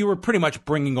you were pretty much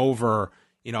bringing over,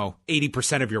 you know,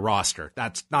 80% of your roster.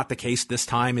 That's not the case this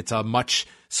time. It's a much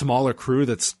smaller crew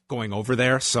that's going over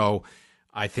there. So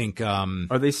I think...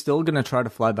 Are they still going to try to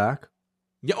fly back?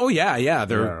 Yeah. Oh, yeah.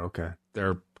 Okay.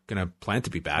 They're going to plan to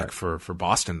be back for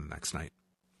Boston the next night.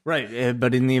 Right.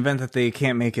 But in the event that they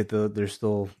can't make it, there's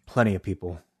still plenty of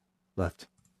people left.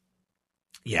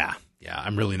 Yeah.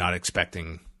 I'm really not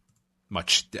expecting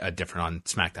much different on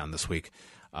SmackDown this week.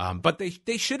 But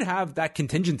they should have that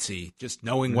contingency, just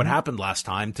knowing what happened last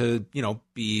time to,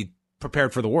 be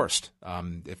prepared for the worst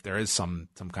if there is some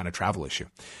kind of travel issue.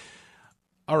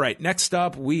 All right, next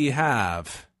up we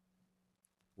have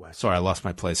Wes. Sorry, I lost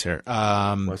my place here.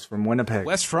 Wes from Winnipeg.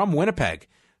 Wes from Winnipeg,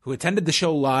 who attended the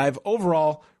show live.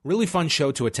 Overall, really fun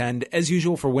show to attend. As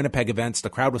usual for Winnipeg events,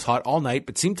 the crowd was hot all night,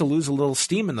 but seemed to lose a little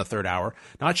steam in the third hour.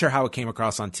 Not sure how it came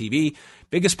across on TV.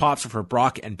 Biggest pops were for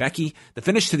Brock and Becky. The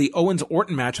finish to the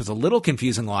Owens-Orton match was a little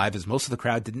confusing live, as most of the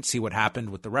crowd didn't see what happened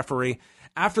with the referee.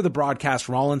 After the broadcast,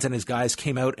 Rollins and his guys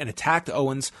came out and attacked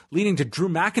Owens, leading to Drew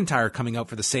McIntyre coming out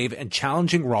for the save and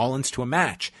challenging Rollins to a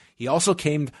match. He also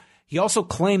claimed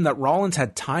that Rollins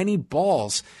had tiny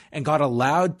balls and got a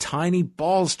loud tiny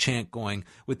balls chant going,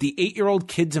 with the 8-year-old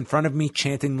kids in front of me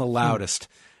chanting the loudest.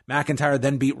 McIntyre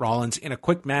then beat Rollins in a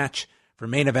quick match. For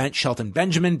main event, Shelton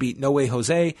Benjamin beat No Way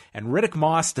Jose, and Riddick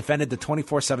Moss defended the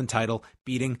 24/7 title,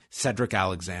 beating Cedric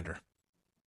Alexander.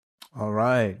 All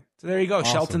right. So there you go.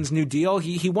 Awesome. Shelton's new deal.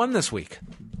 He won this week.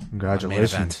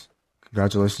 Congratulations.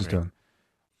 Congratulations to him.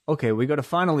 Okay, we go to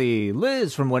finally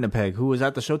Liz from Winnipeg, who was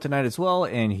at the show tonight as well,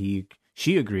 and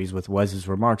she agrees with Wes's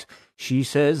remarks. She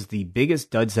says the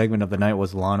biggest dud segment of the night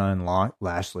was Lana and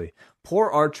Lashley. Poor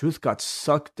R-Truth got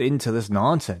sucked into this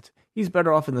nonsense. He's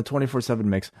better off in the 24/7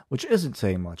 mix, which isn't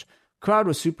saying much. Crowd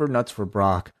was super nuts for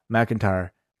Brock,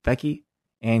 McIntyre, Becky,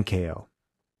 and KO.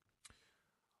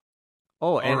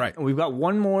 Oh, and right. We've got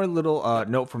one more little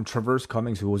note from Traverse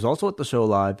Cummings, who was also at the show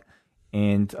live.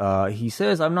 And he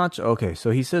says, I'm not sure. Okay,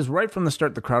 so he says, right from the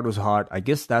start, the crowd was hot. I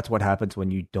guess that's what happens when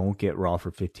you don't get Raw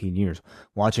for 15 years.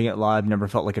 Watching it live never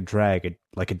felt like a drag,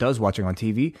 like it does watching on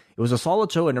TV. It was a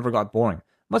solid show and never got boring.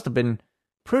 Must have been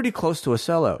pretty close to a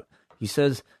sellout. He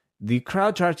says, the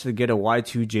crowd tried to get a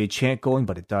Y2J chant going,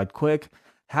 but it died quick.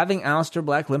 Having Aleister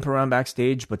Black limp around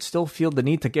backstage, but still feel the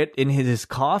need to get in his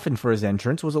coffin for his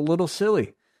entrance was a little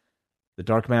silly. The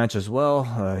dark match as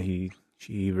well,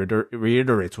 She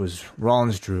reiterates was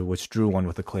Rollins-Drew, which Drew won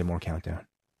with a Claymore countdown.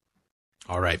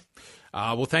 All right.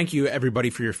 Well, thank you,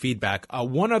 everybody, for your feedback.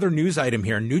 One other news item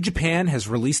here. New Japan has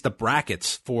released the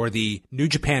brackets for the New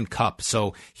Japan Cup.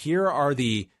 So here are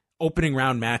the opening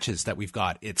round matches that we've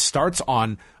got. It starts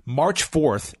on March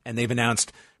 4th, and they've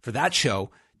announced for that show,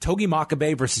 Togi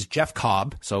Makabe versus Jeff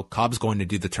Cobb. So Cobb's going to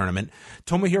do the tournament.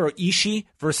 Tomohiro Ishii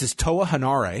versus Toa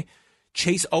Hanare.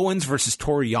 Chase Owens versus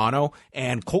Toru Yano,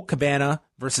 and Colt Cabana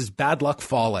versus Bad Luck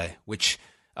Fale, which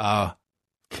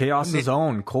Chaos's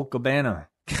own Colt Cabana.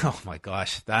 Oh my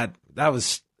gosh, that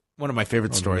was one of my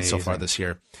favorite stories so far this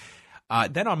year.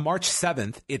 Then on March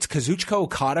 7th, it's Kazuchika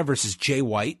Okada versus Jay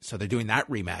White, so they're doing that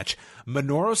rematch.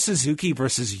 Minoru Suzuki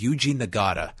versus Yuji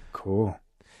Nagata. Cool.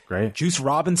 Great. Juice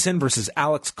Robinson versus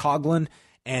Alex Coughlin,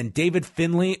 and David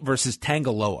Finlay versus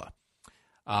Tangaloa.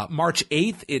 March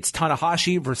 8th, it's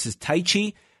Tanahashi versus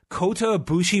Taichi, Kota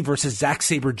Ibushi versus Zack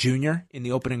Sabre Jr. in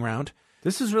the opening round.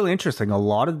 This is really interesting. A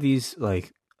lot of these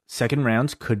second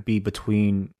rounds could be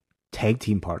between tag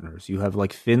team partners. You have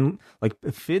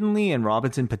Finlay and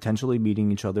Robinson potentially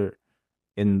meeting each other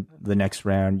in the next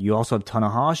round. You also have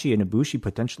Tanahashi and Ibushi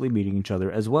potentially meeting each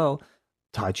other as well.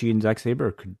 Taichi and Zack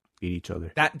Sabre could beat each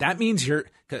other. That means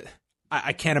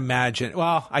I can't imagine.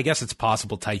 Well, I guess it's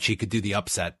possible Taichi could do the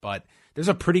upset, but there's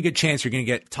a pretty good chance you're going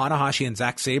to get Tanahashi and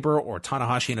Zack Sabre or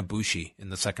Tanahashi and Ibushi in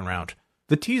the second round.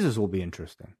 The teases will be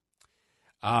interesting.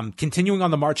 Continuing on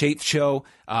the March 8th show,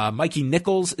 Mikey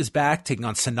Nichols is back taking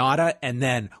on Sonata, and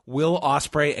then Will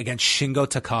Ospreay against Shingo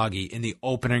Takagi in the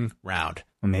opening round.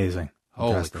 Amazing.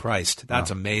 Holy Fantastic. Christ.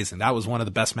 That's amazing. That was one of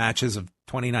the best matches of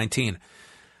 2019.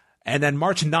 And then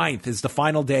March 9th is the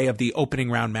final day of the opening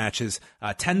round matches.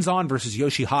 Tenzan versus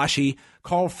Yoshihashi,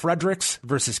 Carl Fredericks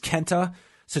versus Kenta,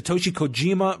 Satoshi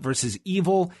Kojima versus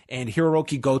Evil, and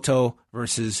Hiroki Goto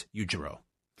versus Yujiro.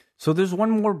 So there's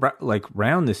one more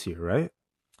round this year, right?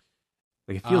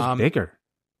 It feels bigger.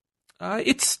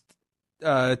 It's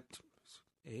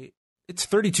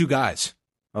 32 guys.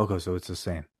 Okay, so it's the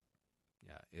same.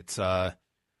 Yeah, it's what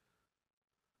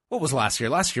was last year?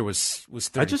 Last year was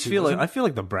 32. I feel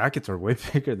like the brackets are way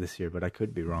bigger this year, but I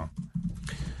could be wrong.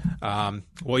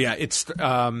 Well, yeah, it's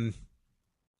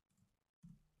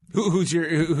who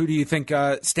do you think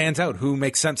stands out? Who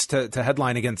makes sense to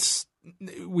headline against?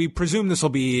 We presume this will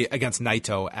be against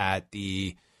Naito at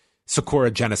the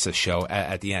Sakura Genesis show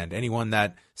at the end. Anyone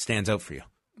that stands out for you?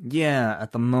 Yeah,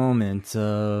 at the moment.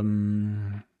 Let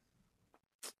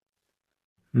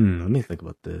me think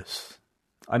about this.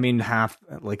 I mean,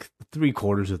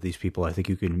 three-quarters of these people I think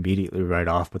you can immediately write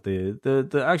off, but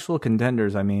the actual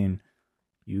contenders, I mean,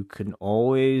 You can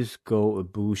always go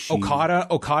Ibushi.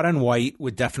 Okada and White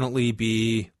would definitely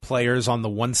be players on the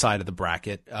one side of the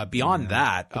bracket. Beyond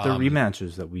that, but the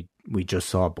rematches that we just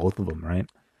saw, both of them, right?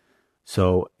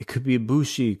 So it could be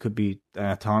Ibushi, it could be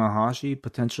Tanahashi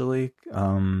potentially.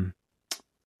 Who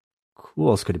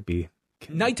else could it be?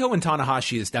 Naito and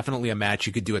Tanahashi is definitely a match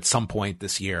you could do at some point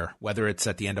this year, whether it's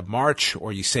at the end of March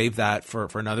or you save that for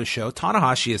another show.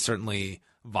 Tanahashi is certainly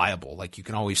viable. Like, you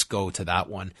can always go to that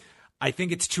one. I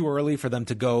think it's too early for them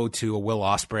to go to a Will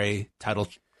Ospreay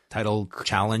title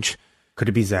challenge. Could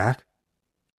it be Zach?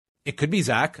 It could be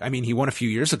Zach. I mean, he won a few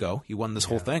years ago. He won this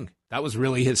whole thing. That was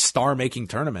really his star-making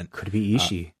tournament. Could it be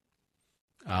Ishii?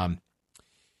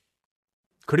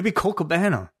 Could it be Colt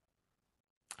Cabana?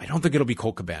 I don't think it'll be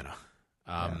Colt Cabana.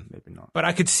 Maybe not. But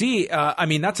I could see. I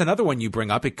mean, that's another one you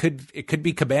bring up. It could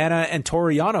be Cabana and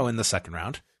Toru Yano in the second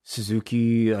round.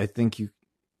 Suzuki, I think you.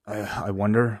 I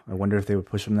wonder if they would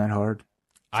push him that hard.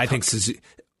 I think Suzuki.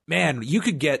 Man, you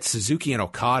could get Suzuki and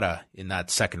Okada in that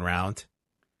second round.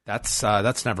 That's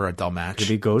never a dull match. Could it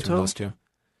be Goto? Those two.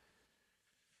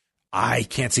 I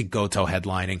can't see Goto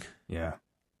headlining. Yeah,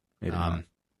 maybe not.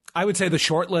 I would say the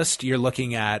short list. You're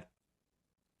looking at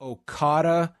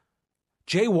Okada.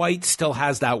 Jay White still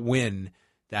has that win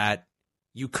that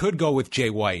you could go with Jay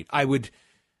White. I would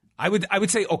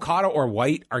say Okada or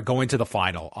White are going to the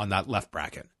final on that left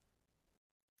bracket.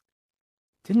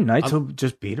 Didn't Naito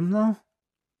just beat him though?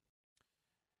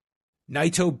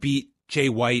 Naito beat Jay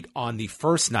White on the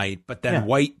first night, but then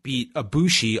White beat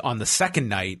Ibushi on the second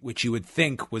night, which you would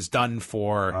think was done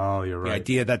for you're right. The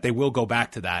idea that they will go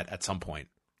back to that at some point.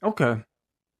 Okay.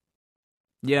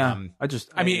 Yeah,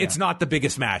 it's not the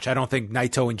biggest match. I don't think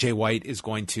Naito and Jay White is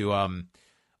going to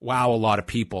wow a lot of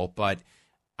people, but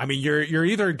I mean, you're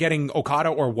either getting Okada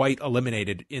or White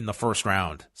eliminated in the first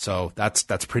round, so that's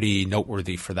pretty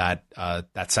noteworthy for that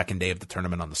second day of the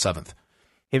tournament on the 7th.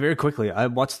 Hey, very quickly, I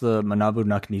watched the Manabu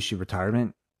Nakanishi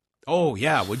retirement. Oh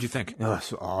yeah, what'd you think? Oh,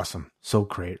 so awesome, so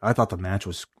great. I thought the match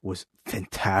was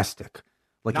fantastic.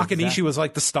 Like Nakanishi was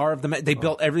like the star of the match. They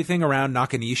built everything around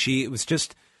Nakanishi. It was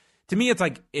just. To me, it's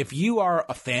like if you are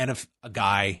a fan of a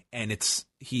guy and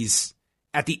he's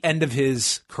at the end of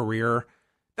his career,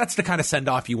 that's the kind of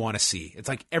send-off you want to see. It's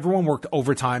like everyone worked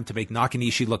overtime to make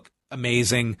Nakanishi look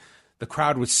amazing. The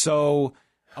crowd was so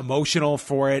emotional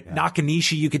for it. Yeah.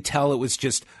 Nakanishi, you could tell it was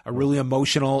just a really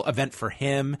emotional event for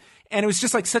him. And it was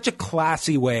just like such a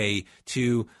classy way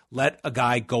to let a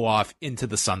guy go off into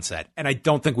the sunset. And I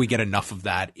don't think we get enough of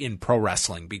that in pro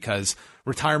wrestling because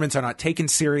retirements are not taken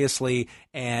seriously.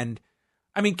 And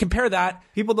I mean, compare that.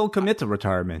 People don't commit to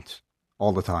retirement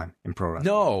all the time in pro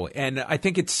wrestling. No. And I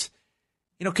think it's,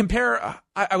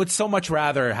 I would so much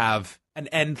rather have an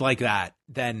end like that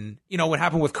than, what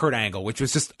happened with Kurt Angle, which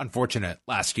was just unfortunate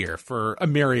last year for a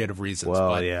myriad of reasons. Well,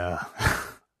 but, yeah.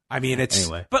 I mean, it's,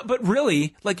 anyway. but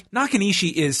really, like,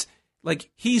 Nakanishi is, like,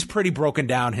 he's pretty broken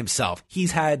down himself.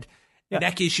 He's had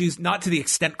neck issues, not to the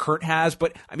extent Kurt has,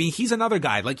 but, I mean, he's another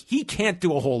guy. Like, he can't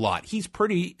do a whole lot. He's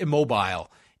pretty immobile.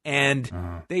 And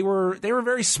they were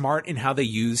very smart in how they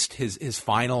used his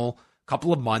final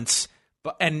couple of months.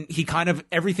 And he kind of,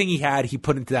 everything he had, he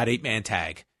put into that 8-man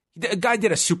tag. The guy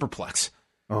did a superplex.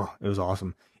 Oh, it was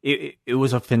awesome. It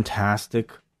was a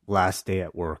fantastic last day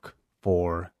at work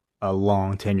for a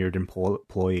long tenured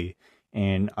employee.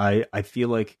 And I feel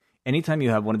like anytime you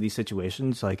have one of these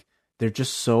situations, like they're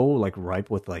just so like ripe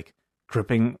with like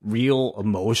gripping real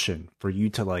emotion for you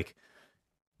to like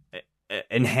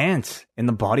enhance in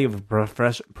the body of a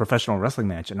professional wrestling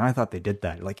match. And I thought they did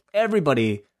that. Like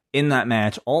everybody in that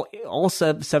match, all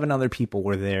seven other people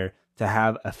were there to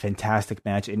have a fantastic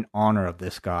match in honor of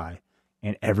this guy.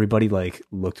 And everybody like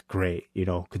looked great.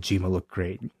 Kojima looked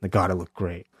great. Nagata looked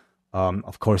great.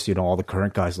 Of course, all the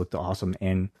current guys looked awesome.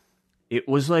 And it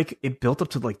was like, it built up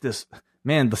to like this,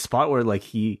 man, the spot where like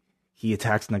he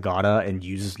attacks Nagata and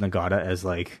uses Nagata as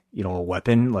like, a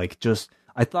weapon. Like just,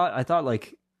 I thought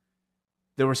like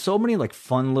there were so many like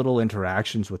fun little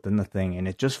interactions within the thing. And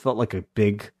it just felt like a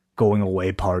big going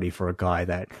away party for a guy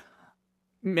that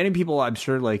many people, I'm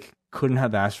sure, like couldn't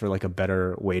have asked for like a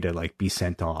better way to like be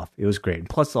sent off. It was great.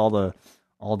 Plus all the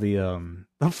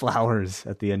flowers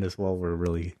at the end as well were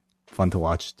really fun to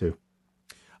watch too.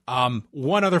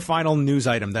 One other final news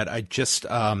item that I just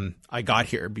I got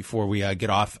here before we get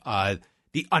off.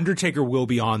 The Undertaker will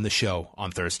be on the show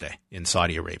on Thursday in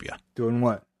Saudi Arabia. Doing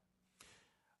what?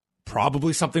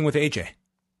 Probably something with AJ.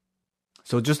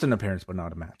 So just an appearance, but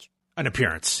not a match. An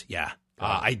appearance, yeah.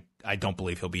 I don't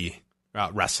believe he'll be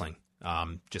wrestling.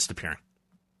 Just appearing.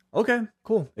 Okay,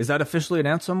 cool. Is that officially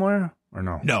announced somewhere or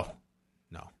no? No.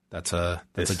 That's a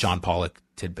John Pollock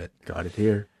tidbit. Got it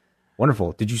here.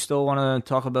 Wonderful. Did you still want to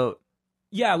talk about?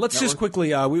 Yeah, let's just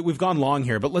quickly, we've gone long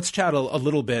here, but let's chat a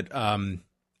little bit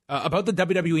about the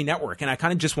WWE Network. And I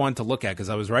kind of just wanted to look at, because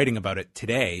I was writing about it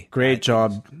today. Great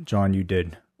job, John, you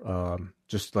did.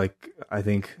 Just like, I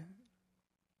think,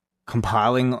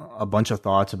 compiling a bunch of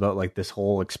thoughts about like this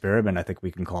whole experiment, I think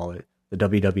we can call it, the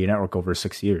WWE Network over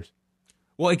 6 years.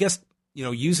 Well, I guess,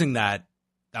 using that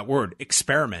word,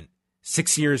 experiment,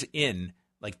 6 years in,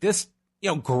 like this,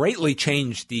 greatly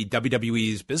changed the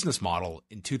WWE's business model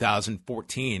in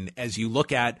 2014 as you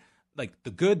look at like the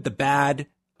good, the bad,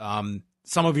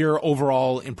 some of your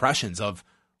overall impressions of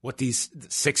what these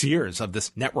 6 years of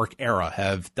this network era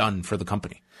have done for the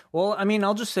company. Well, I mean,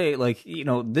 I'll just say, like,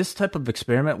 this type of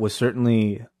experiment was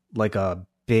certainly like a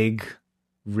big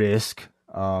risk.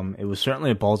 It was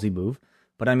certainly a ballsy move.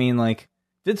 But I mean, like,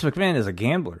 Vince McMahon is a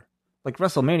gambler. Like,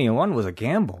 WrestleMania 1 was a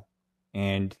gamble.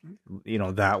 And,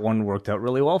 that one worked out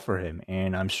really well for him.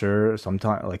 And I'm sure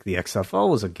sometimes, like, the XFL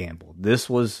was a gamble. This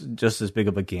was just as big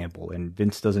of a gamble. And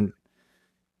Vince doesn't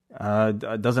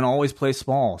always play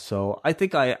small. So I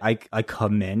think I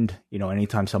commend,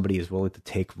 anytime somebody is willing to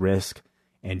take risk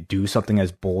and do something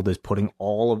as bold as putting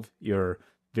all of your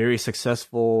very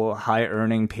successful,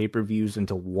 high-earning pay-per-views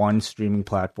into one streaming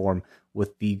platform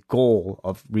with the goal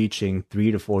of reaching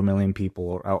 3 to 4 million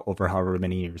people over however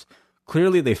many years.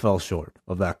 Clearly, they fell short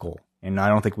of that goal. And I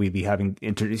don't think we'd be having...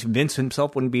 Vince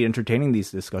himself wouldn't be entertaining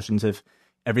these discussions if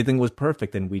everything was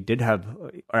perfect. And we did have,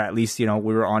 or at least, we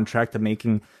were on track to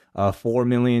making 4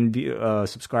 million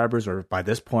subscribers, or by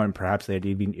this point, perhaps they'd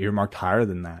even earmarked higher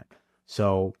than that.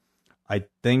 So I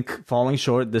think falling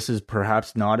short, this is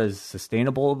perhaps not as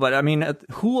sustainable. But I mean,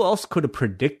 who else could have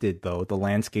predicted, though, the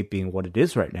landscape being what it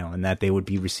is right now, and that they would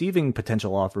be receiving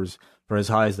potential offers for as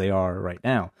high as they are right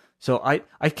now? So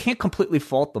I can't completely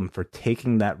fault them for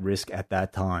taking that risk at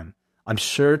that time. I'm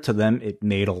sure to them it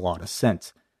made a lot of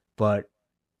sense. But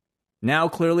now,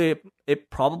 clearly,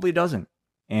 it probably doesn't.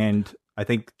 And I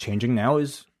think changing now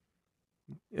is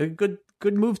a good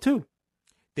move, too.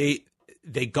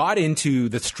 They got into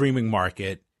the streaming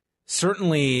market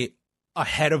certainly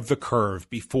ahead of the curve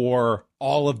before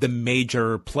all of the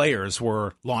major players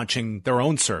were launching their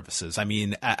own services. I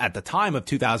mean, at the time of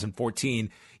 2014,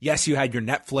 yes, you had your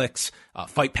Netflix.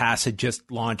 Fight Pass had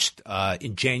just launched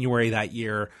in January that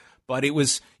year. But it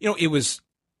was, it was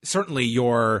certainly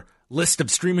your list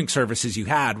of streaming services you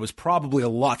had was probably a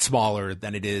lot smaller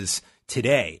than it is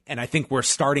today. And I think we're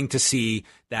starting to see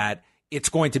that it's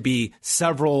going to be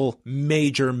several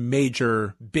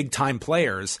major big time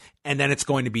players, and then it's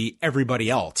going to be everybody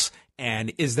else.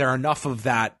 And is there enough of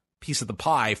that piece of the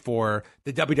pie for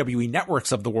the WWE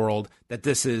networks of the world that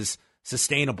this is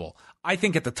sustainable? I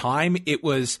think at the time it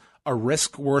was a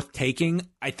risk worth taking.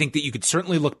 I think that you could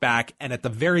certainly look back and at the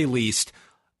very least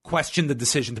question the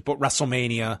decision to put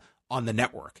WrestleMania on the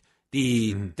network.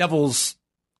 The devil's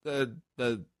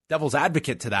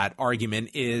advocate to that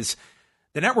argument is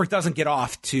the network doesn't get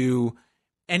off to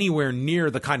anywhere near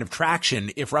the kind of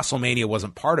traction if WrestleMania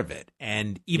wasn't part of it.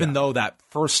 And even though that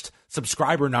first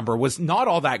subscriber number was not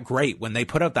all that great when they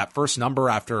put out that first number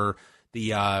after the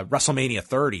WrestleMania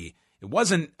 30, it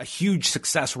wasn't a huge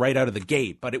success right out of the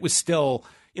gate, but it was still,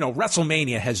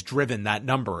 WrestleMania has driven that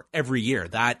number every year.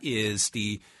 That's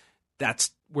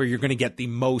where you're going to get the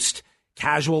most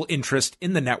casual interest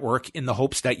in the network, in the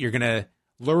hopes that you're going to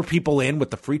lure people in with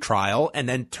the free trial and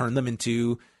then turn them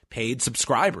into paid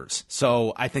subscribers.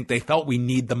 So I think they felt we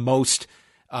need the most,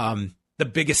 the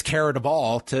biggest carrot of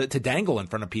all to dangle in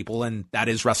front of people, and that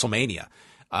is WrestleMania.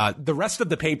 The rest of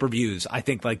the pay-per-views, I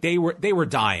think, like they were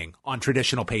dying on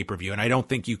traditional pay-per-view, and I don't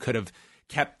think you could have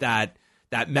kept that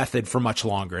method for much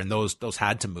longer, and those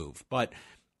had to move. But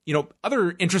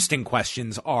other interesting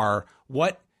questions are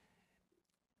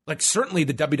certainly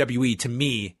the WWE to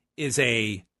me is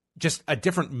just a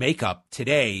different makeup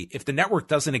today. If the network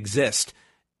doesn't exist,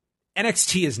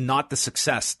 NXT is not the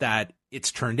success that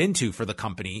it's turned into for the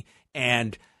company,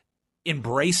 and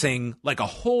embracing like a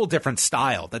whole different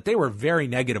style that they were very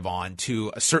negative on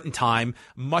to a certain time,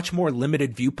 much more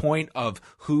limited viewpoint of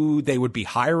who they would be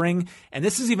hiring. And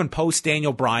this is even post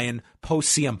Daniel Bryan,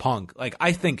 post CM Punk. Like,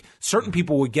 I think certain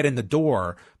people would get in the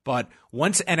door, but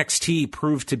once NXT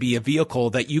proved to be a vehicle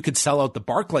that you could sell out the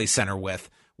Barclays Center with,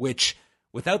 which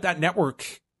without that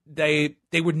network, they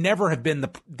would never have been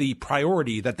the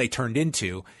priority that they turned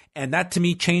into. And that to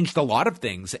me changed a lot of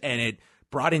things. And it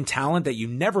brought in talent that you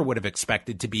never would have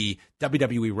expected to be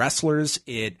WWE wrestlers.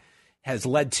 It has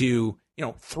led to,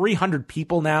 300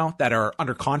 people now that are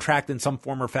under contract in some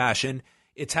form or fashion.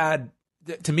 It's had,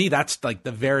 to me, that's like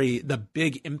the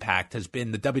big impact has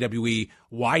been the WWE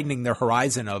widening their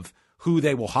horizon of who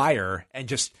they will hire and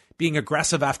just being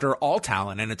aggressive after all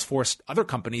talent. And it's forced other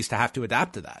companies to have to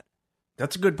adapt to that.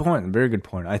 That's a good point. Very good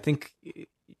point. I think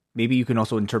maybe you can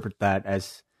also interpret that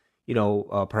as,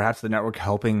 perhaps the network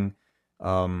helping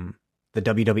the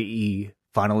WWE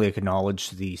finally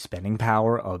acknowledge the spending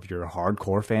power of your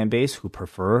hardcore fan base who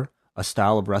prefer a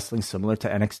style of wrestling similar to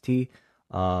NXT.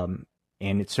 And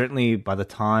it's certainly, by the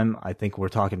time I think we're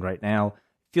talking right now,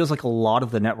 feels like a lot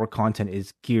of the network content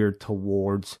is geared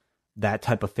towards that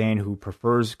type of fan who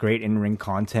prefers great in-ring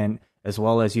content as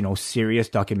well as, serious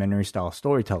documentary style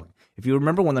storytelling. If you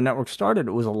remember when the network started,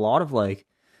 it was a lot of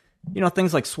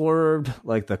things like Swerved,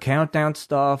 like the Countdown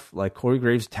stuff, like Corey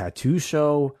Graves' tattoo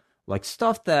show, like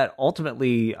stuff that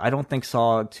ultimately I don't think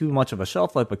saw too much of a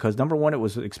shelf life because number one, it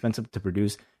was expensive to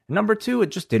produce. And number two,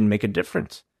 it just didn't make a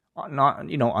difference. Not,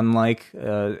 unlike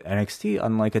NXT,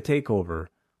 unlike a takeover.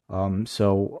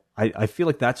 So I feel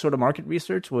like that sort of market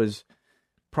research was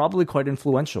probably quite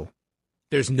influential.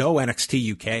 There's no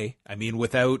NXT UK.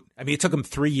 It took them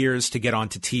 3 years to get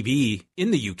onto TV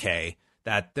in the UK.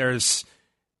 That there's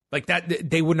like that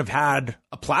they wouldn't have had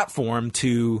a platform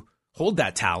to hold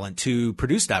that talent to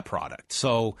produce that product.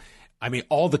 So,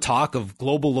 all the talk of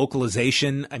global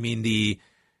localization.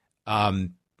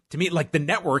 To me, like the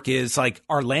network is like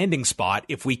our landing spot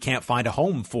if we can't find a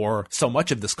home for so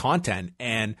much of this content.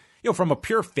 And, from a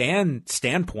pure fan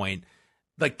standpoint,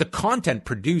 like the content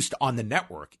produced on the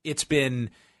network, it's been,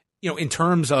 in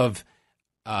terms of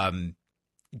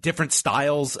different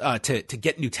styles to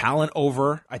get new talent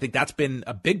over, I think that's been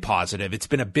a big positive. It's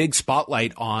been a big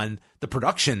spotlight on the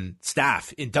production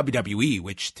staff in WWE,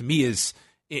 which to me is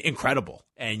incredible.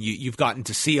 And you've gotten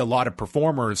to see a lot of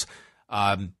performers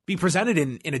be presented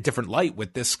in a different light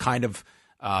with this kind of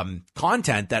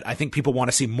content that I think people want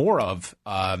to see more of,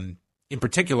 in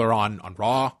particular on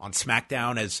Raw, on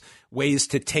SmackDown, as ways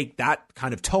to take that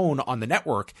kind of tone on the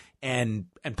network and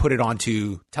put it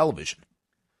onto television.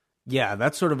 Yeah,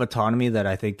 that's sort of autonomy that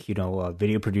I think,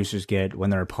 video producers get when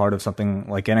they're a part of something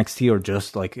like NXT or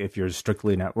just like if you're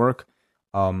strictly network.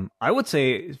 I would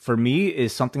say for me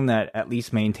is something that at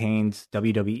least maintains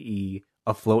WWE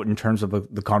afloat in terms of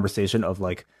the conversation of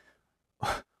like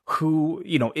who,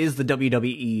 is the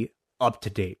WWE up to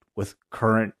date with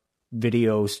current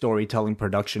video storytelling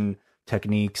production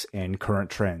techniques and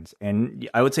current trends? And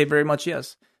I would say very much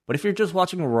yes. But if you're just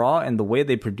watching Raw and the way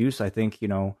they produce, I think,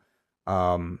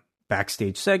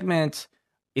 backstage segments,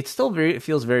 it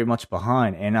feels very much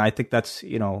behind. And I think that's,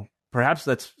 perhaps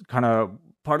that's kind of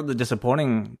part of the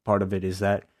disappointing part of it is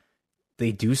that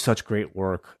they do such great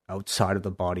work outside of the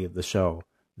body of the show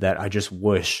that I just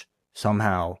wish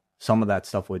somehow some of that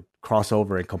stuff would cross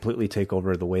over and completely take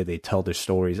over the way they tell their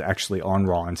stories actually on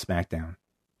Raw and SmackDown.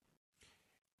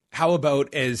 How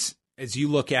about as you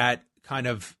look at kind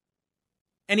of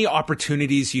any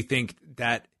opportunities you think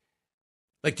that,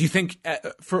 like, do you think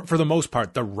for the most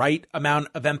part, the right amount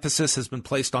of emphasis has been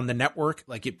placed on the network?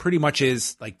 Like it pretty much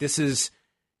is like, this is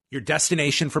your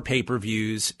destination for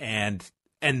pay-per-views and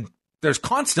there's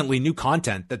constantly new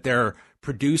content that they're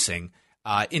producing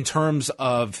in terms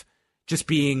of just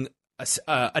being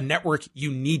a network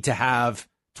you need to have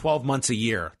 12 months a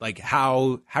year. Like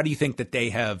how do you think that they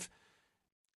have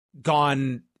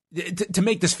gone to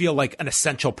make this feel like an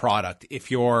essential product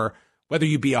if you're, whether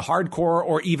you be a hardcore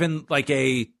or even like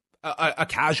a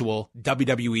casual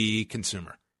WWE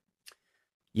consumer?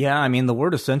 Yeah, the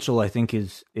word essential, I think,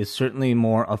 is certainly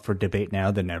more up for debate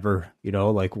now than ever.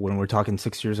 Like when we're talking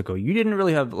 6 years ago, you didn't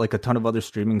really have like a ton of other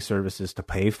streaming services to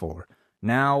pay for.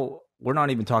 Now, we're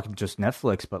not even talking just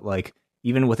Netflix, but like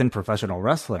even within professional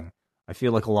wrestling, I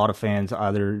feel like a lot of fans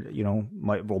either,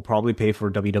 will probably pay for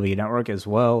WWE Network as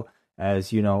well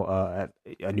as, a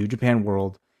New Japan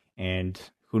World and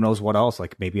who knows what else,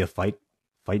 like maybe a Fight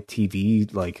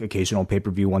TV, like occasional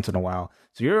pay-per-view once in a while.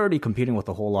 So you're already competing with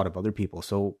a whole lot of other people.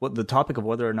 So what the topic of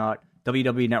whether or not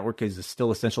WWE Network is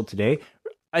still essential today,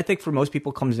 I think for most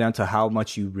people comes down to how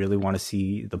much you really want to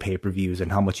see the pay-per-views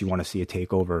and how much you want to see a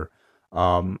takeover.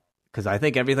 Because I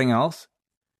think everything else,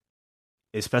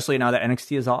 especially now that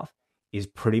NXT is off, is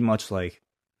pretty much like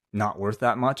not worth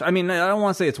that much. I don't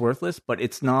want to say it's worthless, but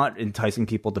it's not enticing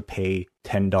people to pay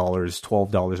 $10,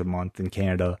 $12 a month in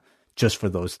Canada just for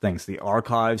those things. The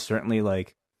archives certainly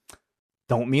like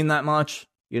don't mean that much.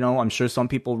 I'm sure some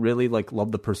people really like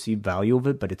love the perceived value of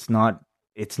it, but it's not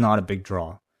a big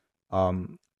draw. Well,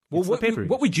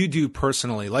 what would you do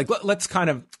personally? Like, let's kind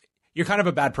of, you're kind of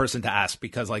a bad person to ask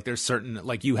because like there's certain,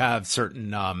 like you have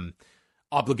certain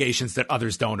obligations that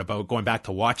others don't about going back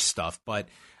to watch stuff. But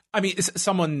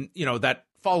someone, that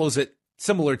follows it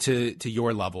similar to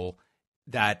your level,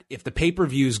 that if the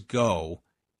pay-per-views go,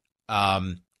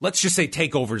 let's just say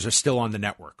takeovers are still on the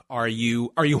network. Are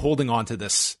you holding on to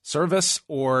this service,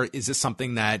 or is this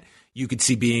something that you could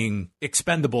see being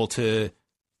expendable to,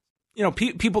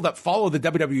 people that follow the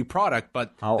WWE product,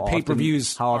 but the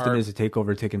pay-per-views? How often is a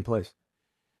takeover taking place?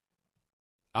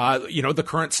 The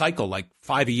current cycle, like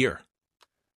 5 a year.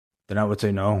 Then I would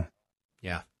say no.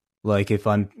 Yeah. Like if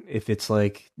it's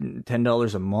like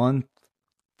 $10 a month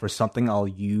for something I'll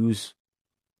use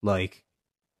like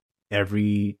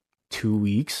every 2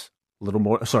 weeks, a little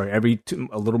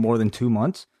more than 2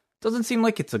 months, doesn't seem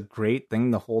like it's a great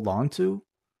thing to hold on to,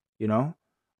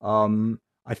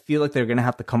 I feel like they're going to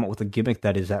have to come up with a gimmick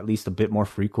that is at least a bit more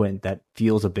frequent, that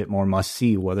feels a bit more must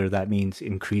see, whether that means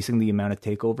increasing the amount of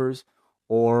takeovers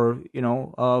or,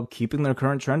 keeping their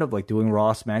current trend of like doing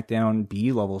Raw, SmackDown,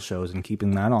 B-level shows and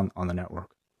keeping that on the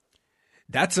network.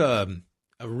 That's a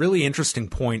really interesting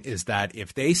point, is that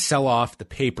if they sell off the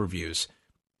pay-per-views,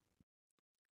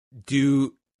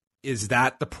 is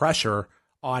that the pressure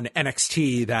on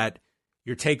NXT that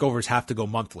your takeovers have to go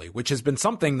monthly, which has been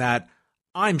something that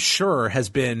I'm sure has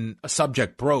been a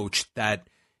subject broached, that,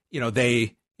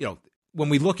 when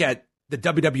we look at the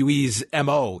WWE's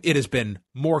MO, it has been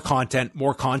more content,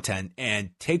 and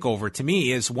takeover to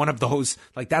me is one of those,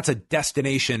 like, that's a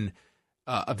destination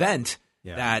event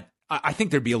that I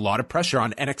think there'd be a lot of pressure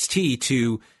on NXT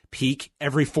to peak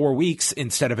every 4 weeks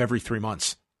instead of every 3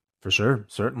 months. For sure.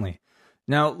 Certainly.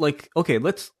 Now, like, okay,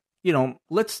 let's say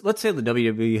the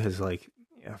WWE has, like,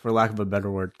 for lack of a better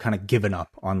word, kind of given up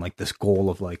on like this goal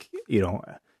of like,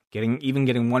 getting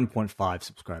 1.5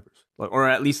 subscribers, or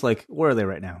at least like, where are they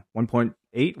right now? 1.8,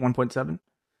 1.7.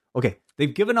 Okay.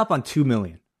 They've given up on 2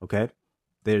 million. Okay.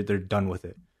 They're done with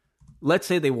it. Let's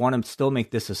say they want to still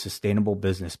make this a sustainable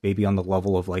business, maybe on the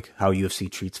level of like how UFC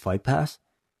treats Fight Pass.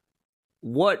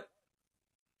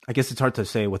 I guess it's hard to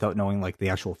say without knowing like the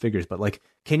actual figures, but like,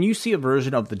 can you see a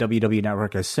version of the WWE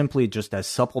Network as simply just as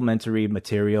supplementary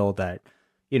material that,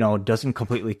 doesn't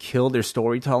completely kill their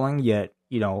storytelling, yet,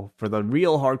 for the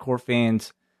real hardcore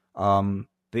fans,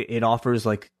 it offers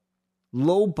like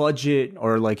low budget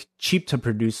or like cheap to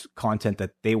produce content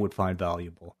that they would find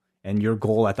valuable. And your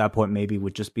goal at that point maybe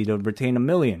would just be to retain 1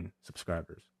 million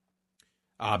subscribers.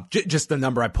 Just the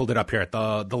number, I pulled it up here.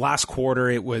 The last quarter,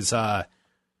 it was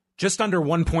just under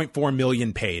 1.4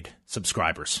 million paid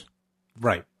subscribers.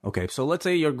 Right. Okay. So let's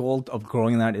say your goal of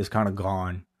growing that is kind of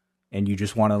gone, and you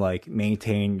just want to like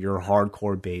maintain your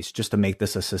hardcore base just to make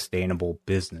this a sustainable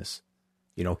business.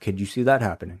 Could you see that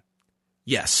happening?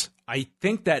 Yes. I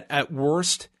think that at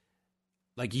worst,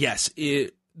 like, yes,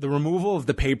 the removal of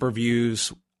the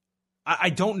pay-per-views, I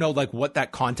don't know like what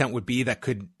that content would be that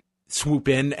could swoop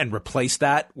in and replace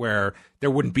that, where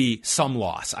there wouldn't be some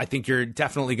loss. I think you're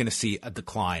definitely going to see a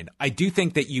decline. I do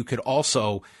think that you could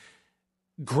also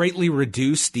greatly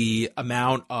reduce the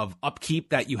amount of upkeep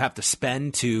that you have to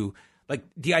spend to, like,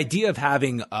 the idea of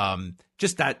having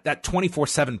just that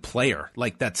 24/7 player,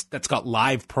 like that's got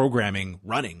live programming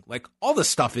running. Like, all this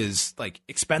stuff is like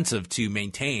expensive to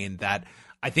maintain, that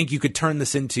I think you could turn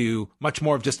this into much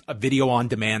more of just a video on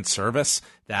demand service,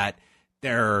 that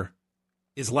there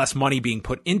is less money being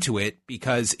put into it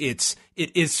because it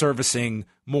is servicing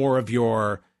more of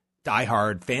your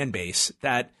diehard fan base,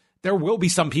 that there will be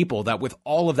some people that with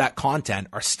all of that content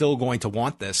are still going to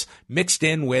want this mixed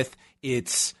in with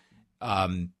its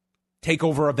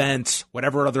takeover events,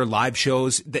 whatever other live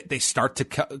shows that they start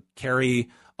to carry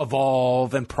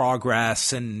Evolve and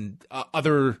Progress and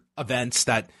other events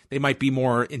that they might be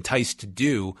more enticed to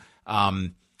do.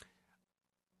 I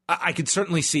could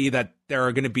certainly see that there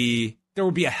would be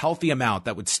a healthy amount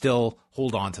that would still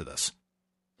hold on to this.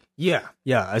 Yeah.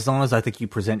 As long as I think you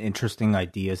present interesting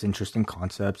ideas, interesting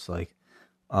concepts, like,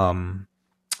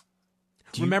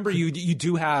 remember you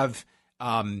do have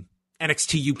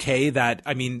NXT UK that,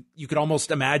 I mean, you could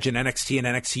almost imagine NXT and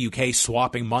NXT UK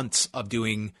swapping months of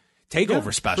doing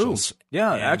takeover specials. True.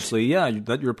 Yeah, actually,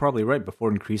 that you're probably right. Before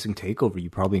increasing takeover,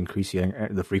 you probably increase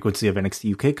the frequency of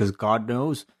NXT UK, because God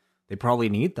knows they probably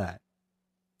need that.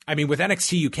 I mean, with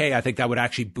NXT UK, I think that would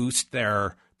actually boost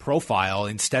their profile.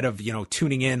 Instead of,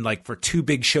 tuning in like for 2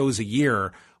 big shows a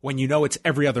year, when it's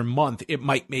every other month, it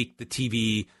might make the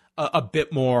TV a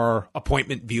bit more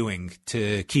appointment viewing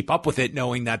to keep up with it,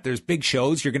 knowing that there's big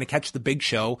shows. You're going to catch the big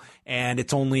show, and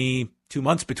it's only 2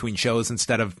 months between shows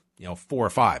instead of 4 or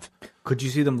 5. Could you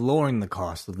see them lowering the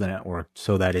cost of the network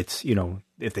so that it's,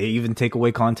 if they even take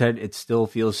away content, it still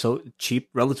feels so cheap,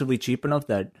 relatively cheap enough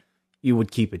that you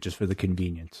would keep it just for the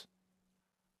convenience?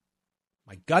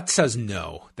 My gut says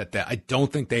no, that I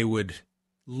don't think they would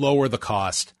lower the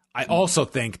cost. I also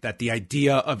think that the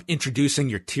idea of introducing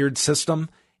your tiered system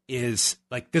is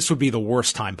like this would be the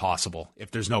worst time possible if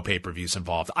there's no pay-per-views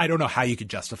involved. I don't know how you could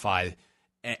justify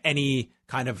any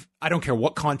kind of, I don't care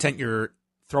what content you're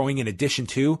throwing in addition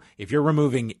to, if you're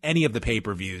removing any of the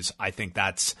pay-per-views, I think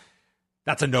that's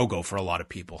a no-go for a lot of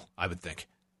people, I would think.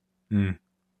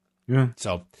 Yeah.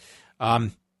 So,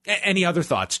 any other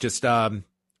thoughts? Just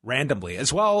randomly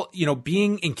as well,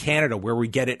 being in Canada where we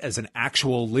get it as an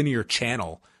actual linear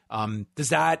channel, does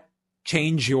that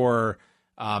change your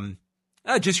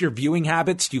just your viewing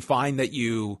habits? Do you find that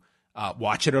you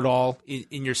watch it at all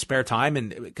in your spare time?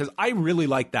 And because I really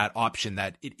like that option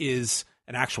that it is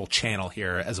an actual channel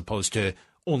here as opposed to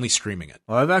only streaming it.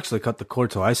 Well, I've actually cut the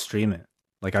cord, so I stream it.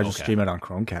 Like I just stream it on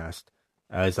Chromecast,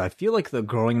 as I feel like the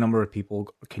growing number of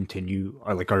people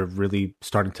are really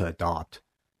starting to adopt.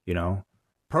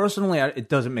 Personally,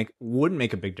 it wouldn't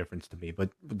make a big difference to me, but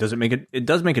does it make it? It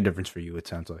does make a difference for you. It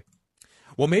sounds like.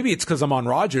 Well, maybe it's because I'm on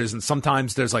Rogers and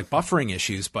sometimes there's like buffering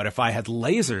issues. But if I had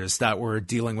lasers that were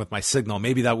dealing with my signal,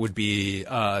 maybe that would be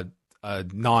a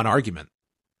non-argument.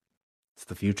 It's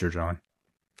the future, John.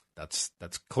 That's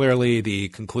clearly the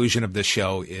conclusion of this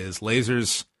show is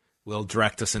lasers will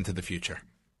direct us into the future.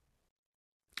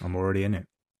 I'm already in it.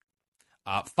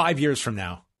 5 years from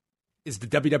now, is the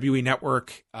WWE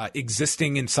Network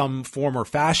existing in some form or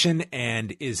fashion?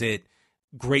 And is it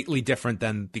greatly different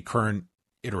than the current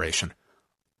iteration?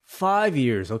 5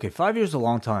 years. Okay, 5 years is a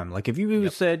long time. Like if you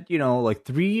said,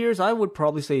 3 years, I would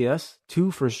probably say yes. 2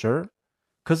 for sure.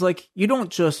 Because you don't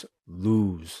just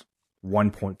lose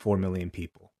 1.4 million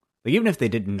people. Like even if they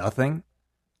did nothing,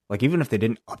 even if they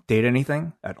didn't update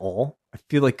anything at all, I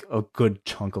feel like a good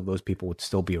chunk of those people would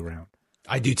still be around.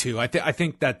 I do too. I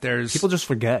think that there's people just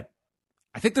forget.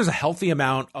 I think there's a healthy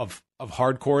amount of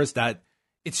hardcores that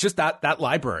it's just that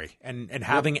library and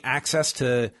having access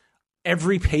to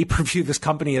every pay-per-view this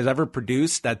company has ever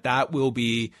produced, that will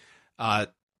be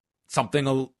something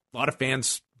a lot of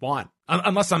fans want,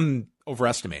 unless I'm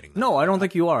overestimating them. No, I don't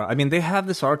think you are. I mean, they have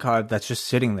this archive that's just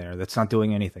sitting there that's not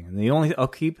doing anything. And the only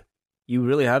upkeep you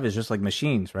really have is just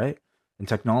machines, right? And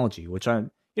technology, which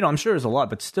I'm sure is a lot,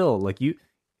 but still,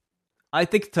 I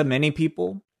think to many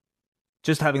people,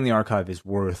 just having the archive is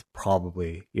worth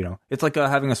probably, it's like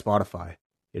having a Spotify,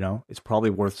 it's probably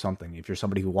worth something. If you're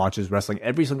somebody who watches wrestling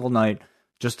every single night,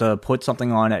 just to put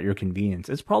something on at your convenience,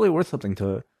 it's probably worth something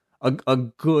to a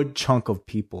good chunk of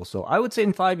people. So I would say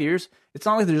in 5 years, it's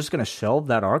not like they're just going to shelve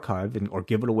that archive or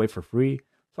give it away for free.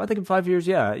 So I think in 5 years,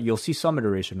 yeah, you'll see some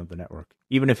iteration of the network,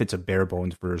 even if it's a bare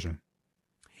bones version.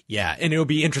 Yeah, and it'll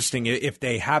be interesting if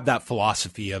they have that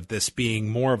philosophy of this being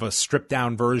more of a stripped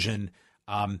down version.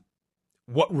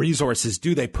 What resources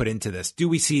do they put into this? Do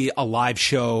we see a live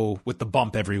show with the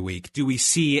bump every week? Do we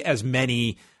see as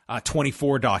many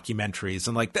 24 documentaries?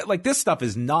 And this stuff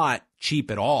is not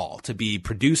cheap at all to be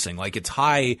producing. It's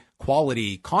high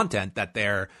quality content that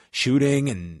they're shooting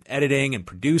and editing and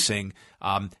producing.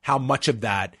 How much of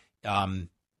that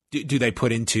do they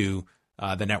put into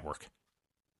the network?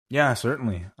 Yeah,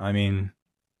 certainly. I mean,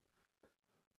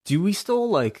 do we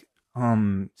still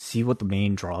see what the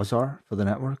main draws are for the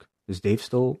network? Does Dave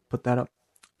still put that up?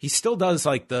 He still does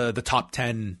the top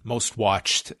 10 most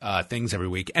watched things every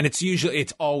week. And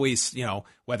it's always,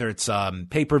 whether it's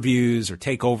pay-per-views or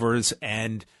takeovers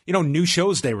and, new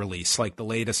shows they release, like the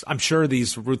latest. I'm sure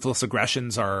these Ruthless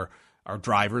Aggressions are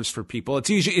drivers for people. It's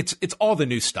usually, it's all the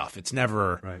new stuff. It's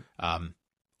never right.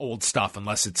 Old stuff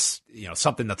unless it's,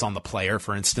 something that's on the player,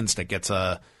 for instance, that gets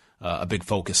a big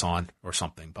focus on or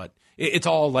something. But it's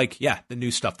all the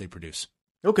new stuff they produce.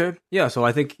 Okay. Yeah. So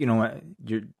I think,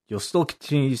 you'll still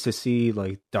continue to see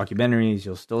documentaries.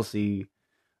 You'll still see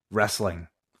wrestling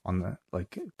on the,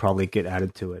 probably get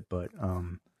added to it. But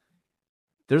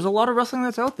there's a lot of wrestling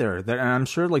that's out there that, and I'm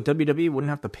sure WWE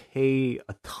wouldn't have to pay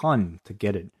a ton to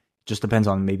get it. It just depends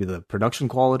on maybe the production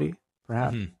quality,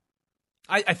 perhaps. Mm-hmm.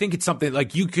 I think it's something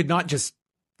you could not just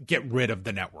get rid of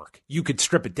the network. You could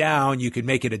strip it down. You could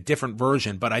make it a different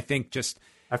version. But I think just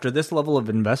after this level of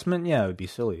investment, yeah, it would be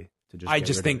silly. I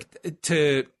just think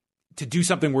to do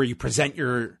something where you present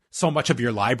so much of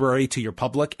your library to your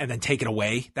public and then take it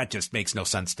away, that just makes no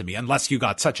sense to me. Unless you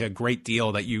got such a great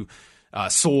deal that you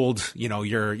sold,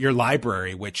 your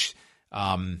library. Which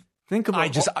think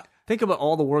about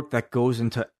all the work that goes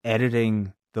into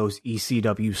editing those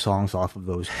ECW songs off of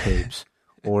those tapes,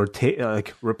 or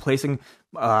replacing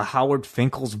Howard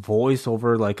Finkel's voice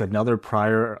over another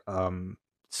prior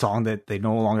song that they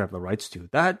no longer have the rights to.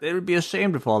 That it would be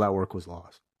ashamed if all that work was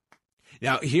lost.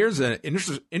 Now, here's an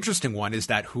interesting one: is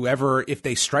that if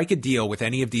they strike a deal with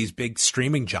any of these big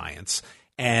streaming giants,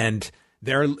 and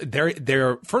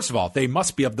they're first of all, they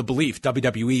must be of the belief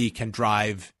WWE can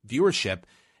drive viewership.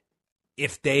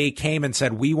 if they came and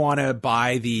said, we want to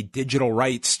buy the digital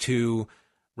rights to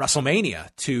WrestleMania,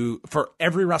 for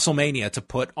every WrestleMania to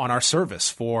put on our service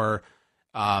for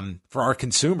our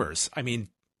consumers. I mean,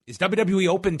 is WWE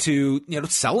open to,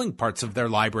 selling parts of their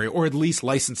library or at least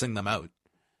licensing them out?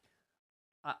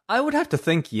 I would have to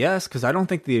think yes, because I don't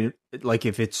think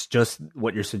if it's just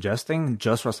what you're suggesting,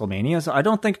 just WrestleManias, I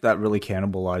don't think that really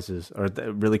cannibalizes or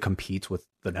that really competes with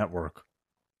the network.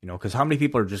 Because how many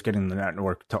people are just getting the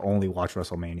network to only watch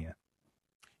WrestleMania?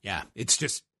 Yeah, it's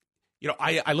just,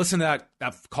 I listened to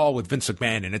that call with Vince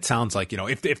McMahon, and it sounds like,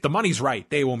 if the money's right,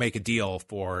 they will make a deal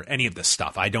for any of this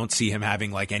stuff. I don't see him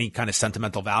having like any kind of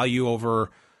sentimental value over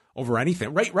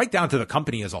anything, right down to the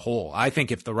company as a whole. I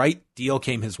think if the right deal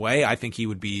came his way, I think he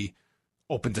would be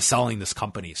open to selling this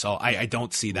company. So I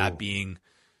don't see that being.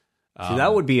 See,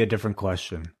 that would be a different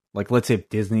question. Like, let's say if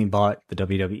Disney bought the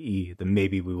WWE, then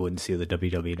maybe we wouldn't see the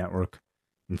WWE network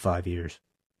in 5 years.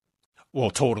 Well,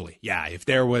 totally. Yeah. If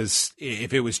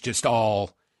it was just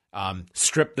all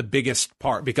strip the biggest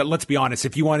part, because let's be honest,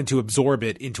 if you wanted to absorb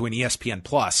it into an ESPN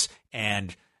Plus,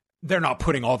 and they're not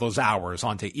putting all those hours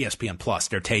onto ESPN Plus,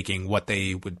 they're taking what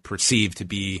they would perceive to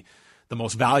be the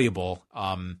most valuable.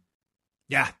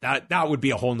 That would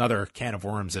be a whole nother can of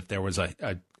worms if there was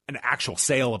an actual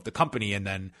sale of the company, and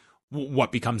then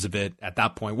what becomes of it at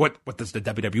that point? What does the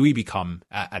WWE become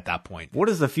at that point? What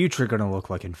is the future going to look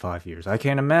like in 5 years? I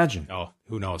can't imagine. Oh,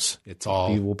 who knows? It's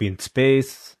all. We'll be in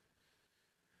space.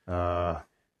 One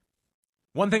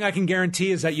thing I can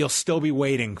guarantee is that you'll still be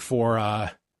waiting for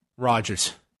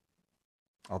Rogers.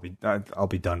 I'll be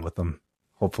done with them.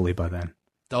 Hopefully by then.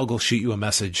 Doug will shoot you a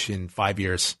message in 5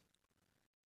 years.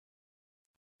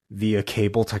 Via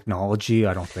cable technology?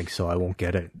 I don't think so. I won't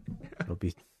get it.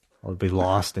 I'll be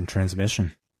lost in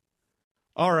transmission.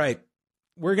 All right.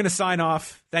 We're going to sign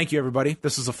off. Thank you, everybody.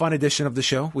 This was a fun edition of the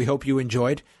show. We hope you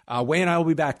enjoyed. Wai and I will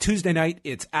be back Tuesday night.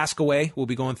 It's Ask Away. We'll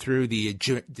be going through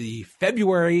the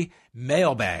February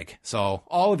mailbag. So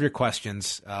all of your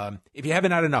questions. If you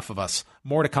haven't had enough of us,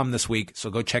 more to come this week. So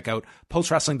go check out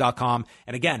postwrestling.com.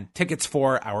 And again, tickets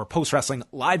for our Post Wrestling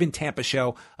Live in Tampa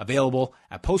show available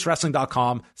at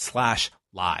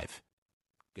postwrestling.com/live.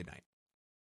 Good night.